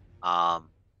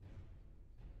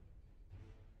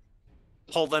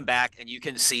 pull them back, and you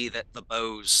can see that the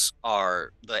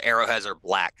arrowheads are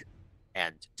black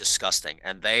and disgusting,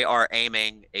 and they are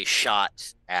aiming a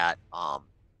shot at.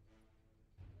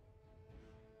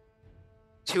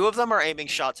 Two of them are aiming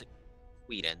shots at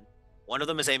Whedon. One of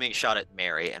them is aiming a shot at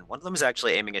Mary, and one of them is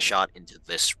actually aiming a shot into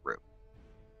this room.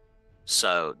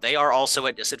 So they are also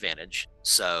at disadvantage.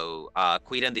 So,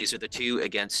 Queden, these are the two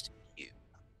against you.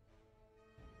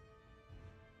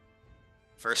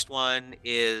 First one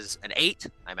is an 8.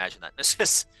 I imagine that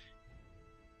misses.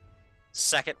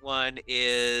 Second one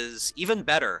is even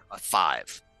better, a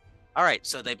 5. All right,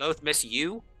 so they both miss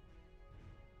you.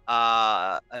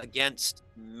 Against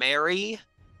Mary,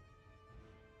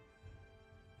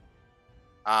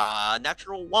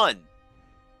 natural 1.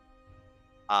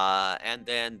 And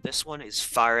then this one is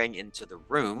firing into the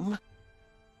room.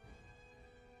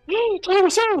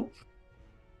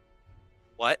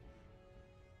 What?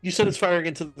 You said it's firing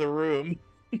into the room.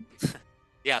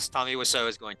 Yes, Tommy Wiseau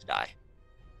is going to die.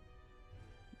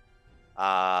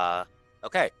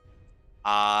 Okay.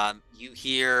 You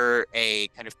hear a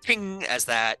kind of ping as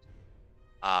that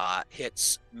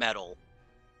hits metal,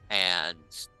 and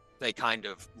they kind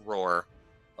of roar,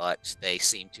 but they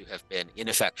seem to have been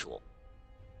ineffectual.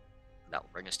 That will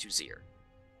bring us to Zir.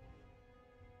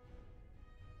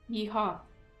 Yeehaw.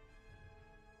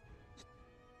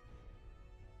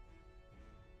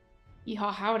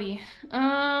 Yeehaw howdy.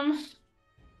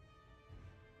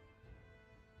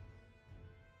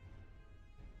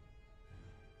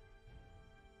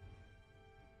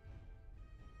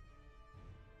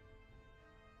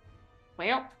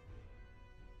 Well.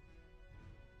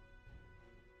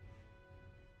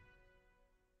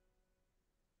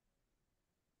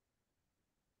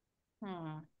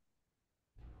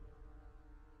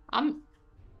 I'm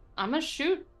gonna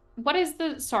shoot. What is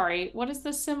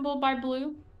the symbol by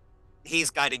blue?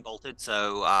 He's guiding bolted,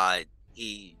 so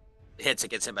he hits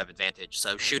against him of advantage.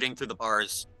 So shooting through the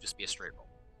bars, just be a straight roll.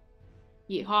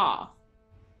 Yeehaw.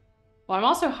 Well, I'm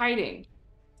also hiding. So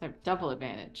I have double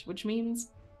advantage, which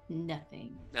means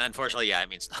nothing. Unfortunately, yeah, it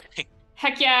means nothing.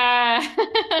 Heck yeah!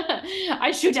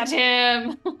 I shoot at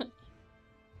him!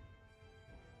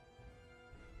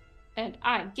 And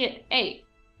I get 8.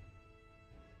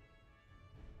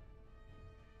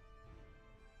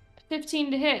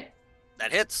 15 to hit.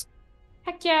 That hits.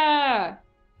 Heck yeah!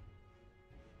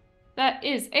 That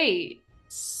is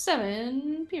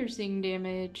 7 piercing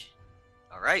damage.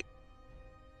 All right.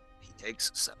 He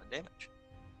takes 7 damage.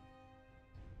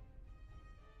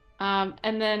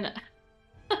 And then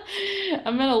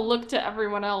I'm gonna look to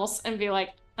everyone else and be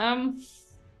like,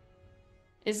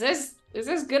 is this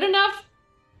good enough?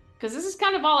 Because this is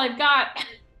kind of all I've got.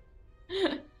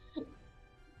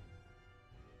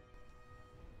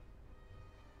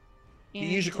 You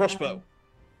use your crossbow.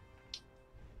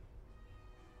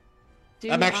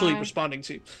 I'm actually responding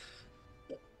to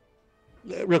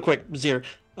real quick, Zir.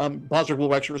 Bozzer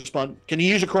will actually respond. Can you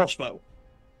use a crossbow?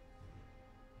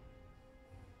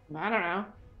 I don't know.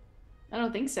 I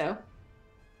don't think so.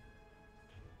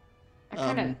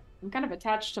 I'm kind of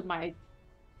attached to my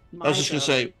I was just gonna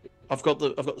say, I've got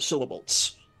the silver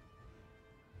bolts.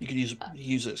 You can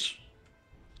use this.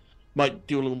 Might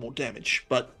do a little more damage,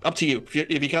 but up to you.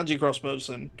 If you can't do crossbows,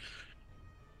 then.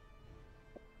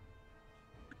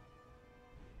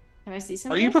 Can I see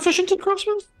some? Are you proficient in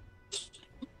crossbows?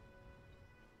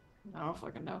 I don't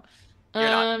fucking know. You're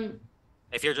not.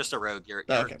 If you're just a rogue, you're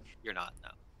okay. You're not. No.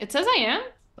 It says I am.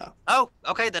 No. Oh,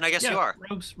 okay. Then I guess you are.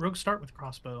 Rogues start with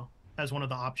crossbow as one of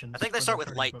the options. I think they start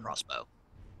with light crossbow.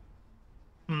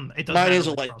 It doesn't Mine is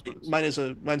a light.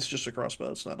 Mine's just a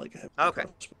crossbow. It's not like a heavy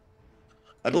crossbow.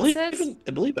 I believe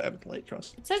I have a light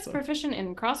crossbow. It says proficient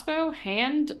in crossbow,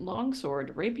 hand,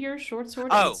 longsword, rapier, short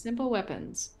sword, and simple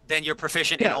weapons. Then you're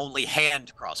proficient in only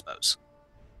hand crossbows.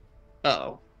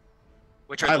 Oh.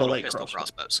 Which are the little pistol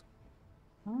crossbows.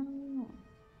 Oh.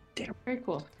 Damn. Very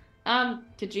cool.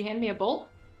 Could you hand me a bolt?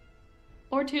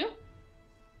 Or 2?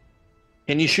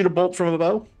 Can you shoot a bolt from a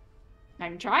bow? I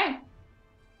can try.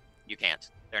 You can't.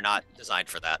 They're not designed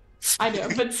for that. I know,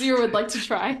 but Zir would like to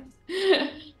try.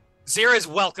 Zir is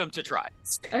welcome to try.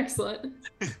 Excellent.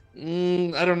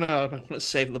 I don't know. I'm going to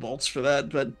save the bolts for that,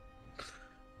 but...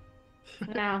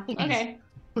 No. Okay.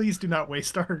 Please do not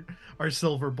waste our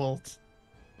silver bolts.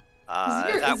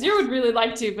 Zir would really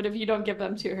like to, but if you don't give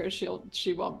them to her,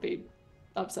 she won't be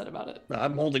upset about it.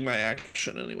 I'm holding my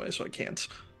action anyway, so I can't.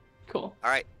 Cool. All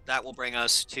right, that will bring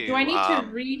us to. Do I need to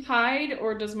re-hide,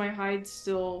 or does my hide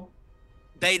still?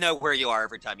 They know where you are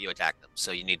every time you attack them,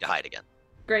 so you need to hide again.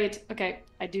 Great. Okay,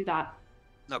 I do that.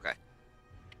 Okay.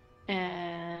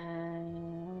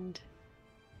 And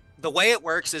the way it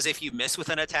works is if you miss with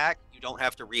an attack, you don't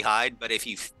have to re-hide, but if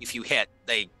you hit,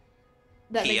 they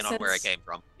key in on where it came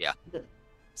from. Yeah.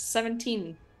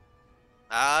 17.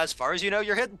 As far as you know,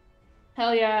 you're hidden.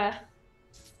 Hell yeah.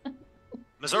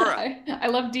 Missouri. I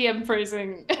love DM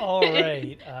phrasing. All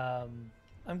right.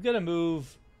 I'm going to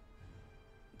move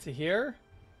to here.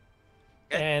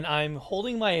 Okay. And I'm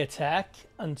holding my attack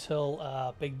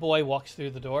until Big Boy walks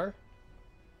through the door.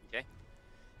 Okay.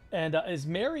 And is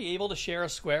Mary able to share a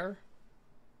square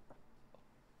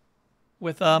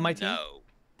with my team? No.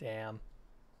 Damn.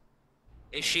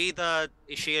 Is she a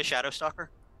shadow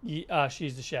stalker?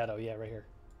 She's the shadow, yeah, right here.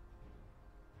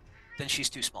 Then she's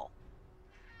too small.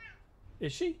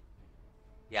 Is she?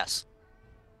 Yes.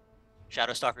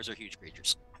 Shadow stalkers are huge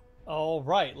creatures. All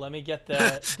right, let me get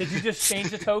the. Did you just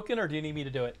change the token, or do you need me to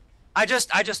do it? I just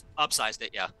upsized it,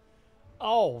 yeah.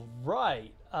 All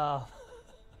right.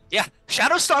 Yeah,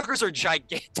 shadow stalkers are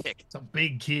gigantic. It's a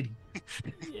big kitty.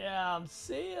 Yeah, I'm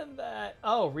seeing that.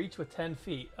 Oh, reach with 10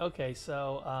 feet. Okay,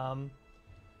 so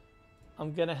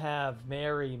I'm gonna have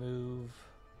Mary move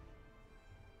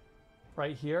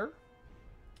right here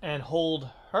and hold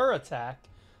her attack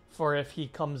for if he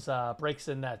comes breaks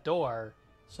in that door,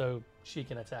 so she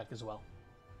can attack as well.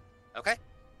 Okay.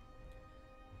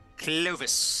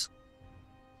 Clovis.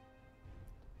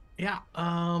 Yeah.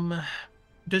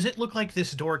 Does it look like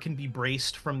this door can be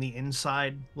braced from the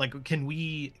inside? Like, can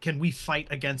we fight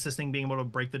against this thing being able to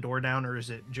break the door down, or is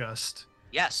it just?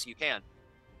 Yes, you can.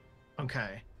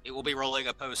 Okay. It will be rolling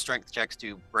opposed strength checks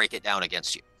to break it down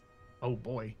against you. Oh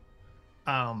boy.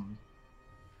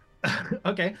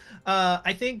 Okay.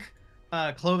 I think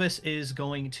Clovis is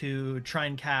going to try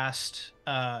and cast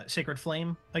Sacred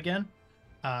Flame again.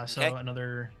 So okay.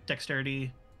 Another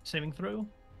dexterity saving throw.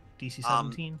 DC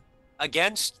 17.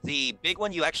 Against the big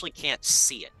one, you actually can't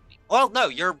see it. Well, no,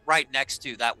 you're right next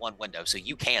to that one window, so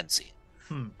you can see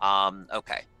it.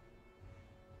 Okay.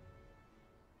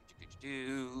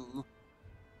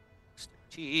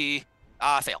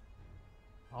 Fail.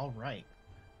 All right.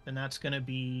 Then that's going to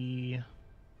be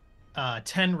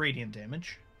 10 radiant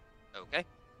damage. Okay.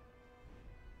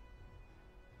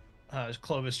 As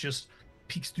Clovis just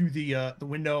peeks through the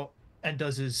window and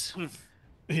does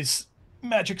his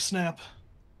magic snap.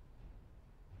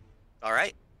 All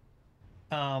right.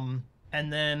 And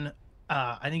then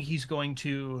I think he's going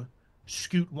to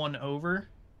scoot one over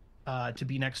to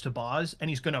be next to Boz, and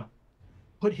he's going to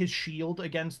put his shield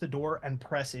against the door and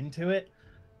press into it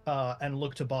and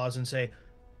look to Boz and say,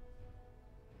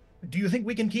 "Do you think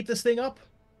we can keep this thing up?"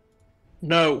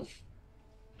 No.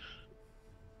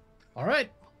 All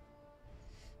right.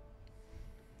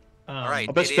 All right.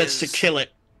 Our best bet's to kill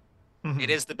it.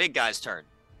 It is the big guy's turn.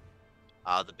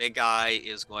 The big guy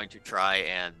is going to try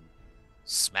and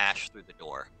smash through the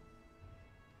door.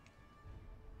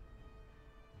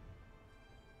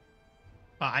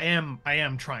 I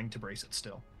am trying to brace it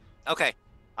still. Okay.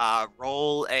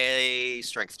 Roll a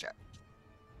strength check.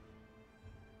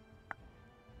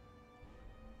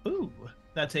 Ooh,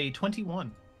 that's a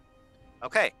 21.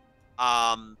 Okay.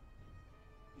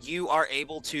 You are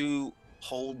able to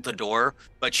hold the door,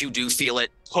 but you do feel it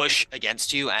push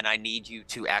against you, and I need you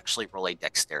to actually roll a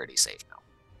dexterity save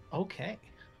now. Okay.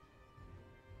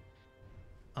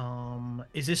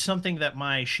 Is this something that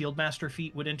my shield master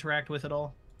feat would interact with at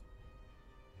all?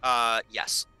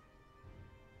 Yes.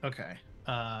 Okay.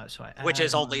 So I which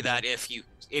is only that if you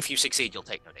succeed, you'll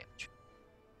take no damage.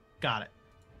 Got it.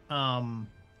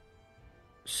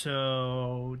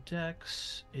 So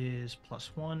Dex is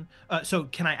 +1. So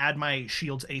can I add my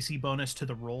shield's AC bonus to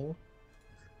the roll?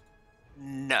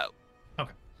 No.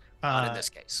 Okay. Not in this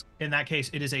case. In that case,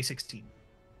 it is a 16.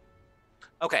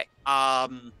 Okay.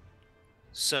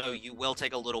 So you will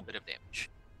take a little bit of damage.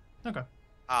 Okay.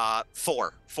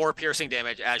 4 piercing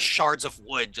damage as shards of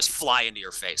wood just fly into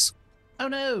your face. Oh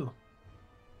no.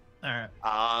 All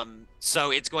right.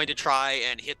 So it's going to try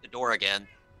and hit the door again.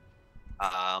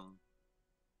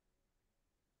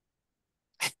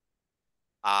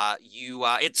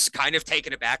 It's kind of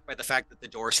taken aback by the fact that the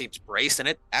door seems braced, and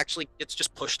it actually gets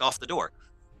just pushed off the door.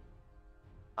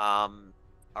 All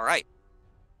right.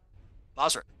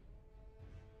 Bosric.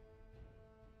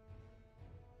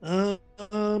 Does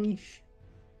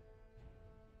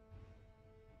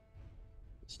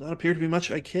not appear to be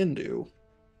much I can do.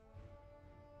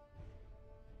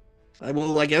 I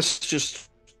will, I guess, just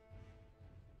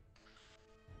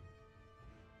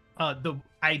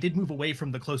I did move away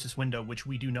from the closest window, which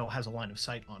we do know has a line of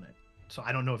sight on it. So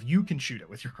I don't know if you can shoot it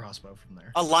with your crossbow from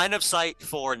there. A line of sight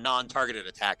for non-targeted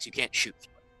attacks. You can't shoot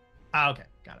through it. Okay,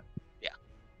 got it. Yeah.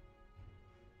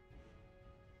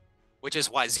 Which is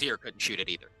why Zir couldn't shoot it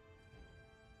either.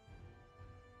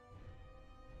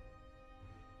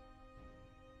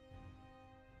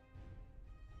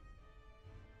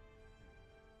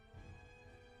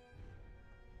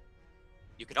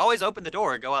 You could always open the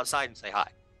door and go outside and say hi.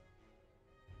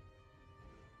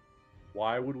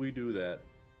 Why would we do that?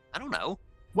 I don't know.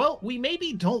 Well, we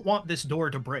maybe don't want this door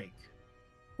to break.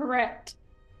 Correct.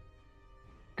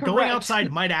 Going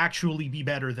outside might actually be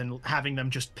better than having them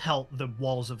just pelt the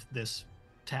walls of this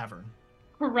tavern.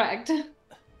 Correct.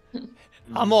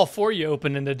 I'm all for you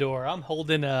opening the door. I'm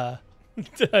holding an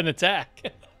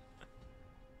attack.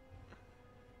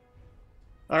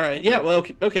 All right. Yeah. Well.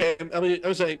 Okay. I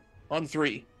was like on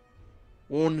 3.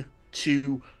 1,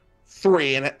 2,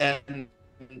 3, and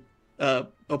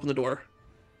open the door.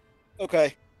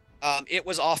 Okay. It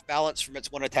was off balance from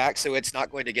its one attack, so it's not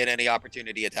going to get any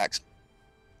opportunity attacks.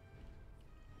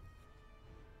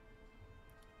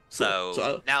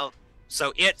 So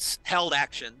its held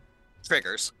action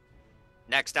triggers.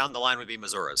 Next down the line would be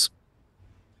Missoura's.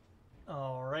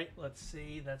 All right, let's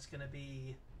see. That's going to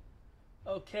be...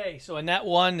 Okay, so a nat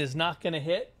 1 is not going to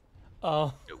hit.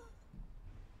 Roll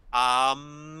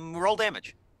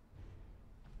damage.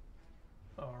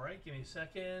 All right, give me a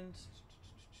second.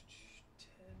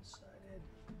 10-sided.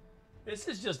 This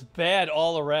is just bad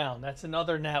all around. That's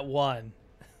another nat 1.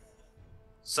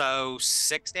 So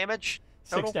 6 damage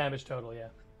total? 6 damage total, yeah.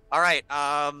 All right.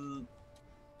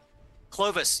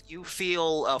 Clovis, you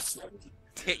feel a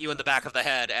hit you in the back of the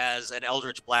head as an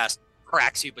Eldritch Blast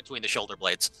cracks you between the shoulder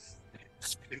blades.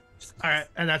 All right,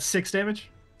 and that's 6 damage?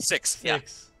 6, yeah.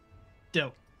 6.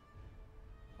 Dope.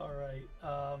 All right.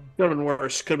 Could have been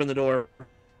worse. Could have been the door.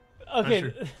 Okay,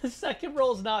 Sure. the second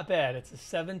roll's not bad. It's a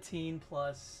 17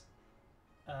 plus...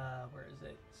 where is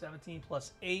it? 17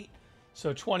 plus 8,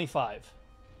 so 25.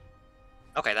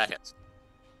 Okay, that hits.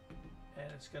 And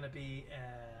it's going to be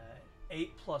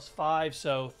 8 plus 5,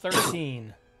 so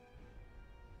 13.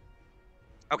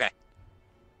 Okay.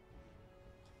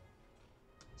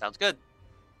 Sounds good.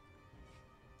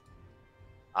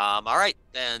 All right,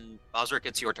 then, Bosric,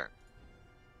 it's your turn.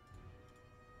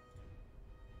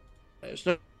 There's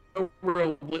no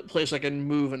real place I can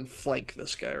move and flank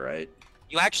this guy, right?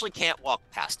 You actually can't walk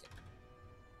past him.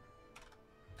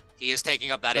 He is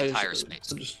taking up that entire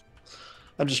space.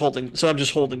 I'm just holding. So I'm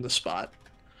just holding the spot.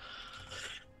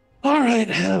 All right.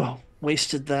 Oh,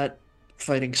 wasted that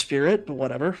fighting spirit, but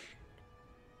whatever.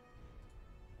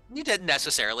 You didn't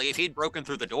necessarily. If he'd broken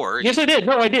through the door. Yes, I did.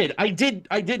 No, I did. I did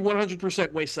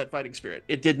 100% waste that fighting spirit.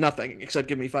 It did nothing except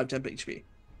give me 5 temp HP.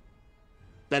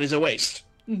 That is a waste.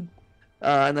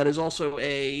 And that is also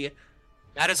a...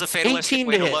 That is a fatalistic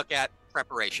way to look at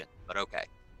preparation, but okay.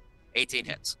 18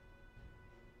 hits.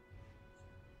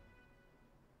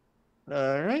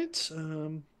 All right.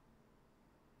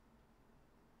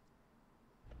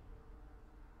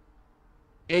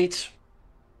 8.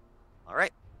 All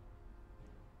right.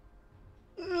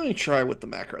 Let me try with the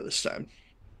macro this time.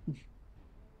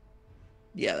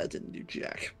 Yeah, that didn't do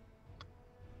jack.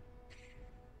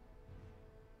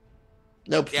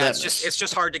 Nope. Yeah, it's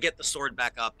just hard to get the sword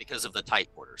back up because of the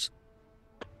tight quarters.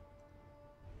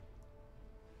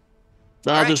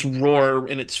 I'll just roar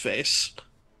in its face.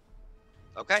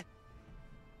 Okay.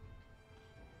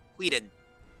 Whedon.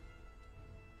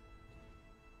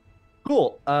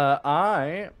 Cool.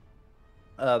 The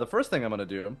first thing I'm gonna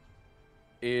do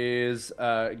is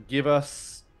give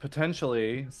us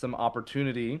potentially some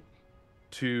opportunity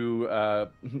to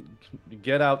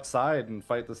get outside and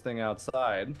fight this thing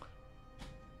outside.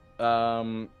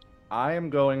 I am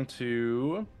going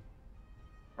to...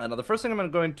 Now, the first thing I'm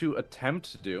going to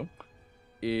attempt to do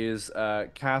is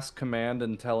cast command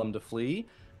and tell him to flee.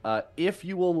 If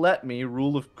you will let me,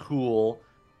 rule of cool,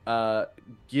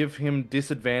 give him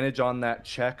disadvantage on that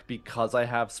check because I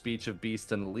have Speech of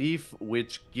Beast and Leaf,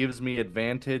 which gives me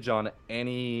advantage on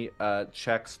any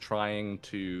checks trying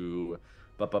to...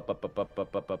 You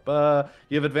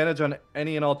have advantage on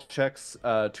any and all checks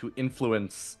to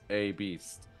influence a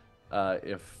beast.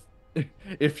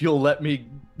 If you'll let me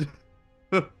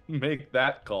make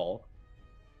that call.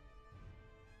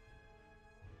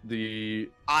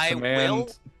 I will,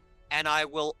 and I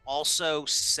will also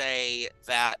say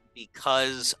that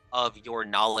because of your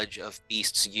knowledge of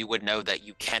beasts, you would know that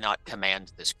you cannot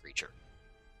command this creature.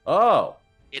 Oh.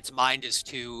 Its mind is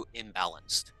too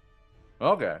imbalanced.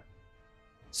 Okay.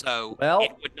 So well,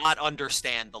 it would not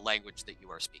understand the language that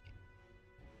you are speaking.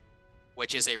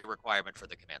 which is a requirement for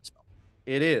the command spell.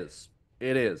 It is.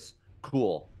 It is.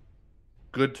 Cool.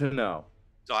 Good to know.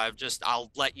 So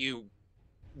I'll let you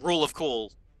Rule of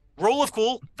Cool. Rule of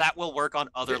Cool, that will work on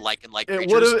other like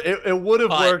creatures. It would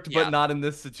have worked, yeah. but not in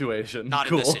this situation.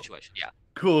 Not in this situation, yeah.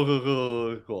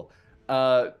 Cool.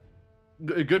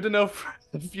 Good to know for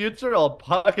the future. I'll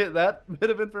pocket that bit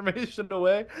of information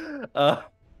away.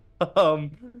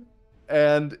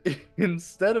 And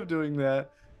instead of doing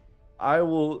that, I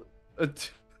will.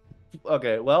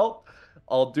 Okay, well,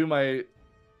 I'll do my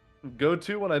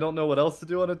go-to when I don't know what else to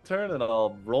do on a turn, and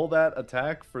I'll roll that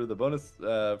attack for the bonus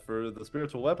for the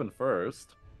spiritual weapon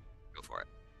first. Go for it.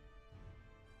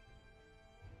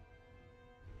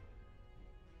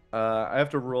 I have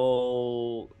to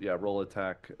roll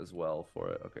attack as well for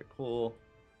it. Okay, cool.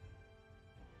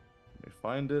 Let me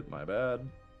find it. My bad.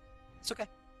 It's okay.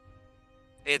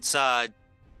 It's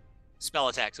spell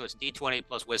attack, so it's D20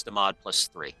 plus Wisdom mod plus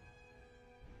 3.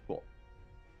 Cool.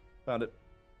 Found it.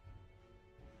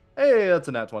 Hey, that's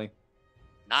a nat 20.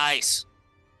 Nice.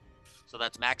 So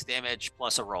that's max damage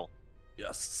plus a roll.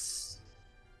 Yes.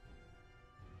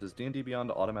 Does D&D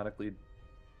Beyond automatically?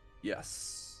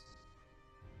 Yes.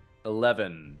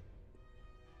 11.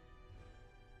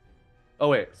 Oh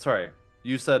wait, sorry.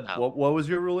 You said what was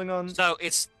your ruling on? So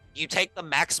it's you take the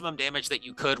maximum damage that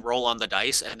you could roll on the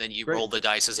dice, and then you roll the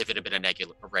dice as if it had been a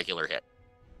regular hit.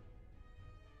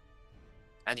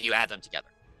 And you add them together.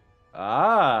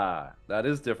 Ah, that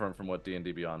is different from what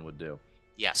D&D Beyond would do.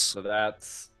 Yes. So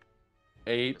that's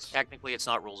 8. Technically, it's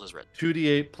not rules as written.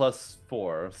 2d8 plus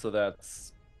 4, so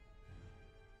that's...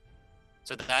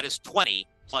 So that is 20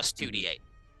 plus 2d8.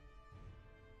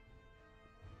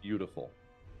 Beautiful.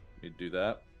 You do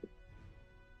that.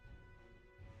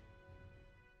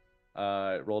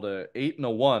 I rolled a 8 and a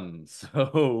 1,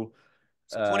 so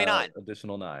 29.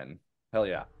 Additional 9. Hell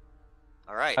yeah.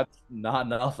 All right. That's not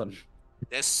nothing.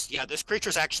 This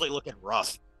creature's actually looking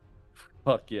rough.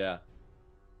 Fuck yeah.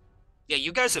 Yeah,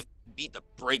 you guys have beat the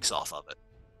brakes off of it.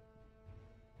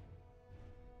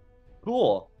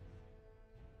 Cool.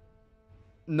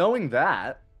 Knowing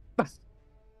that, but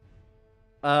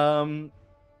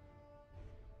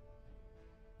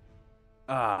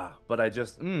I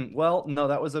just well, no,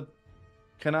 that was a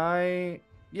can I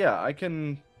I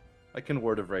can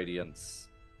Word of Radiance.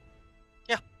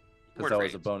 Yeah. Because that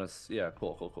was a bonus. Yeah,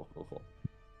 cool.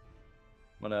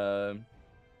 I'm gonna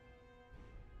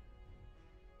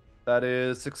that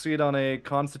is succeed on a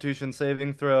Constitution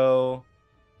saving throw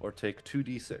or take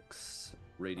 2d6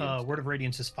 radiance. Word of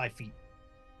Radiance is 5 feet.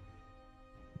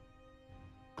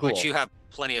 Cool. Which you have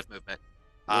plenty of movement.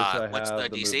 What's the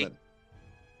DC? Movement.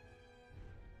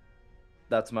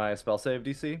 That's my spell save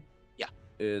DC? Yeah.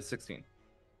 Is 16.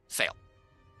 Fail.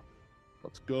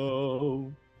 Let's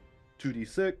go.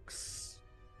 2d6.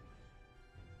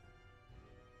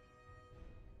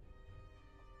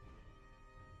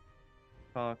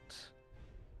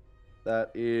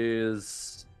 That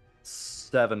is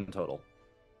 7 total.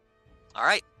 All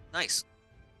right. Nice.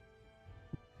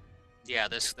 Yeah,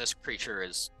 this creature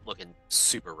is looking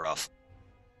super rough.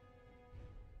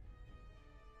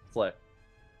 Slay.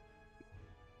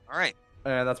 All right.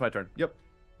 And that's my turn. Yep.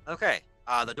 Okay.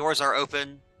 The doors are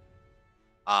open.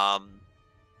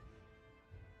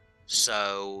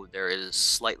 So there is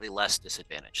slightly less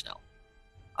disadvantage now.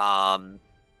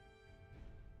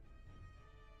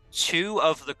 2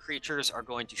 of the creatures are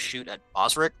going to shoot at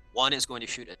Bosric. 1 is going to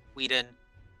shoot at Queden,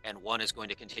 and 1 is going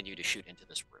to continue to shoot into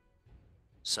this room.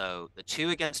 So the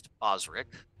 2 against Bosric.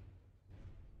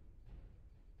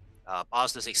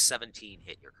 Bos does a 17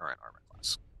 hit your current armor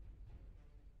class.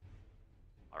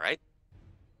 All right.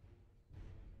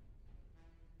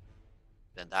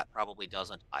 Then that probably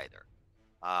doesn't either.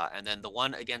 And then the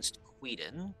one against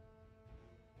Queden.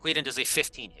 Queden does a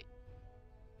 15 hit.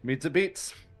 Meets it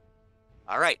beats.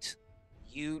 All right.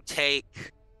 You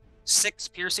take 6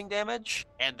 piercing damage,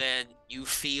 and then you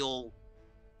feel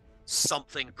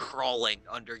something crawling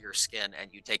under your skin,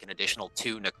 and you take an additional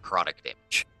 2 necrotic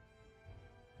damage.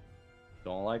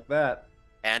 Don't like that.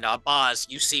 And Boz,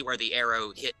 you see where the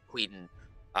arrow hit Queden,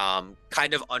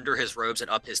 kind of under his robes and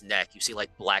up his neck. You see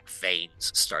like black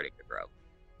veins starting to grow.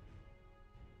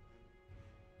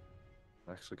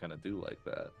 I actually kind of do like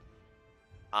that.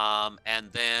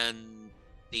 And then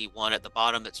the one at the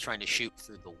bottom that's trying to shoot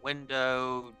through the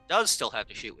window does still have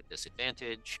to shoot with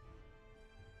disadvantage.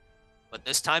 But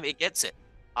this time it gets it.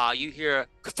 You hear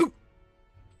Cthulhu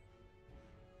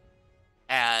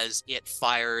as it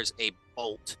fires a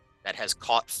bolt that has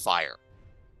caught fire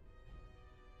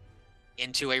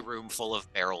into a room full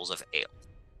of barrels of ale.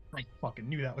 I fucking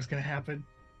knew that was gonna happen.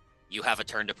 You have a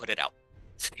turn to put it out.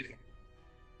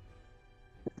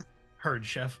 Heard,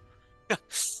 chef.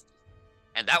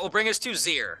 And that will bring us to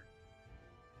Zir.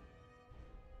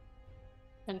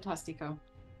 Fantastico.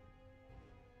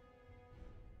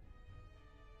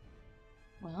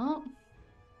 Well,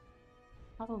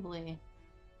 probably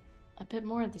a bit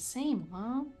more of the same,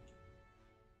 huh?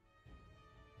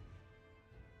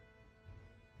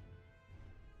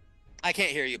 I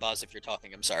can't hear you, Boz, if you're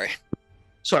talking. I'm sorry.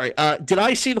 Sorry. Did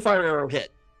I see the fire arrow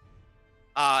hit?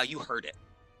 You heard it.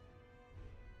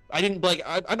 I didn't like.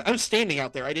 I'm standing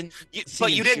out there. I didn't.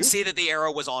 But you didn't see that the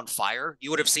arrow was on fire. You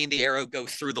would have seen the arrow go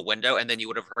through the window, and then you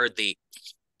would have heard the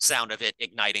sound of it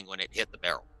igniting when it hit the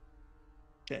barrel.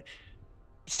 Okay.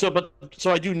 So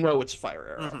I do know it's a fire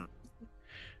arrow. Mm-hmm.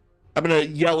 I'm gonna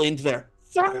yell into there.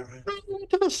 Fire arrow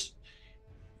into this.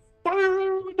 Fire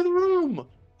arrow into the room.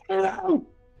 Arrow.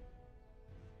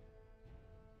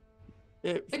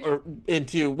 Or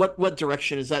into what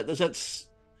direction is that?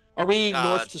 Are we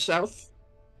north to south?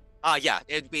 Yeah,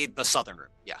 it'd be the southern room.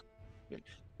 Yeah.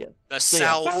 Yeah. The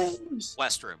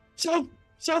southwest room.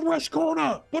 Southwest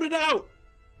corner. Put it out.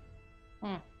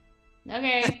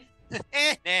 Okay.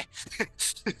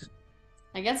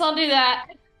 I guess I'll do that.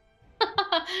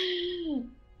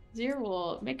 Zir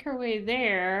will make her way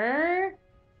there.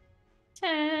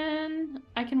 10.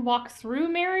 I can walk through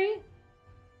Mary?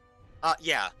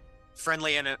 Yeah.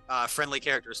 Friendly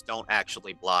characters don't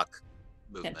actually block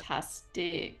movement.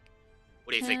 Fantastic.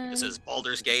 What do you think? This is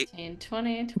Baldur's Gate? 15,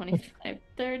 20, 25,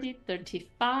 30,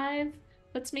 35.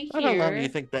 Puts me here. How long do you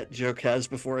think that joke has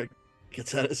before it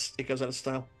goes out of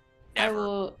style? Never. I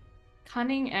will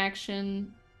cunning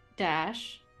action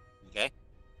dash. Okay.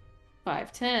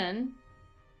 5'10".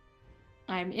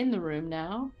 I'm in the room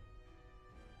now.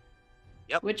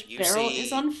 Yep. Which barrel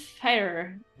is on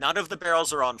fire? None of the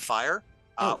barrels are on fire.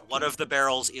 Okay. One of the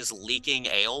barrels is leaking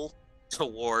ale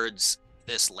towards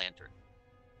this lantern.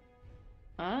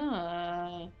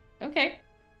 Okay.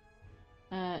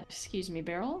 Excuse me,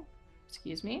 barrel.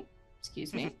 Excuse me.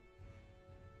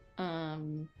 Let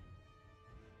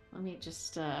me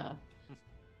just,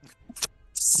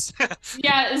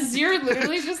 Yeah, Zir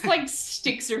literally just, like,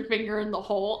 sticks her finger in the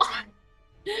hole.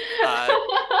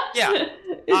 Yeah.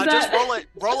 Just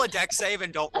roll a dex save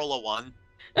and don't roll a 1.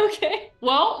 Okay,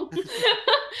 well...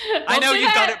 I know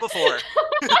you've done it before.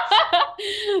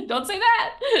 Don't say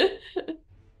that!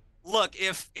 Look,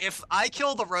 if I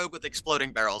kill the rogue with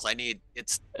exploding barrels, I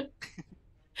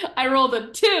rolled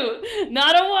a 2,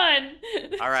 not a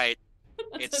 1. All right.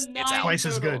 It's out. Twice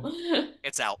as good.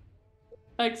 It's out.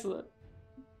 Excellent.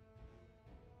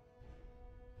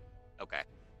 Okay.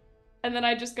 And then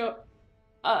I just go,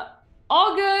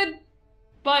 all good,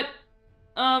 but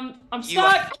I'm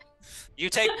stuck. You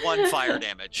take 1 fire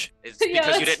damage. It's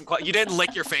because you didn't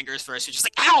lick your fingers first. You're just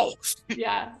like, ow!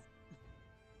 Yeah.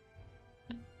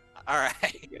 All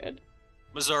right. Good.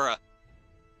 Missouri.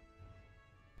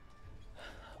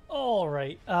 All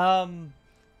right.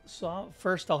 So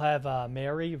first I'll have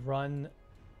Mary run.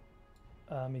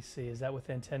 Let me see. Is that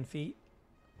within 10 feet?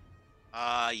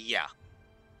 Yeah.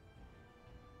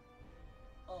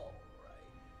 All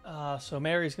right. So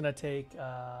Mary's gonna take.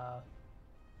 Let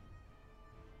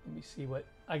me see what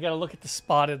I gotta look at the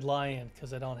spotted lion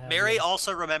because I don't have. Mary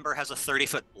also, remember, has a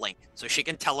 30-foot blink, so she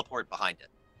can teleport behind it.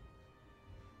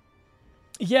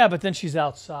 Yeah, but then she's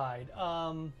outside.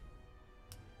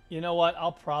 You know what?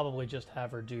 I'll probably just have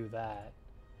her do that.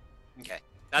 Okay.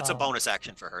 That's a bonus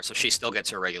action for her, so she still gets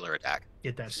her regular attack.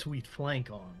 Get that sweet flank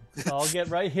on. So I'll get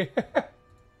right here.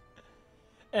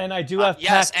 And I do have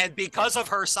yes, and because of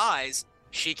her size,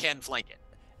 she can flank it.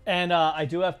 And I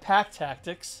do have pack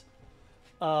tactics.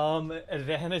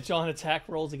 Advantage on attack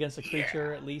rolls against a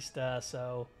creature, at least. Nice.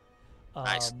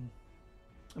 Let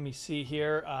me see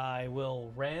here. I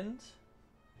will rend.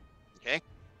 Okay.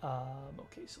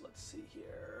 Okay, so let's see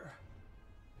here.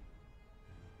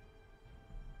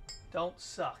 Don't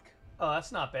suck. Oh,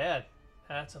 that's not bad.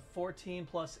 That's a 14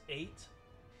 plus 8.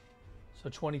 So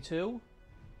 22.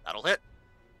 That'll hit.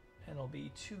 And it'll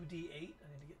be 2d8. I need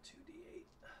to get 2d8.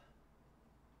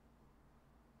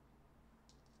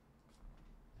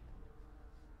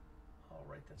 All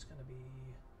right, that's going to be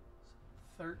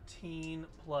 13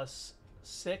 plus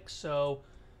 6, so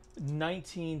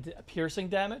 19 piercing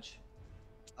damage.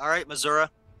 All right, Missouri,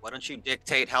 why don't you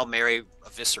dictate how Mary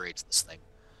eviscerates this thing?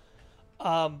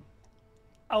 I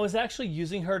was actually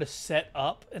using her to set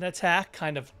up an attack,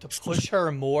 kind of to push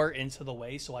her more into the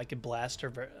way so I could blast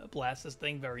this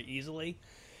thing very easily.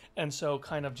 And so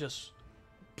kind of just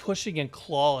pushing and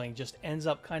clawing just ends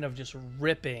up kind of just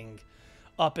ripping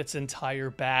up its entire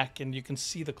back, and you can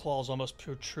see the claws almost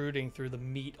protruding through the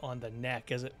meat on the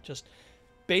neck as it just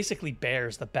basically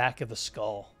bears the back of the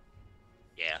skull.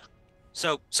 Yeah.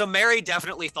 So Mary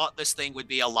definitely thought this thing would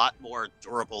be a lot more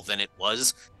durable than it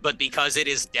was, but because it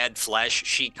is dead flesh,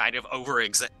 she kind of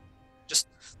just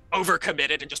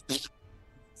overcommitted and just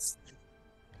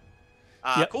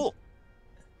Yep. Cool.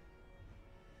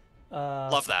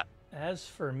 Love that. As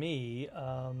for me,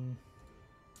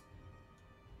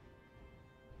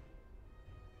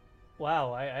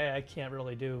 wow, I can't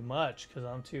really do much because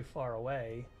I'm too far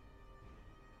away.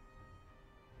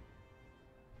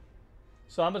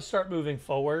 So I'm going to start moving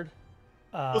forward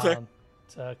to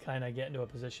kind of get into a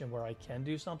position where I can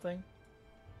do something.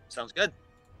 Sounds good.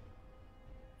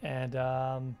 And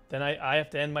then I have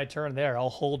to end my turn there. I'll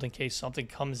hold in case something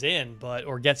comes in,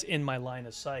 or gets in my line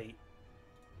of sight.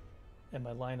 And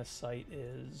my line of sight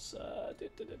is, let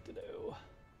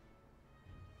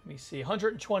me see,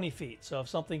 120 feet. So if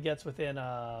something gets within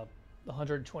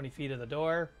 120 feet of the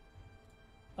door,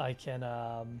 I can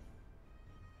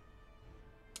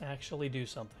actually do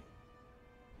something.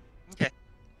 Okay.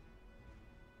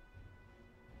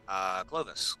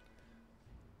 Clovis.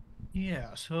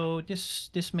 Yeah, so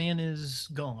this man is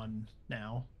gone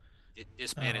now.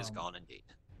 This man is gone indeed.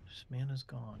 This man is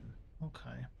gone.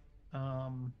 Okay. I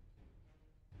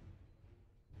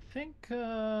think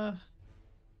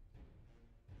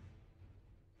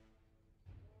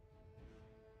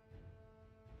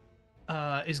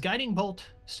is guiding bolt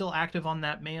still active on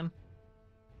that man?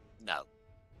 No.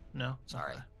 No.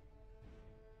 Sorry. Okay.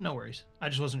 No worries. I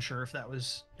just wasn't sure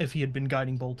if he had been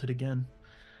guiding bolted again.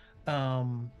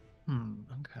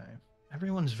 Okay.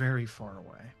 Everyone's very far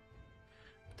away.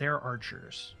 They're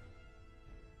archers.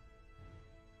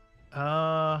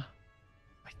 I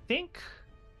think.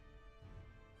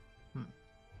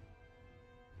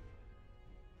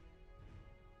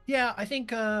 Yeah, I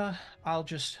think I'm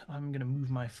gonna move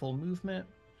my full movement.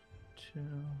 2,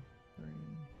 3,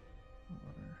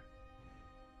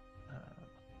 4,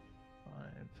 5,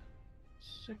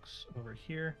 6 over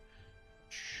here.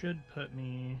 Should put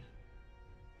me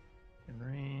in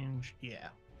range.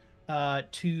 Yeah.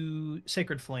 To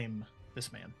Sacred Flame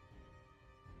this man.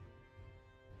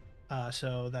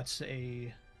 So that's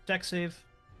a dex save.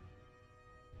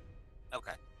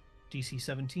 Okay. DC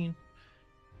 17.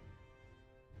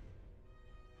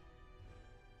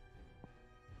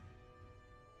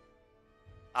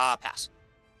 Pass.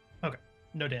 Okay.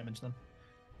 No damage then.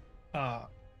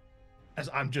 As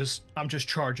I'm just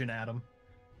charging at him.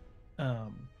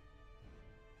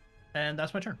 And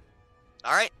that's my turn.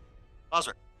 All right.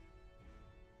 Buzzer.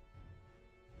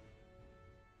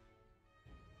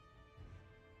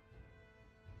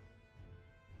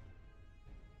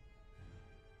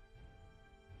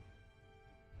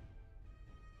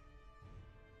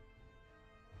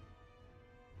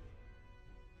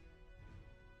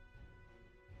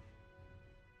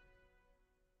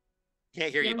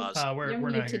 Can't hear you, Buzz. You're we're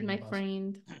not muted, hearing my you, Buzz.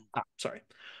 friend. Sorry.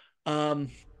 I'm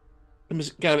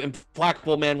just got an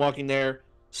implacable man walking there,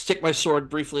 stick my sword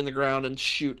briefly in the ground, and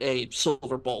shoot a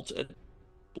silver bolt at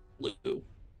blue.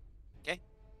 Okay.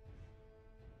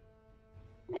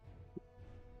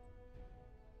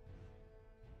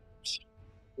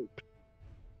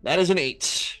 That is an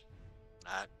 8.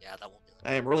 Yeah, that won't do it.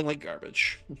 I am rolling like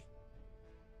garbage.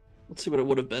 Let's see what it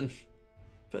would have been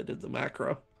if I did the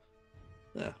macro.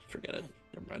 Forget it.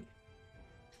 Never mind.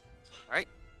 All right.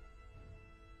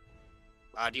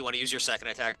 Do you want to use your second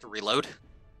attack to reload?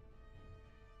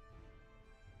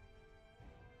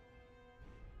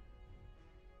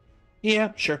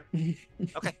 Yeah, sure.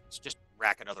 Okay, so just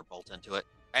rack another bolt into it.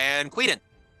 And Queden.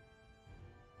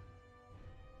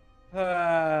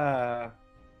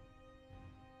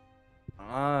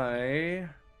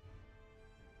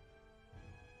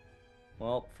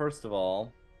 Well, first of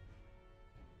all,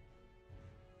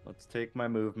 let's take my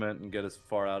movement and get as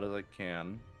far out as I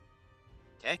can.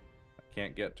 Okay. I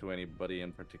can't get to anybody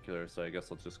in particular, so I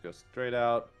guess I'll just go straight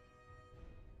out.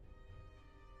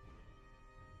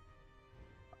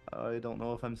 I don't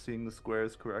know if I'm seeing the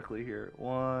squares correctly here.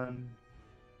 1,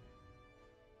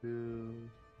 2,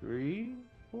 3,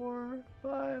 4,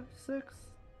 5, 6.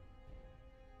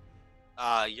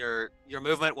 Your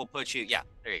movement will put you. Yeah,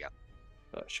 there you go.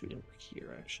 It should be over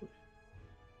here, actually.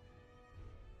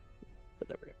 But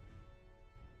there we go.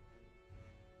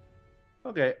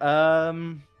 Okay. I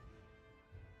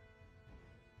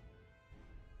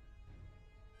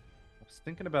was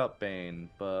thinking about Bane,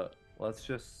 but let's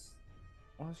just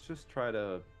try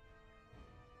to.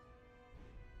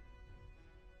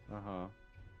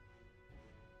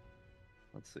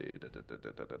 Let's see.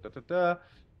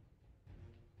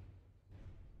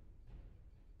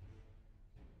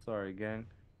 Sorry, gang.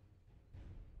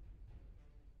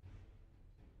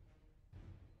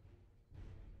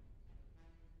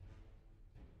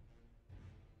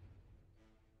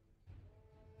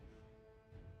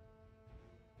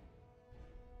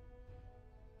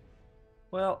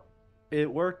 Well, it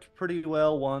worked pretty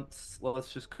well once.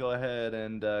 Let's just go ahead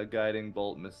and guiding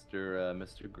bolt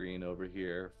Mr. Green over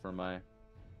here for my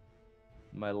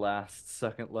last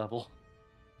second level.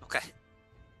 Okay.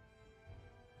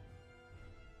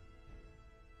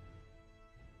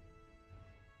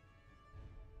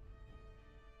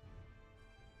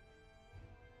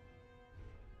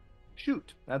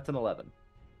 Shoot, that's an 11.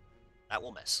 That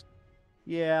will miss.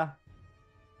 Yeah.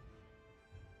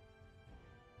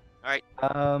 All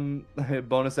right.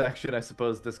 Bonus action, I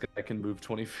suppose this guy can move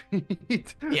 20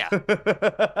 feet. Yeah.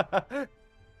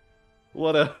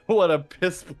 What a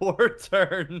piss poor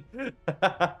turn.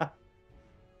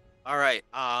 All right.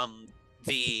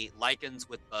 The lichens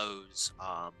with bows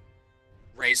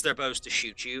raise their bows to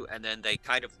shoot you, and then they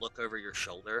kind of look over your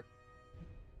shoulder,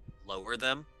 lower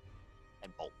them,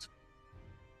 and bolt.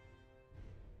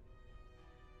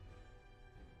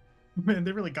 Man,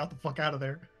 they really got the fuck out of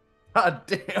there. God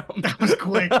damn. That was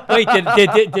quick. Wait,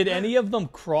 did any of them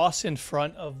cross in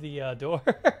front of the door?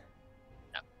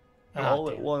 No. All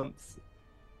at once.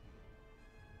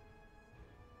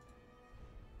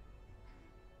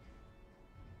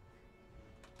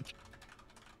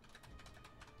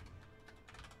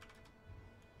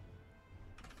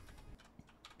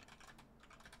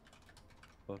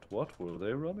 But what were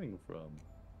they running from?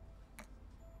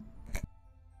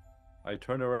 I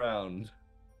turn around.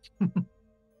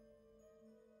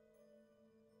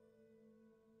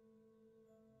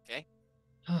 Okay.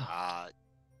 Don't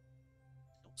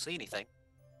see anything.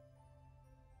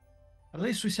 At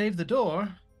least we saved the door.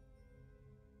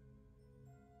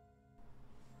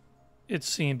 It's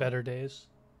seen better days.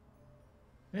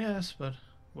 Yes, but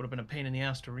would have been a pain in the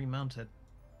ass to remount it.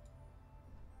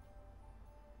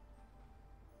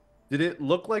 Did it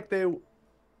look like they?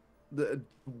 Did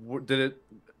it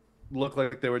look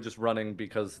like they were just running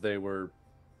because they were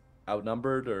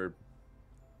outnumbered, or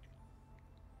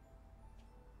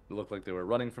it looked like they were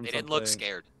running from They something? didn't look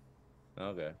scared.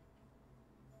 Okay.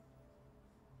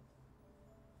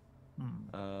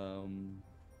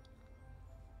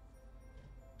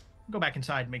 Go back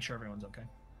inside and make sure everyone's okay.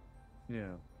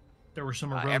 Yeah. There were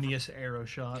some erroneous arrow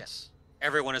shots. Yeah.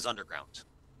 Everyone is underground.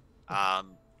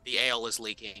 The ale is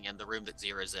leaking, and the room that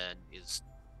Zira's in is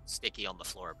sticky on the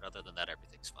floor. But other than that,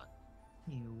 everything's fine.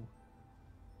 Ew.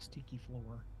 Sticky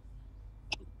floor.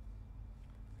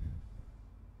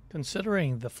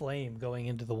 Considering the flame going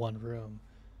into the one room,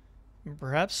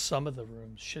 perhaps some of the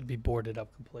rooms should be boarded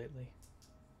up completely.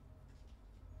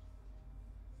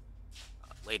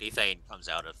 Lady Thane comes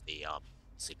out of the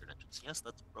secret entrance. Yes,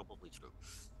 that's probably true.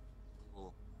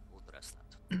 We'll address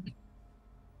that.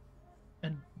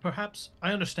 And perhaps,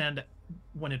 I understand that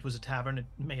when it was a tavern, it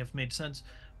may have made sense.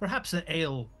 Perhaps the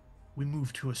ale, we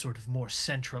move to a sort of more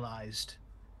centralized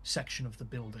section of the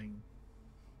building.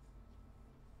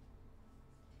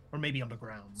 Or maybe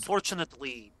underground.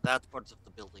 Fortunately, that part of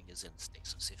the building is in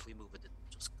stasis. If we move it, it will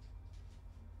just...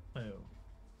 Oh,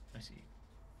 I see.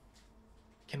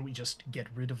 Can we just get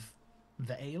rid of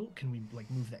the ale? Can we, like,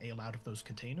 move the ale out of those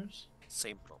containers?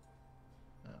 Same problem.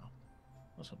 Oh,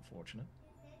 that's unfortunate.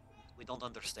 We don't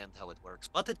understand how it works,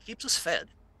 but it keeps us fed.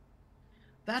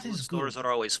 That is Stores good.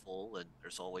 are always full, and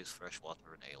there's always fresh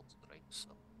water and ale to drink, so...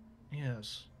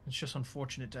 Yes, it's just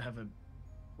unfortunate to have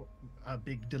a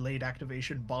big delayed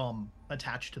activation bomb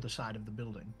attached to the side of the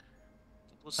building.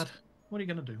 It was But what are you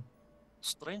gonna do?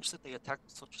 strange that they attacked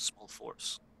with such a small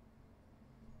force.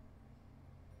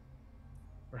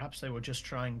 Perhaps they were just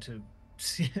trying to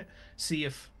see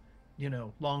if,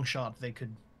 long shot, they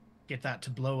could get that to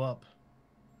blow up.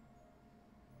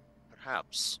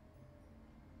 Perhaps.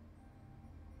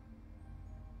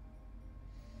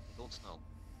 I don't know.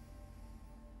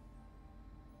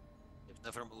 They've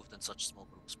never moved in such small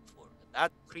groups before, and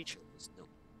that creature was new.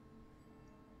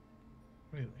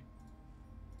 Really?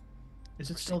 Is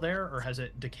it still there, or has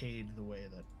it decayed the way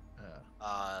that?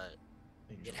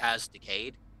 It has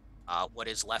decayed. What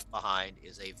is left behind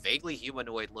is a vaguely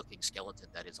humanoid-looking skeleton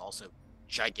that is also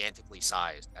gigantically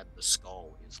sized, and the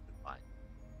skull is lupine.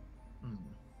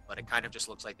 But it kind of just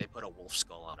looks like they put a wolf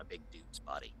skull on a big dude's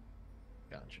body.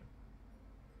 Gotcha.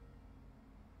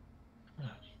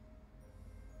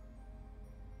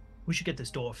 We should get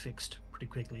this door fixed pretty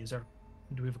quickly. Do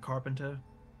we have a carpenter?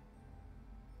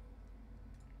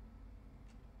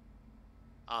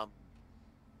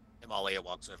 Himalaya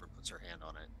walks over, puts her hand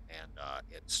on it, and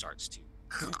it starts to,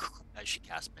 as she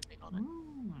casts mending on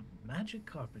it. Magic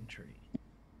carpentry.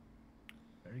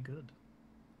 Very good.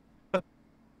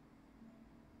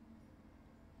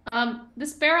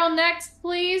 This barrel next,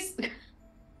 please.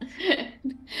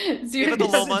 Give it a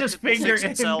moment, just it will finger fix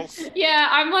itself. Yeah,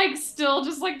 I'm like still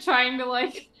just like trying to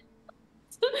like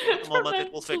At the moment,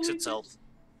 it will fix itself.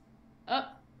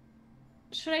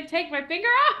 Should I take my finger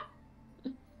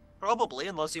off? Probably,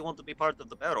 unless you want to be part of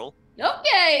the barrel.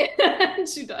 Okay!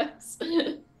 She does.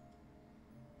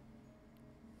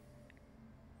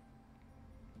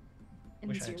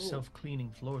 Wish I had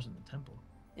self-cleaning floors in the temple.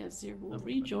 Yes, you will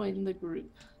rejoin the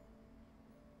group.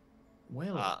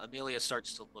 Well, Amelia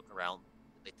starts to look around.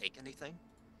 Did they take anything?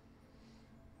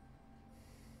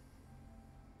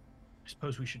 I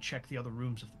suppose we should check the other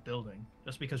rooms of the building.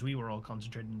 Just because we were all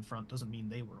concentrated in the front doesn't mean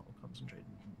they were all concentrated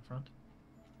in the front.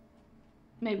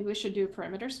 Maybe we should do a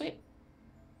perimeter sweep?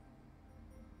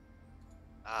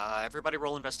 Everybody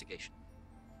roll investigation.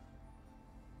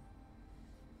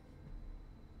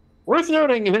 Worth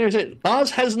noting, if there's it,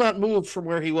 Oz has not moved from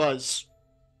where he was.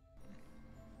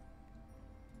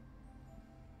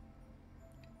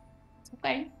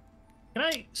 Okay. Can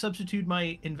I substitute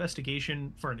my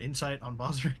investigation for an insight on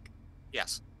Bosric?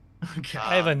 Yes. Okay.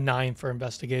 I have a 9 for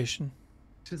investigation.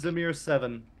 To Zamir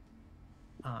 7.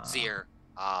 Zir,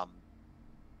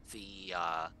 the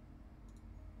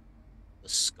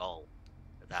skull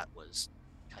that was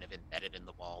kind of embedded in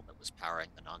the wall that was powering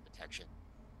the non-detection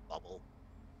bubble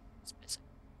is missing.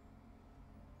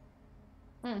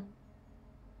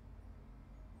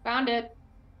 Found it.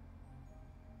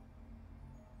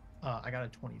 I got a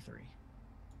 23.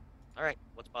 All right,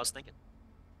 what's Boss thinking?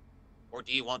 Or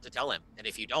do you want to tell him? And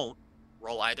if you don't,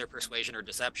 roll either persuasion or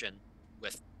deception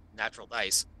with natural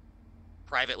dice.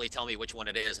 Privately tell me which one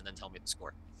it is, and then tell me the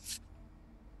score.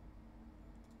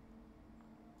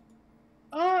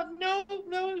 No,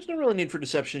 there's no really need for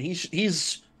deception.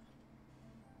 He's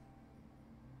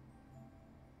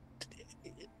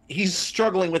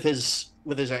struggling with his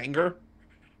anger.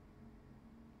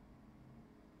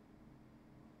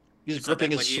 He's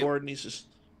gripping his sword, and he's just.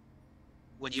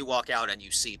 When you walk out and you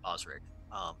see Bosric,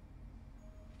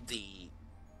 the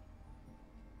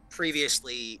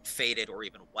previously faded or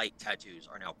even white tattoos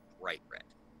are now bright red.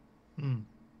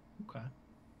 Okay.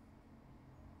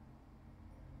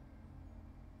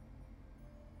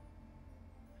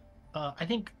 I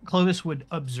think Clovis would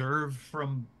observe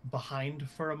from behind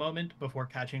for a moment before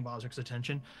catching Bosric's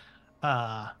attention,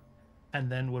 and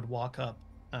then would walk up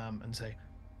and say,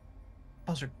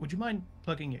 Bosric, would you mind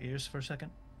plugging your ears for a second?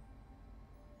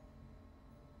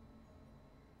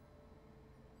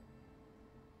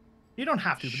 You don't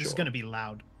have to, but this is going to be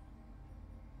loud.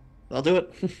 I'll do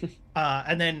it.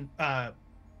 And then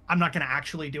I'm not going to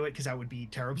actually do it because that would be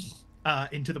terrible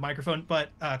into the microphone, but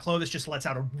Clovis just lets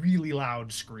out a really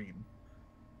loud scream.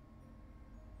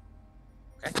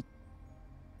 Okay.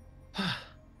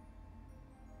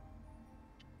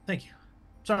 Thank you.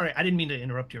 Sorry, I didn't mean to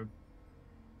interrupt your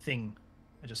thing.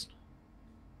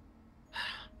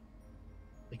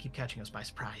 They keep catching us by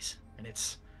surprise, and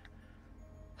it's,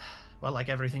 well, like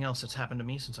everything else that's happened to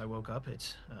me since I woke up,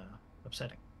 it's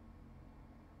upsetting.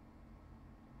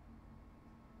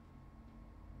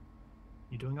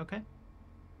 You doing okay?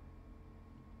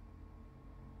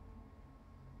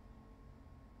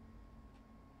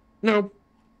 No.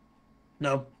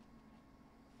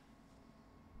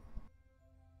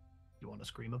 You want to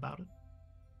scream about it?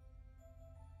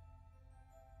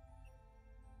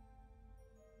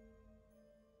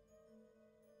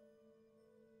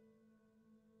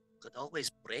 Could always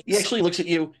break. He actually looks at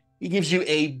you. He gives you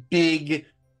a big,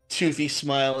 toothy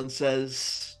smile and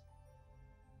says,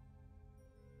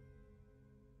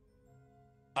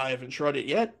 I haven't tried it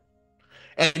yet.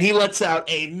 And he lets out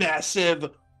a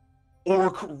massive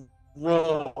orc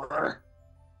roar.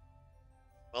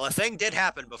 Well, a thing did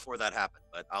happen before that happened,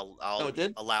 but I'll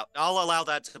allow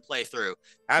that to play through.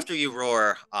 After you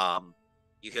roar,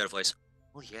 you hear a voice.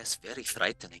 Oh yes, very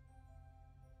frightening.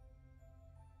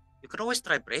 You could always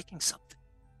try breaking something.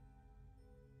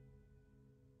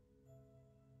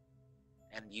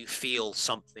 And you feel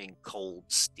something cold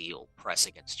steel press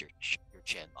against your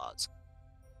chin, Boz.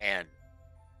 And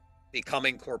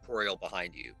becoming corporeal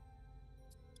behind you,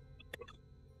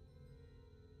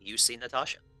 you see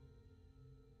Natasha.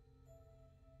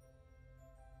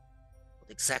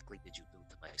 What exactly did you do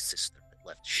to my sister that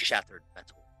left shattered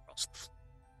metal across the floor?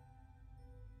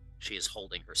 She is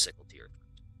holding her sickle to your throat.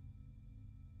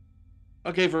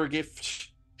 I gave her a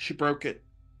gift. She broke it.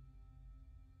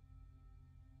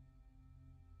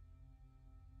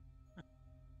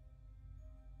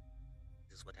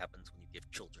 This is what happens when you give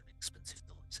children expensive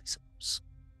toys, I suppose.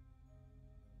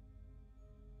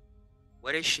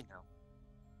 Where is she now?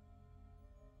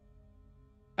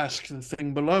 Ask the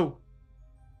thing below.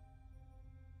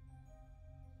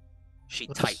 She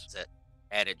tightens it,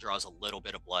 and it draws a little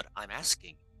bit of blood. I'm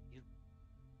asking you,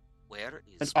 where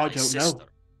is and my I don't sister? know.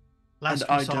 Last and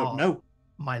we I saw, don't know.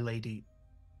 my lady,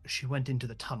 she went into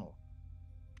the tunnel.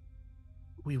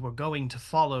 We were going to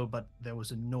follow, but there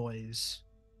was a noise.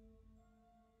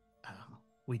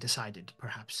 We decided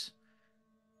perhaps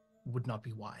would not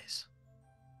be wise.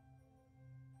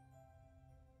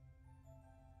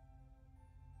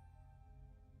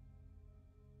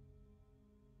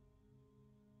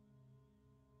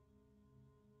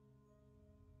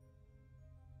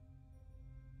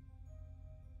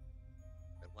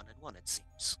 They're 1-1, it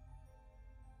seems.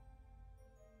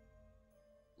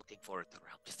 Looking forward to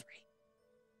round 3.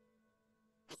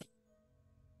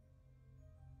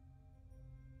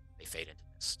 They fade into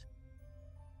mist.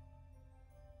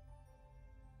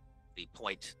 The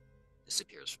point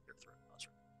disappears from your throat, Buzzer.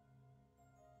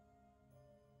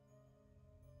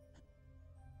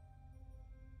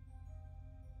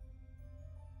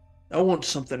 I want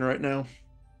something right now.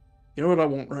 You know what I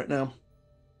want right now?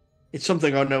 It's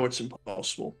something I know it's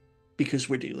impossible, because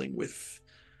we're dealing with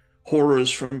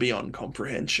horrors from beyond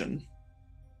comprehension.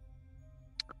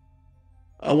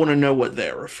 I want to know what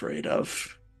they're afraid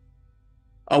of.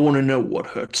 I want to know what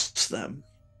hurts them.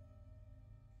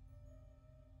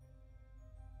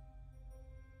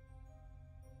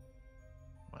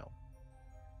 Well,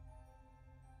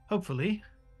 hopefully,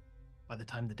 by the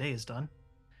time the day is done,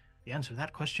 the answer to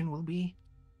that question will be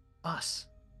us.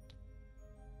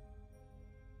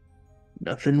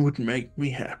 Nothing would make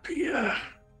me happier.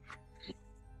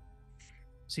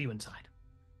 See you inside.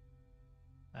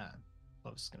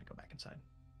 Lois is going to go back inside.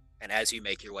 And as you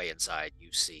make your way inside,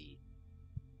 you see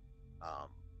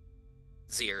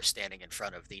Zir standing in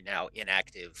front of the now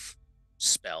inactive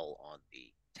spell on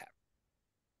the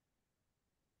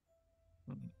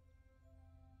tavern.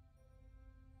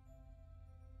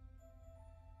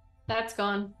 That's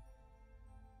gone.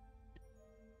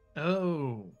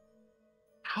 Oh.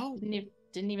 How?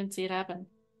 Didn't even see it happen.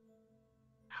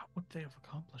 How would they have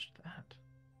accomplished that?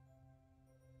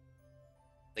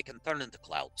 They can turn into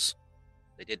clouds.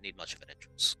 They didn't need much of an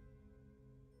entrance.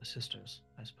 The sisters,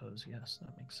 I suppose. Yes,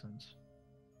 that makes sense.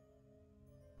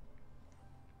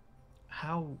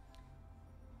 How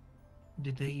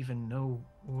did they even know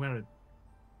where?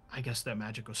 I guess their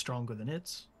magic was stronger than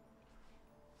its.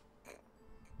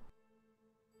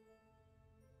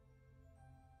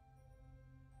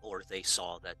 Or they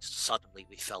saw that suddenly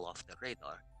we fell off the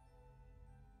radar.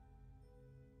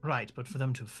 Right, but for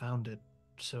them to have found it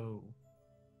so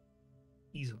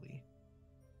easily.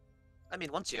 I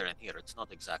mean, once you're in here, it's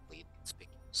not exactly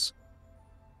inconspicuous.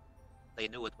 They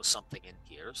knew it was something in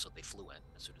here, so they flew in.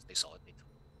 As soon as they saw it, they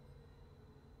flew.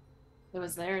 It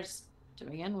was theirs to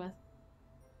begin with.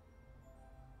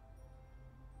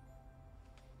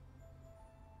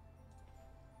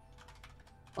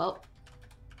 Well,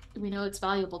 we know it's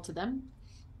valuable to them,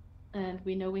 and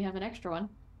we know we have an extra one.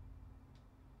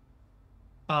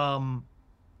 I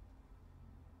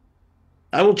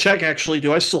will check, actually.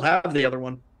 Do I still have the other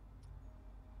one?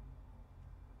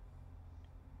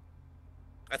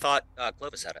 I thought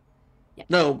Clovis had it. Yeah.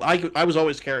 No, I was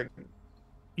always carrying it.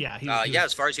 Yeah, Yeah,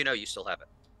 as far as you know, you still have it.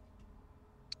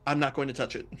 I'm not going to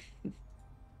touch it.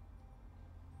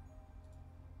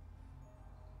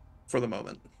 For the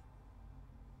moment.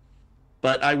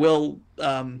 But I will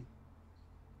kind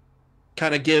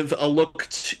of give a look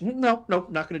to... No,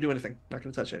 not going to do anything. Not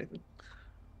going to touch anything.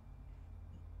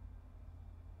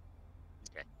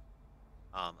 Okay.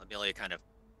 Amelia kind of...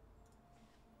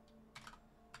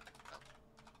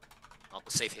 not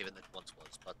the safe haven that once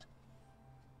was, but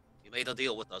you made a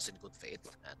deal with us in good faith,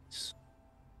 and...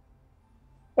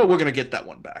 Oh, we're going to get that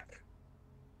one back.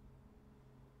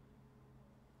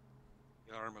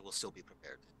 Your armor will still be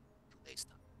prepared in 2 days'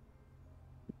 time.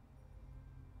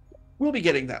 We'll be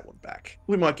getting that one back.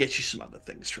 We might get you some other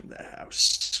things from their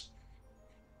house.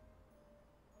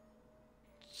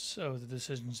 So the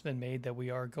decision's been made that we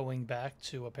are going back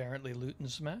to apparently loot and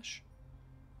smash?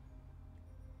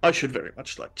 I should very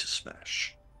much like to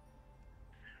smash.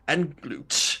 And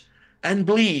loot. And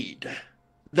bleed.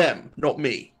 Them, not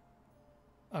me.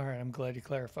 All right, I'm glad you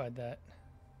clarified that.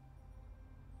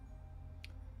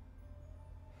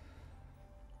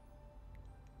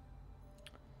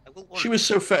 She was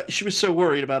so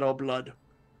worried about our blood.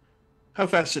 How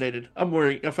fascinating. I'm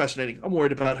worried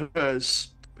about hers.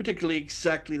 Particularly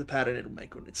exactly the pattern it'll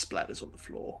make when it splatters on the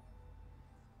floor.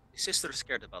 The sister's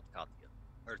scared about Katya.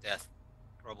 Her death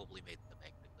probably made them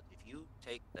angry, but if you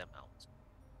take them out,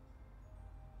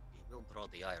 you will draw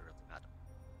the ire of the madam.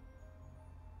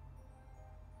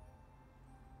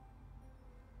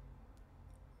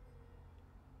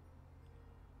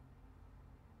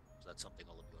 Is that something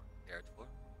all of you are prepared for?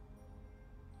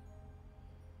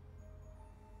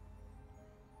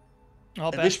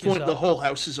 At this point, the whole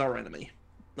house is our enemy.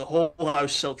 The whole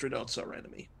house, Seltradot's our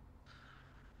enemy.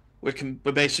 We're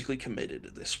basically committed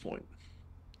at this point.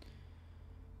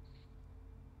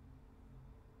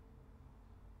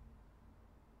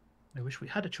 I wish we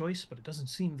had a choice, but it doesn't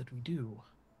seem that we do.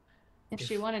 If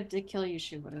she wanted to kill you,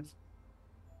 she would have.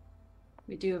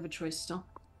 We do have a choice still.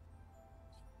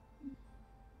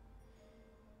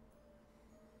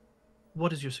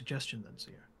 What is your suggestion then,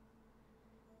 Seer?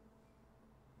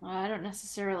 I don't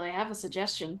necessarily have a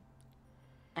suggestion.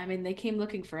 I mean, they came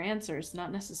looking for answers,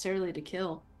 not necessarily to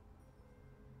kill.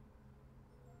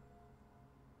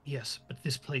 Yes, but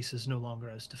this place is no longer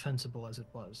as defensible as it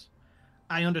was.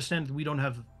 I understand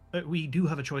that we do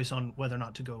have a choice on whether or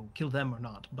not to go kill them or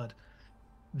not, but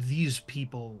these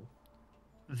people,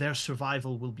 their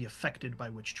survival will be affected by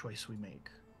which choice we make.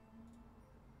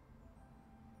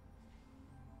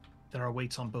 There are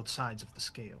weights on both sides of the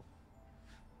scale.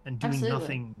 And doing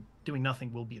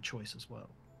nothing will be a choice as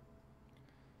well.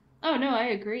 Oh, no, I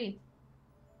agree.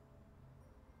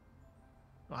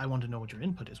 I want to know what your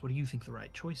input is. What do you think the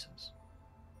right choice is?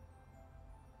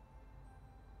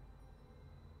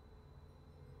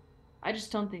 I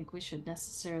just don't think we should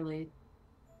necessarily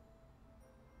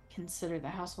consider the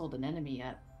household an enemy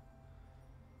yet.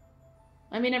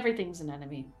 I mean, everything's an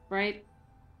enemy, right?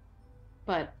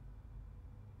 But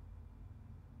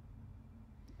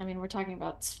I mean, we're talking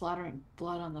about splattering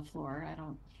blood on the floor.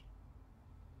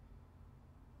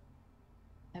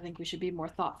 I think we should be more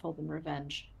thoughtful than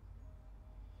revenge.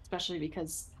 Especially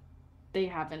because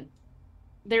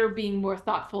they're being more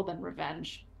thoughtful than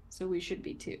revenge. So we should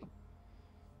be too.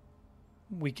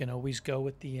 We can always go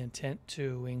with the intent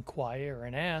to inquire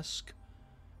and ask,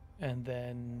 and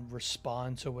then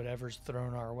respond to whatever's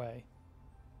thrown our way.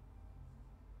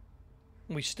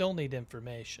 We still need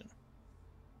information.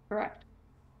 Correct.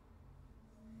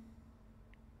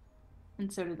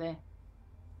 And so do they.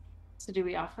 So do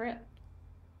we offer it?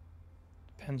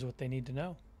 Depends what they need to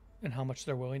know and how much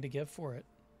they're willing to give for it.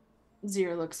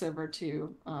 Zero looks over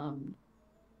to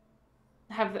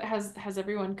has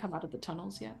everyone come out of the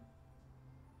tunnels yet?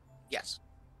 Yes.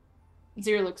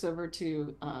 Zero looks over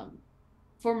to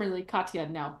formerly Katya,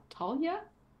 now Talia?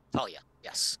 Talia,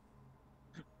 yes.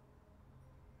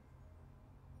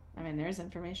 I mean, there's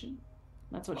information.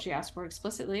 That's what she asked for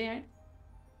explicitly, right?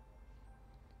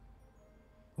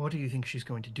 What do you think she's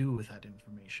going to do with that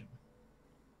information?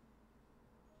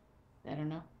 I don't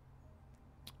know.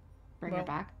 Bring her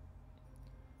back?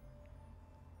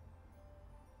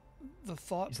 The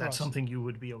thought Is that something you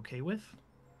would be okay with?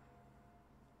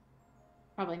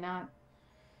 Probably not.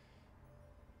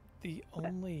 The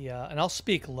only, and I'll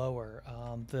speak lower,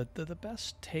 the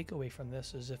best takeaway from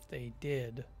this is if they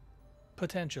did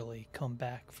potentially come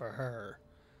back for her,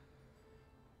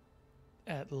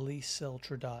 at least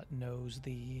Seltradot knows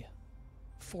the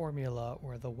formula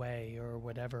or the way or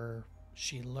whatever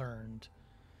she learned,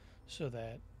 so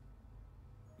that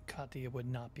Katya would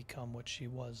not become what she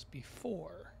was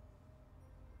before.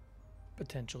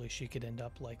 Potentially she could end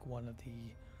up like one of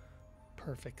the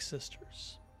perfect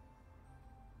sisters.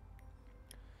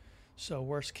 So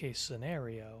worst case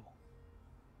scenario,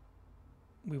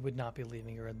 we would not be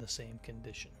leaving her in the same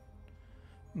condition.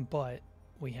 But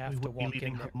we have to walk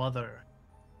in her mother.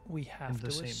 We have in the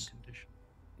to same condition.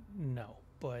 No,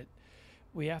 but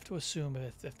we have to assume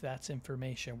if that's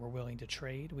information we're willing to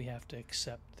trade, we have to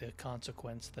accept the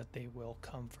consequence that they will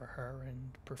come for her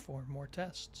and perform more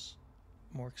tests,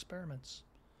 more experiments.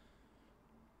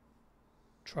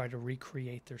 Try to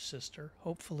recreate their sister,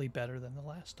 hopefully better than the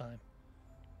last time.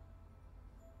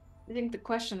 I think the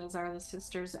question is, are the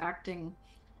sisters acting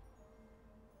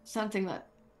something that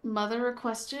Mother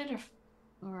requested,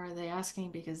 or are they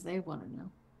asking because they want to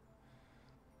know?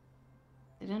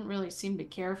 They didn't really seem to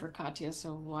care for Katya,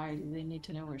 so why do they need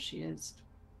to know where she is?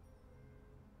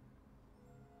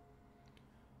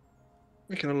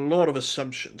 Making a lot of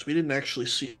assumptions. We didn't actually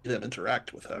see them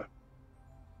interact with her.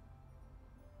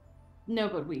 No,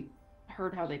 but we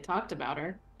heard how they talked about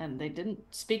her, and they didn't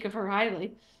speak of her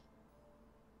highly.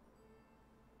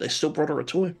 They still brought her a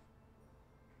toy.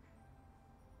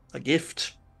 A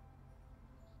gift.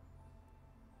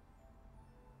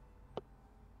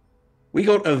 We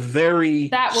got a very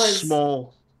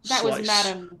small That slice.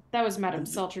 was Madame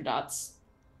Seltradot's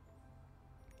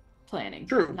planning.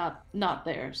 True. Not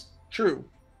theirs. True.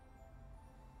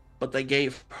 But they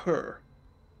gave her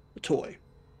a toy.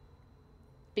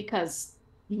 Because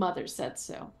Mother said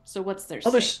so. So what's their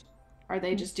say? Are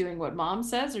they just doing what Mom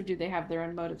says, or do they have their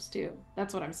own motives too?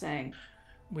 That's what I'm saying.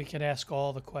 We can ask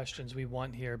all the questions we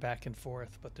want here back and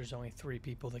forth, but there's only 3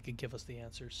 people that could give us the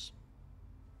answers.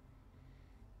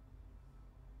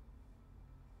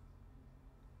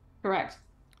 Correct.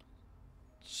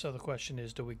 So the question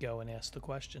is, do we go and ask the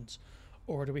questions,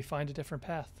 or do we find a different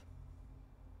path?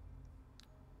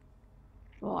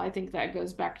 Well, I think that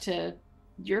goes back to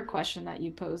your question that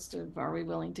you posed of, are we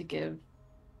willing to give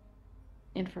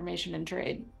information in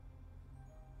trade?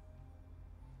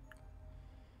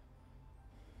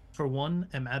 For one,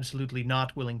 I'm absolutely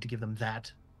not willing to give them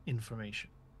that information.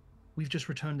 We've just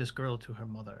returned this girl to her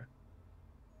mother.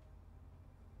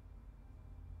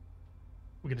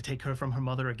 We're going to take her from her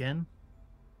mother again?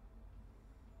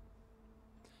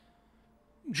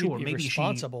 Sure, We'd be maybe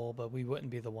responsible, but we wouldn't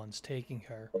be the ones taking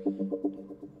her.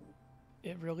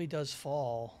 It really does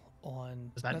fall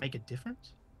on... Does that make a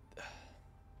difference?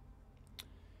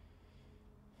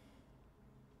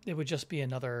 It would just be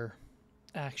another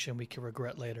action we could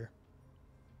regret later.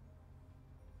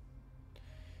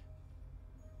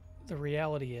 The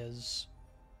reality is,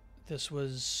 this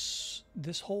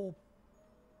whole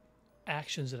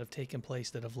actions that have taken place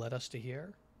that have led us to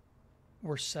here,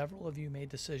 where several of you made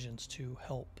decisions to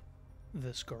help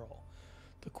this girl.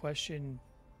 The question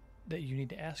that you need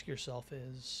to ask yourself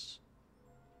is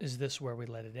this where we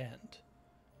let it end?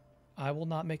 I will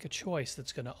not make a choice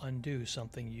that's going to undo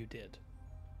something you did,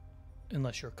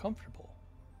 unless you're comfortable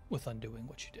with undoing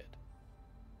what you did.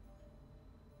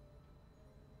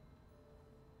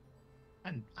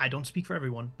 And I don't speak for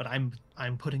everyone, but I'm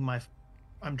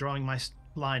drawing my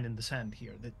line in the sand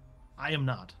here that I am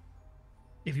not.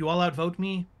 If you all outvote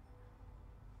me,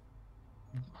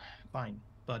 fine,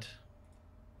 but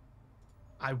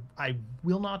I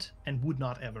will not and would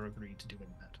not ever agree to doing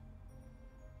that.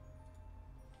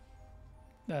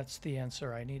 That's the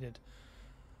answer I needed.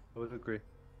 I would agree.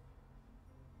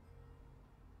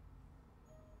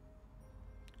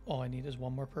 All I need is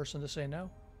one more person to say no.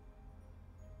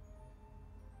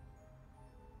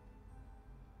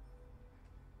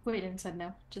 Wait, said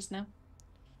no, just no.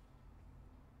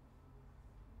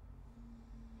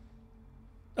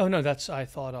 Oh no, I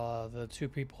thought the two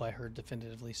people I heard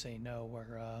definitively say no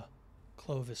were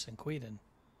Clovis and Queden.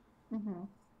 Mm-hmm.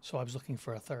 So I was looking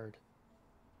for a third.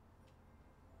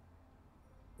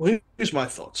 Well, here's my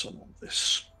thoughts on all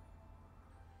this.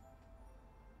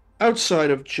 Outside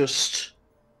of just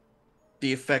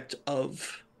the effect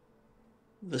of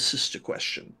the sister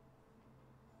question,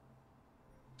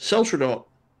 Seltradot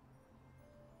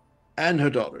and her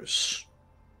daughters,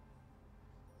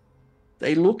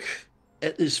 they look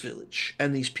at this village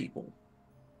and these people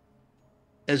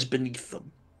as beneath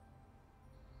them,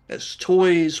 as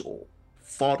toys or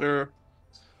fodder.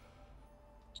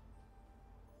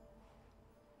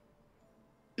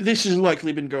 This has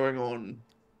likely been going on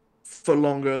for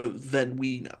longer than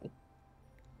we know.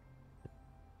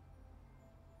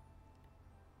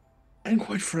 And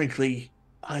quite frankly,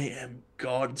 I am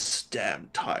God's damn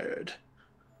tired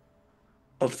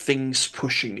of things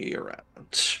pushing me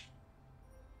around.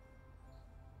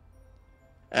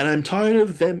 And I'm tired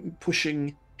of them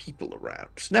pushing people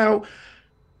around. Now,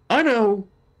 I know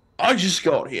I just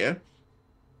got here.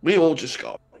 We all just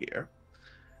got here.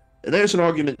 And there's an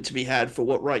argument to be had for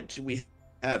what right do we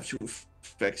have to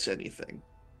affect anything.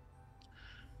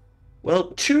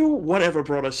 Well, to whatever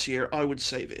brought us here, I would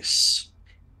say this.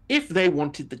 If they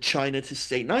wanted the china to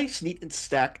stay nice, neat, and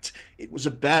stacked, it was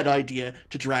a bad idea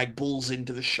to drag bulls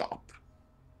into the shop.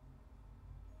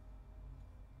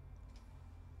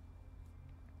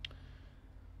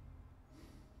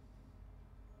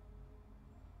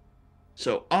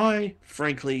 So I,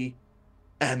 frankly,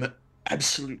 am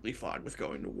absolutely fine with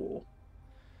going to war.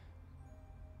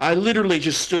 I literally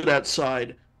just stood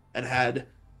outside and had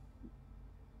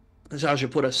Natasha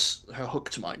put her hook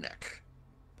to my neck.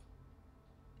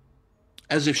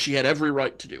 As if she had every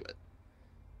right to do it.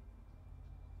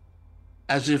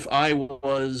 As if I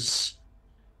was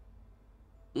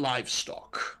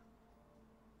livestock.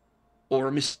 Or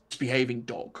a misbehaving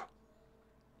dog.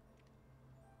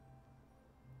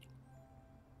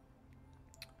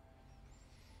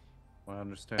 I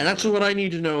understand. And that's what I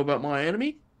need to know about my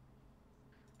enemy,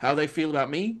 how they feel about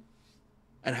me,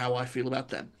 and how I feel about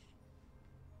them.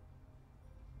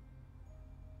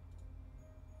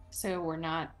 So we're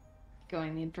not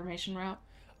going the information route?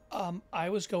 I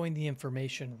was going the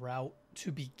information route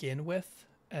to begin with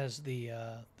as the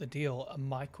deal.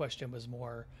 My question was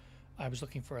more, I was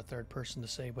looking for a third person to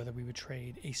say whether we would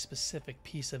trade a specific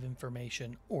piece of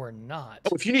information or not.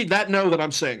 Oh, if you need that, know that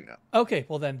I'm saying no. Okay,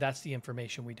 well then that's the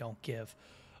information we don't give.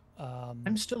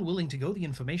 I'm still willing to go the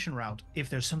information route if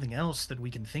there's something else that we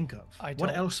can think of.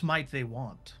 What else might they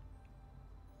want?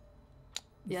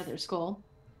 The other skull.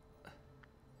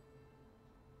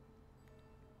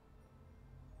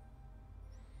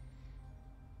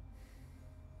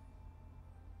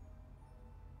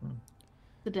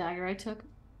 The dagger I took.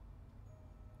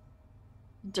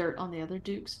 Dirt on the other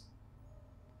dukes.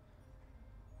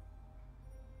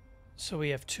 So we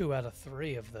have 2 out of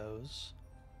 3 of those.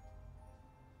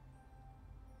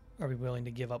 Are we willing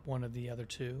to give up one of the other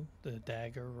 2, the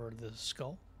dagger or the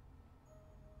skull?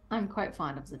 I'm quite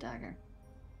fond of the dagger.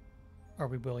 Are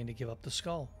we willing to give up the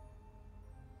skull?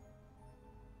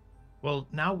 Well,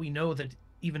 now we know that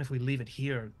even if we leave it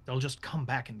here, they'll just come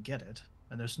back and get it,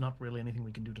 and there's not really anything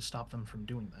we can do to stop them from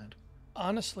doing that.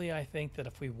 Honestly, I think that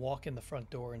if we walk in the front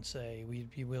door and say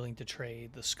we'd be willing to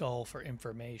trade the skull for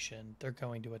information, they're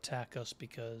going to attack us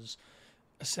because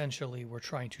essentially we're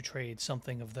trying to trade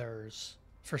something of theirs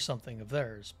for something of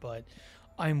theirs. But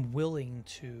I'm willing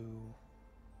to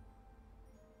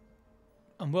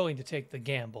take the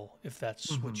gamble if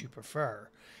that's what you prefer.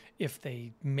 If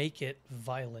they make it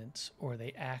violent or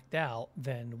they act out,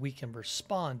 then we can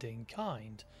respond in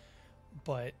kind.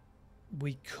 But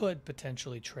we could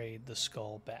potentially trade the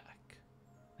skull back.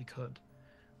 We could.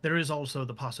 There is also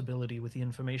the possibility with the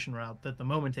information route that the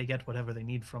moment they get whatever they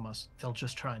need from us, they'll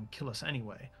just try and kill us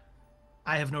anyway.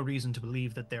 I have no reason to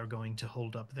believe that they're going to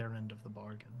hold up their end of the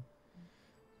bargain.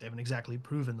 They haven't exactly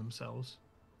proven themselves.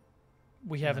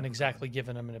 We haven't exactly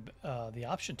given them the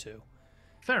option to.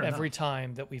 Fair enough. Every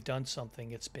time that we've done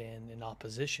something, it's been in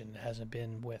opposition. It hasn't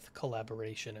been with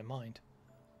collaboration in mind.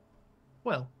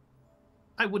 Well,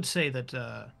 I would say that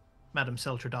Madame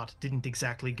Seltradot didn't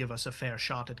exactly give us a fair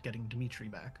shot at getting Dmitri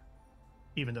back,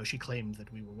 even though she claimed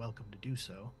that we were welcome to do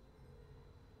so.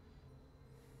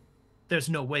 There's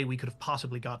no way we could have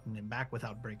possibly gotten him back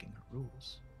without breaking her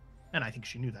rules. And I think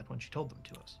she knew that when she told them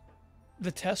to us.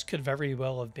 The test could very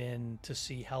well have been to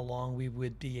see how long we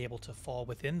would be able to fall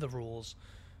within the rules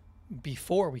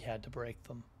before we had to break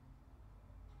them.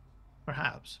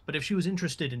 Perhaps. But if she was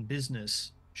interested in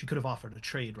business, she could have offered a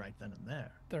trade right then and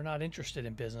there. They're not interested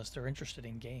in business. They're interested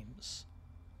in games.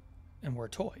 And we're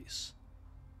toys.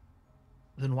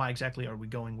 Then why exactly are we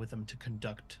going with them to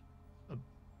conduct a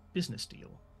business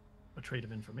deal? A trade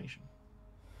of information?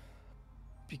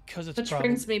 Because it's Which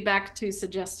brings me back to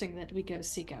suggesting that we go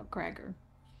seek out Gregor.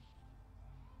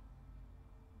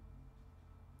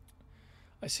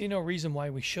 I see no reason why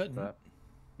we shouldn't.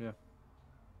 Yeah.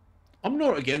 I'm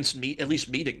not against at least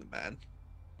meeting the man.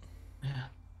 Yeah,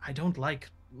 I don't like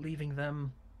leaving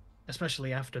them,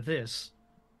 especially after this,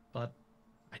 but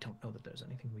I don't know that there's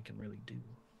anything we can really do.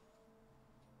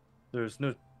 There's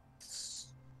no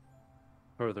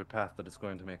further path that is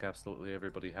going to make absolutely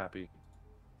everybody happy.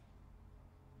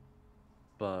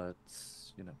 But,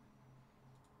 you know,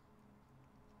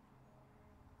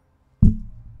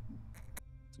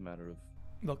 it's a matter of...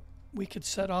 Look, we could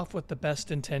set off with the best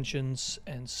intentions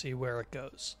and see where it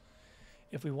goes.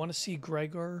 If we want to see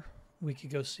Gregor, we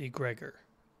could go see Gregor.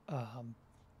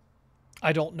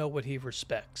 I don't know what he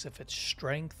respects, if it's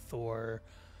strength or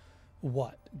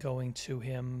what, going to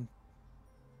him.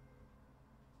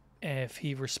 If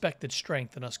he respected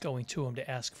strength and us going to him to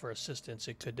ask for assistance,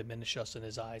 it could diminish us in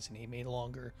his eyes, and he may no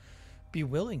longer be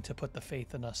willing to put the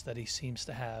faith in us that he seems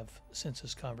to have since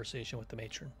his conversation with the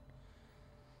matron.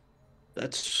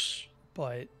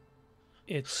 But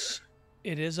it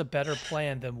is a better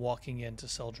plan than walking into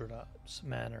Seldradot's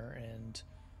manor and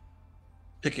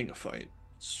picking a fight.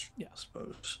 Yeah, I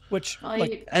suppose. Which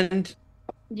and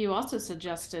you also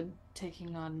suggested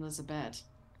taking on Elizabeth.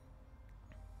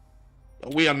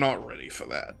 We are not ready for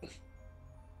that.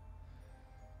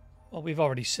 Well, we've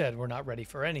already said we're not ready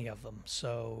for any of them,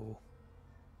 so...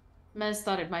 Mez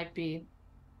thought it might be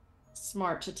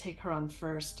smart to take her on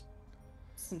first,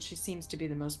 since she seems to be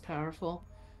the most powerful.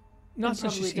 Not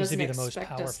since she seems to be the most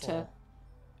powerful.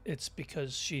 It's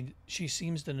because she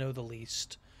seems to know the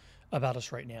least about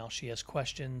us right now. She has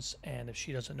questions, and if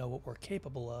she doesn't know what we're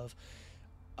capable of,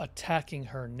 attacking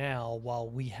her now while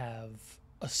we have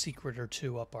a secret or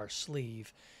two up our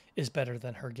sleeve is better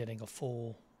than her getting a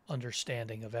full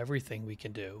understanding of everything we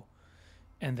can do.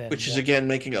 And then which is again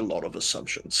making a lot of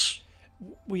assumptions.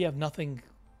 We have nothing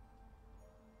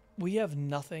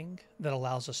that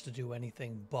allows us to do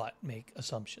anything but make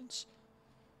assumptions.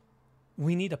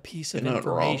 We need a piece of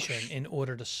information in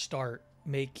order to start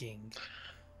making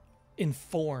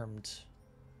informed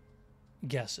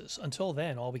guesses. Until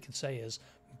then, all we can say is,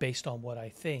 based on what I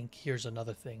think, here's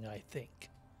another thing I think.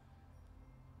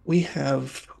 We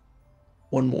have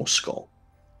one more skull.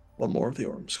 One more of the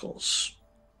Orm skulls.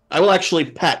 I will actually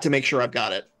pat to make sure I've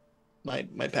got it. My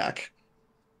pack.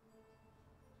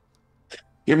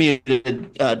 You're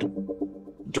muted,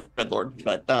 Dreadlord,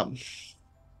 but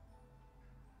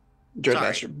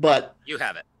Dreadmaster, but you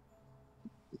have it.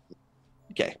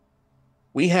 Okay.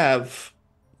 We have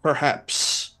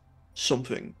perhaps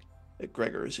something that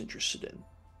Gregor is interested in.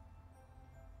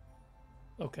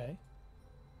 Okay.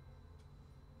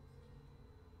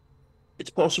 It's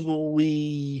possible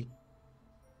we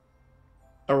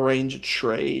arrange a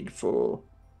trade for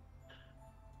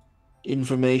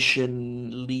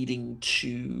information leading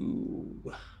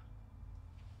to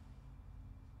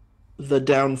the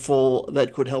downfall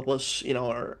that could help us in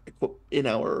our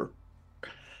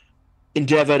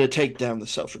endeavor to take down the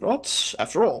Self-Gods.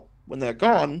 After all, when they're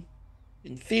gone,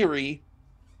 in theory,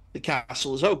 the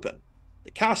castle is open.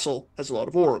 The castle has a lot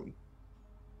of Aurum.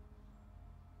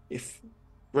 If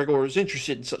Gregor is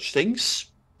interested in such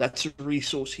things, that's a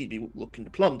resource he'd be looking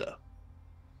to plunder.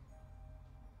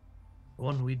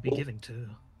 One we'd be giving to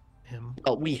him.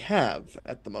 Well, we have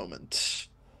at the moment,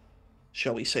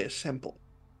 shall we say, a sample.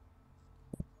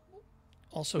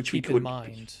 Also, keep in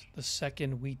mind, the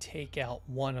second we take out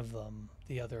one of them,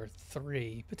 the other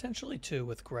three, potentially two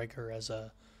with Gregor as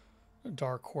a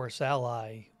dark horse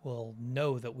ally, will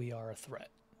know that we are a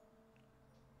threat.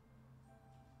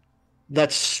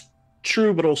 That's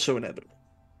true, but also inevitable.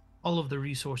 All of the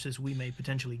resources we may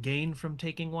potentially gain from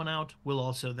taking one out will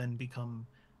also then become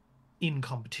in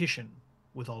competition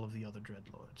with all of the other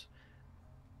Dreadlords.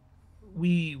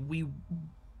 We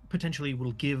potentially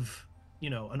will give,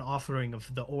 an offering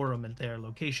of the Aurum at their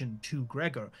location to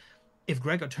Gregor. If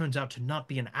Gregor turns out to not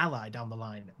be an ally down the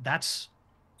line, that's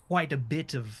quite a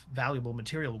bit of valuable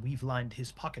material we've lined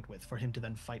his pocket with for him to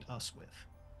then fight us with.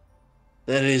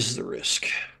 That is the risk.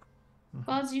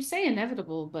 Well, as you say,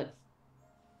 inevitable, but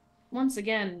once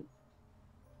again,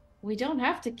 we don't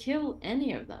have to kill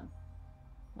any of them.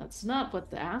 That's not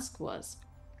what the ask was.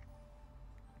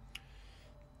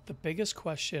 The biggest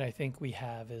question I think we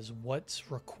have is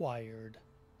what's required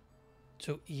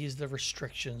to ease the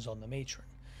restrictions on the matron.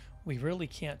 We really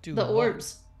can't do the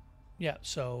orbs. Yeah,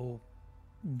 so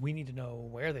we need to know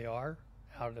where they are,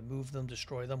 how to move them,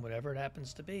 destroy them, whatever it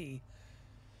happens to be.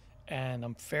 And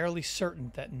I'm fairly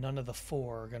certain that none of the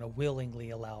four are going to willingly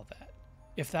allow that.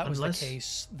 If that was the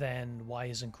case, then why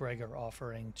isn't Gregor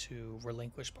offering to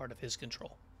relinquish part of his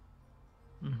control?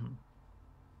 Mm-hmm.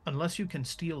 Unless you can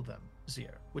steal them,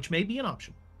 Zier, which may be an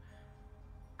option.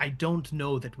 I don't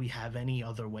know that we have any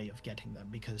other way of getting them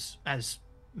because, as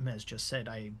Mez just said,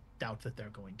 I doubt that they're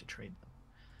going to trade them.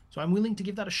 So I'm willing to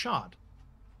give that a shot.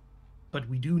 But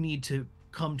we do need to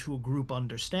come to a group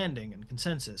understanding and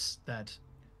consensus that,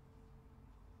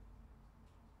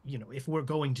 if we're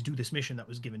going to do this mission that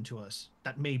was given to us,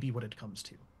 that may be what it comes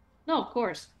to. No, of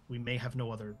course. We may have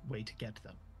no other way to get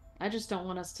them. I just don't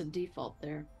want us to default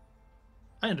there.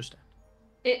 I understand.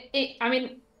 I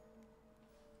mean,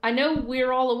 I know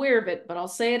we're all aware of it, but I'll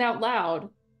say it out loud.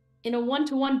 In a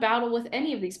one-to-one battle with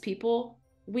any of these people,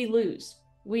 we lose.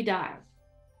 We die.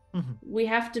 Mm-hmm. We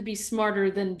have to be smarter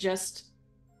than just,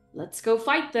 let's go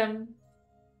fight them.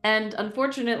 And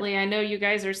unfortunately, I know you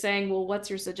guys are saying, well, what's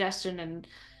your suggestion? And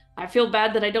I feel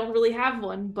bad that I don't really have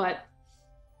one, but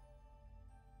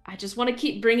I just want to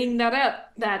keep bringing that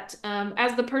up, that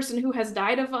as the person who has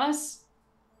died of us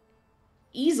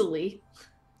easily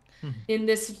in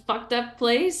this fucked up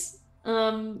place,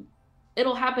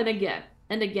 it'll happen again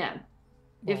and again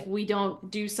if we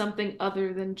don't do something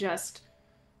other than just,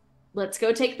 let's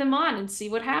go take them on and see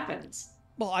what happens.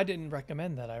 Well, I didn't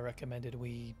recommend that. I recommended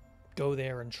we go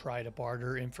there and try to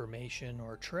barter information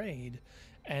or trade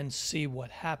and see what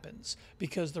happens.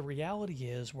 Because the reality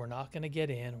is we're not going to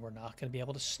get in. We're not going to be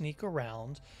able to sneak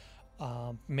around.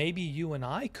 Maybe you and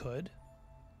I could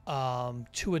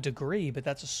to a degree, but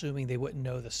that's assuming they wouldn't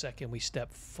know the second we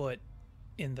step foot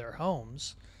in their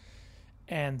homes.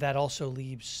 And that also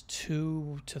leaves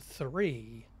 2 to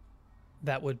 3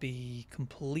 that would be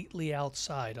completely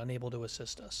outside, unable to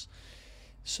assist us.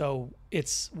 So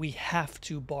we have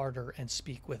to barter and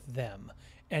speak with them.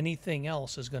 Anything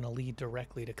else is going to lead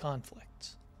directly to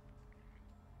conflict.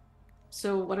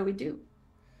 So what do we do?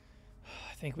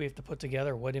 I think we have to put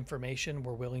together what information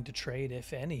we're willing to trade,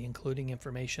 if any, including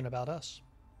information about us.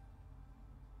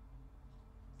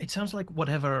 It sounds like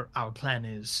whatever our plan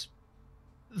is,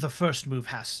 the first move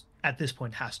at this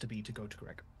point has to be to go to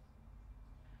Gregor.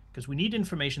 Because we need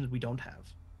information that we don't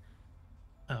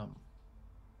have.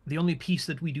 The only piece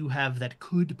that we do have that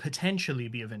could potentially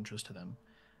be of interest to them,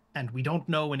 and we don't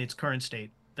know in its current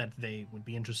state that they would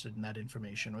be interested in that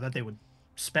information or that they would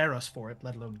spare us for it,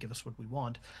 let alone give us what we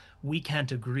want, we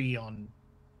can't agree on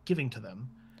giving to them.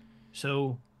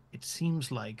 So it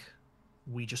seems like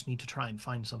we just need to try and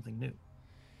find something new.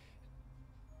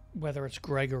 Whether it's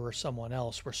Gregor or someone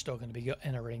else, we're still going to be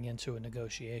entering into a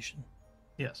negotiation.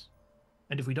 Yes.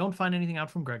 And if we don't find anything out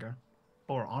from Gregor,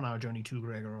 or on our journey to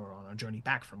Gregor, or on our journey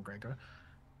back from Gregor,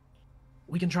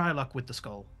 we can try luck with the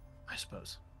skull. I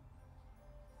suppose.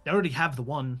 They already have the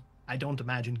one. I don't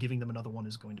imagine giving them another one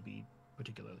is going to be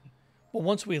particularly... Well,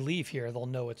 once we leave here, they'll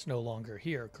know it's no longer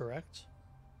here, correct?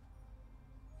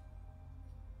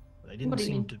 They didn't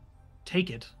seem to take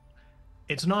it.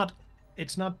 It's not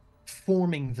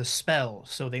forming the spell,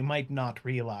 so they might not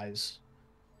realize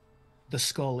the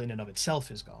skull in and of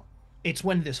itself is gone. It's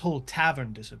when this whole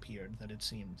tavern disappeared that it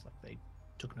seems like they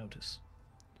took notice.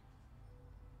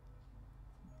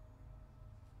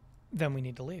 Then we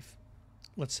need to leave.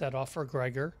 Let's set off for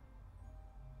Gregor.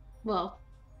 Well,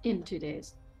 in 2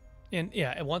 days. And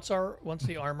once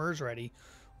the armor is ready,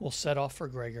 we'll set off for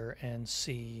Gregor and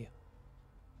see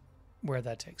where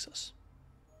that takes us.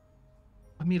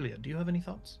 Amelia, do you have any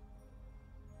thoughts?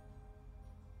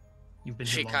 You've been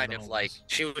She here kind longer of than all like us.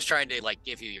 she was trying to like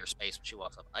give you your space when she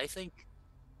walks up. I think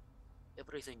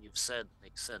everything you've said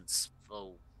makes sense,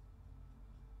 though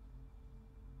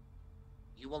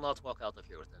you will not walk out of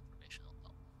here with information on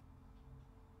top.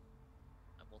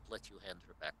 I won't let you hand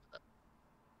her back to them.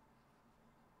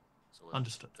 So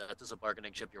Understood. That is a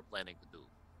bargaining chip you're planning to do.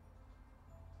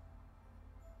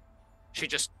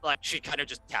 She kind of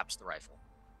just taps the rifle.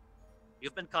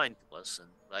 You've been kind to us, and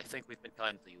I think we've been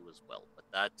kind to you as well,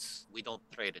 but we don't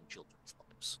trade in children's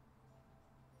lives.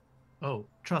 Oh,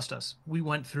 trust us. We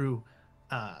went through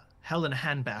hell in a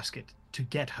handbasket to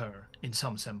get her in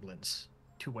some semblance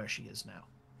to where she is now.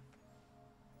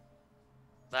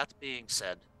 That being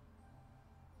said,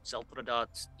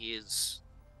 Zeltradat is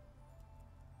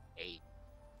a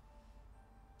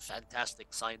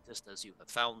fantastic scientist, as you have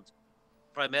found,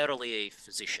 primarily a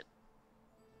physician.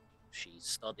 She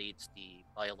studied the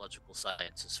biological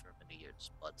sciences for many years,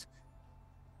 but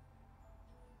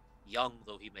young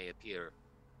though he may appear,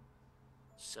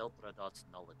 Zeltradat's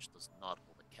knowledge does not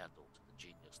hold a candle to the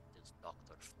genius that is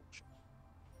Dr. Fulcher.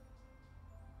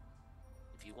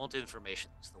 If you want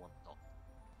information, he's the one to talk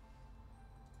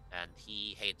to. And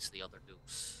he hates the other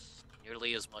dukes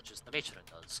nearly as much as the matron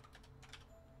does,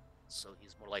 so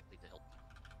he's more likely to help you.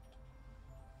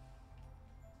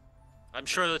 I'm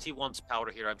sure that he wants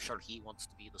power here. I'm sure he wants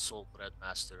to be the sole bread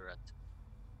master, and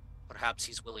perhaps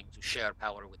he's willing to share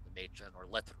power with the matron or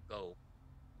let her go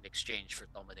in exchange for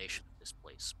domination of this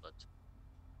place, but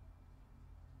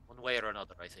one way or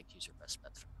another, I think he's your best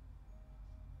bet for now.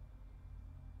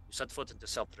 You set foot into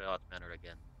Seltriot Manor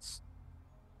again, it's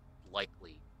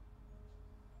likely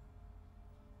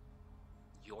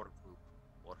your group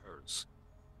or hers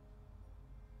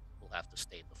will have to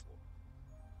stay in the floor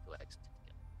to exit it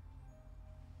again.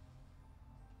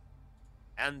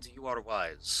 And you are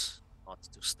wise not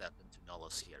to step into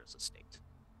Nullus here as a state.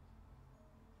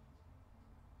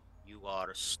 You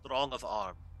are strong of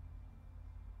arm.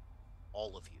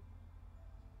 All of you.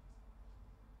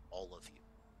 All of you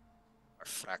are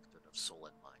fractured of soul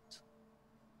and mind.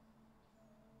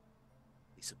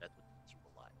 Elisabeth would keep you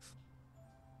alive.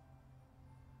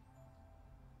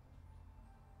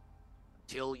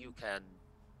 Until you can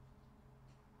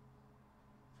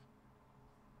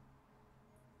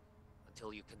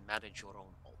manage your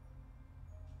own home,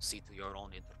 see to your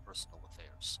own interpersonal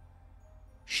affairs,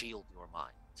 shield your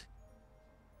mind.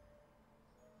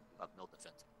 You have no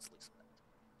defense against Elisabeth.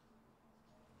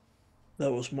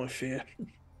 That was my fear.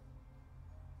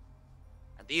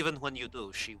 And even when you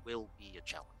do, she will be a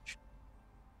challenge.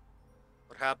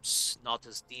 Perhaps not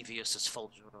as devious as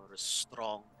Fulger or as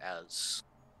strong as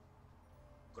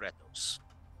Gretos.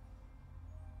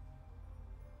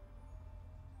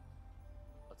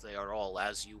 But they are all,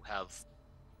 as you have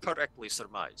correctly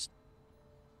surmised,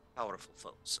 powerful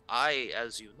foes. I,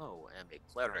 as you know, am a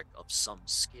cleric of some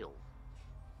skill.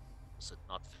 Does it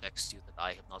not vex you that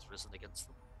I have not risen against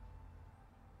them?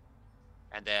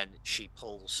 And then she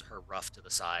pulls her ruff to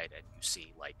the side, and you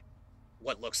see, like,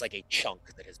 what looks like a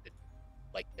chunk that has been,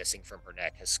 like, missing from her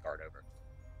neck has scarred over.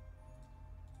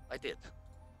 I did,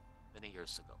 many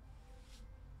years ago.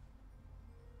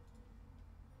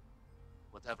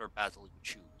 Whatever battle you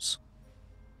choose,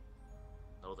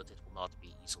 know that it will not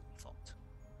be easily fought.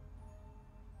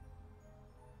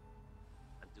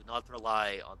 And do not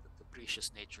rely on the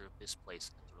capricious nature of this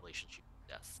place and relationship with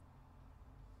death.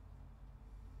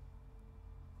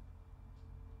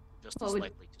 Just as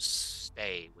likely to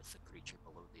stay with the creature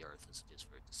below the earth as it is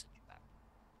for it to send you back.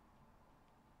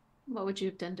 What would you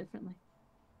have done differently?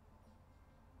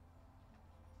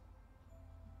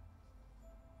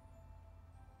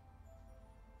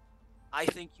 I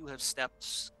think you have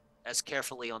stepped as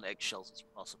carefully on eggshells as you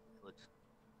possibly could.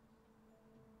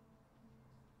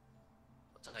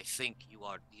 But I think you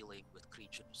are dealing with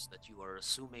creatures that you are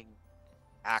assuming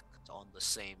act on the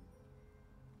same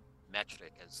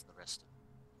metric as the rest of you.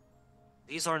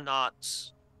 These are not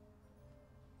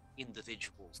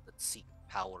individuals that seek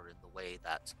power in the way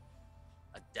that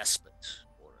a despot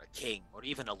or a king or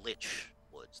even a lich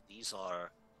would. These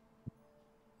are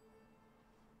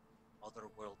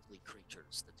otherworldly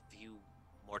creatures that view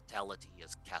mortality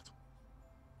as cattle.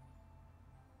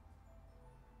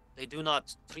 They do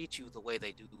not treat you the way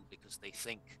they do because they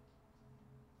think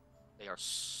they are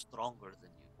stronger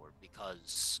than you, or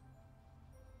because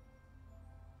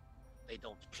they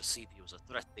don't perceive you as a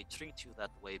threat. They treat you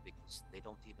that way because they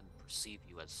don't even perceive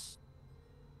you as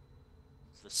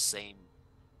the same.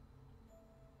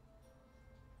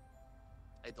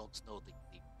 I don't know the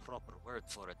proper word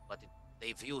for it, but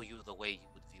they view you the way you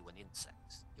would view an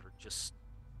insect.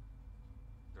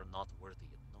 You're not worthy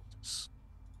of notice.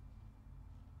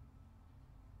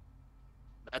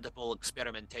 Edible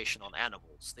experimentation on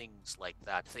animals, things like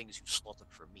that, things you slaughtered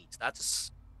for meat. That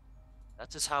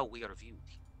is how we are viewed.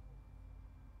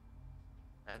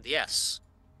 And yes,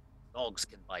 dogs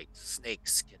can bite,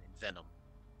 snakes can envenom,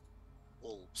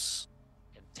 wolves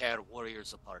can tear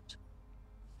warriors apart.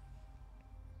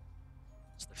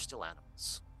 So they're still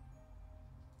animals.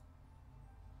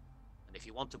 And if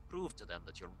you want to prove to them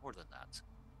that you're more than that,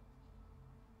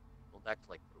 don't act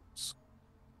like brutes.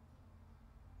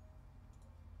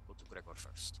 Go to Gregor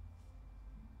first.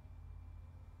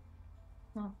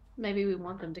 Well, maybe we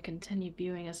want them to continue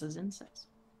viewing us as insects.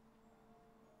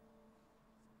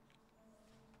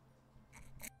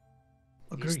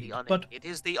 Agreed, it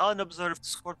is the unobserved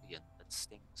scorpion that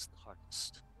stings the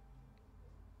hardest.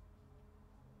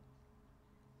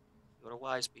 You are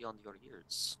wise beyond your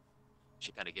years.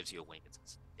 She kind of gives you a wink and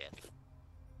says, death.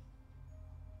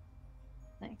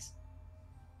 Thanks.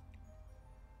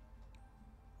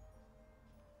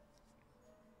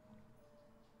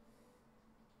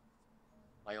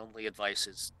 My only advice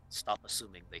is stop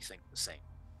assuming they think the same.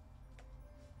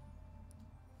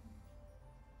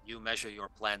 You measure your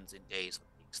plans in days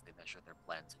or weeks, they measure their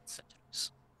plans in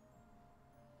centuries.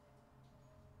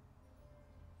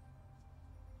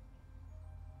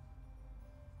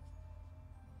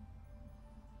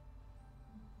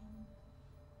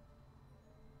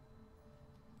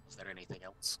 Is there anything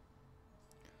else?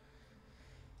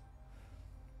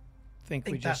 Think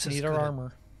we that's just as need our good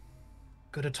armor.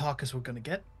 Good a talk as we're gonna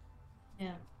get.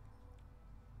 Yeah.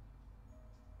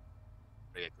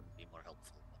 Maybe I couldn't be more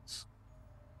helpful once.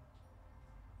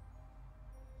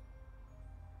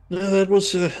 No, that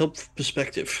was a helpful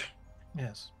perspective.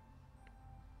 Yes.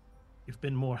 You've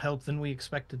been more help than we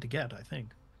expected to get, I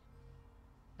think.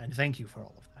 And thank you for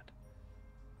all of that.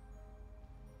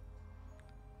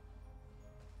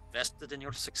 Invested in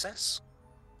your success.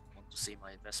 Want to see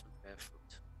my investment bear fruit.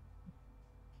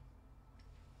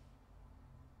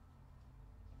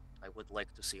 I would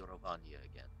like to see Rovania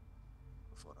again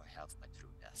before I have my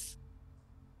true death.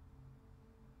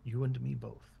 You and me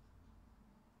both.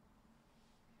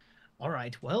 All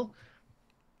right, well,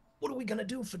 what are we gonna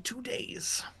do for 2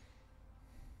 days?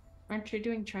 Aren't you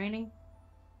doing training?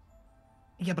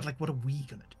 Yeah, but like, what are we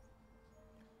gonna do?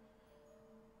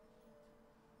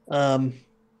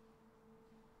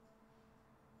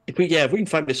 If we can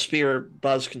find a spear,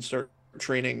 Buzz can start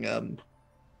training.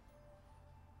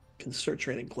 Can start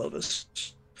training Clovis.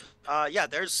 Yeah,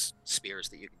 there's spears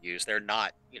that you can use. They're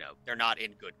not, they're not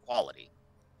in good quality.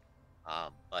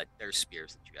 But there's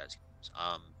spears that you guys can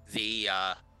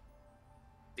use.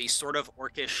 The sort of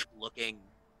orcish looking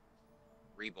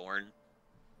reborn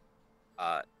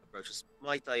approaches.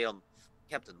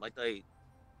 Captain, might I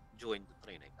join the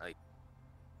training?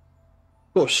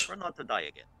 Of course. Try not to die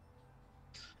again.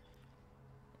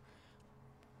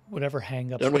 Whatever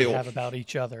hang-ups we have about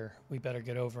each other, we better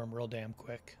get over them real damn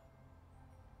quick.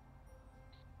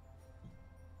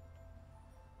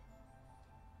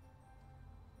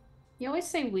 You always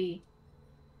say we.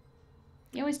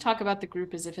 You always talk about the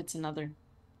group as if it's another.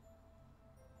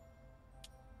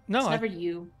 No, it's never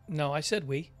you. No, I said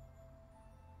we.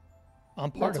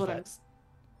 I'm part of that.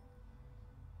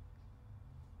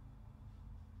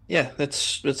 Yeah,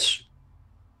 that's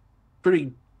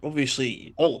pretty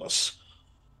obviously all of us.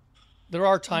 There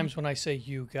are times when I say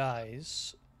you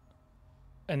guys,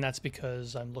 and that's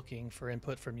because I'm looking for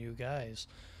input from you guys.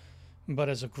 But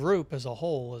as a group, as a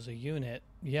whole, as a unit,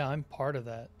 yeah, I'm part of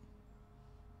that.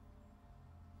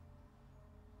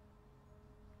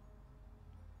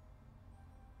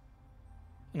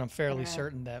 And I'm fairly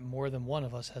certain that more than one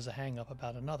of us has a hang-up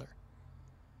about another.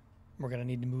 We're going to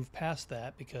need to move past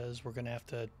that because we're going to have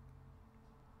to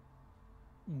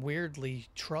weirdly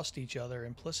trust each other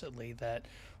implicitly that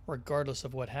regardless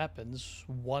of what happens,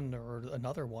 one or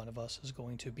another one of us is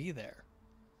going to be there.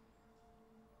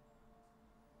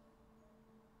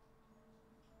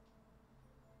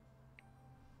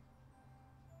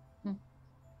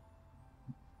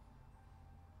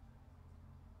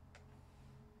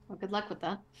 good luck with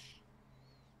that.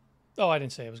 Oh, I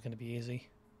didn't say it was going to be easy.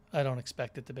 I don't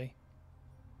expect it to be.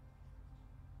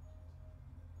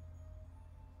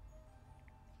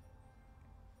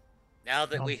 Now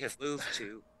that we have moved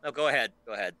to... No, go ahead.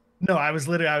 Go ahead. No, I was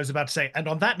about to say, and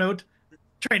on that note,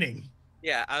 training.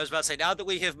 Yeah, I was about to say, now that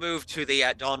we have moved to the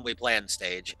At Dawn We Plan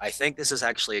stage, I think this is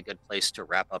actually a good place to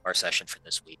wrap up our session for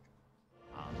this week.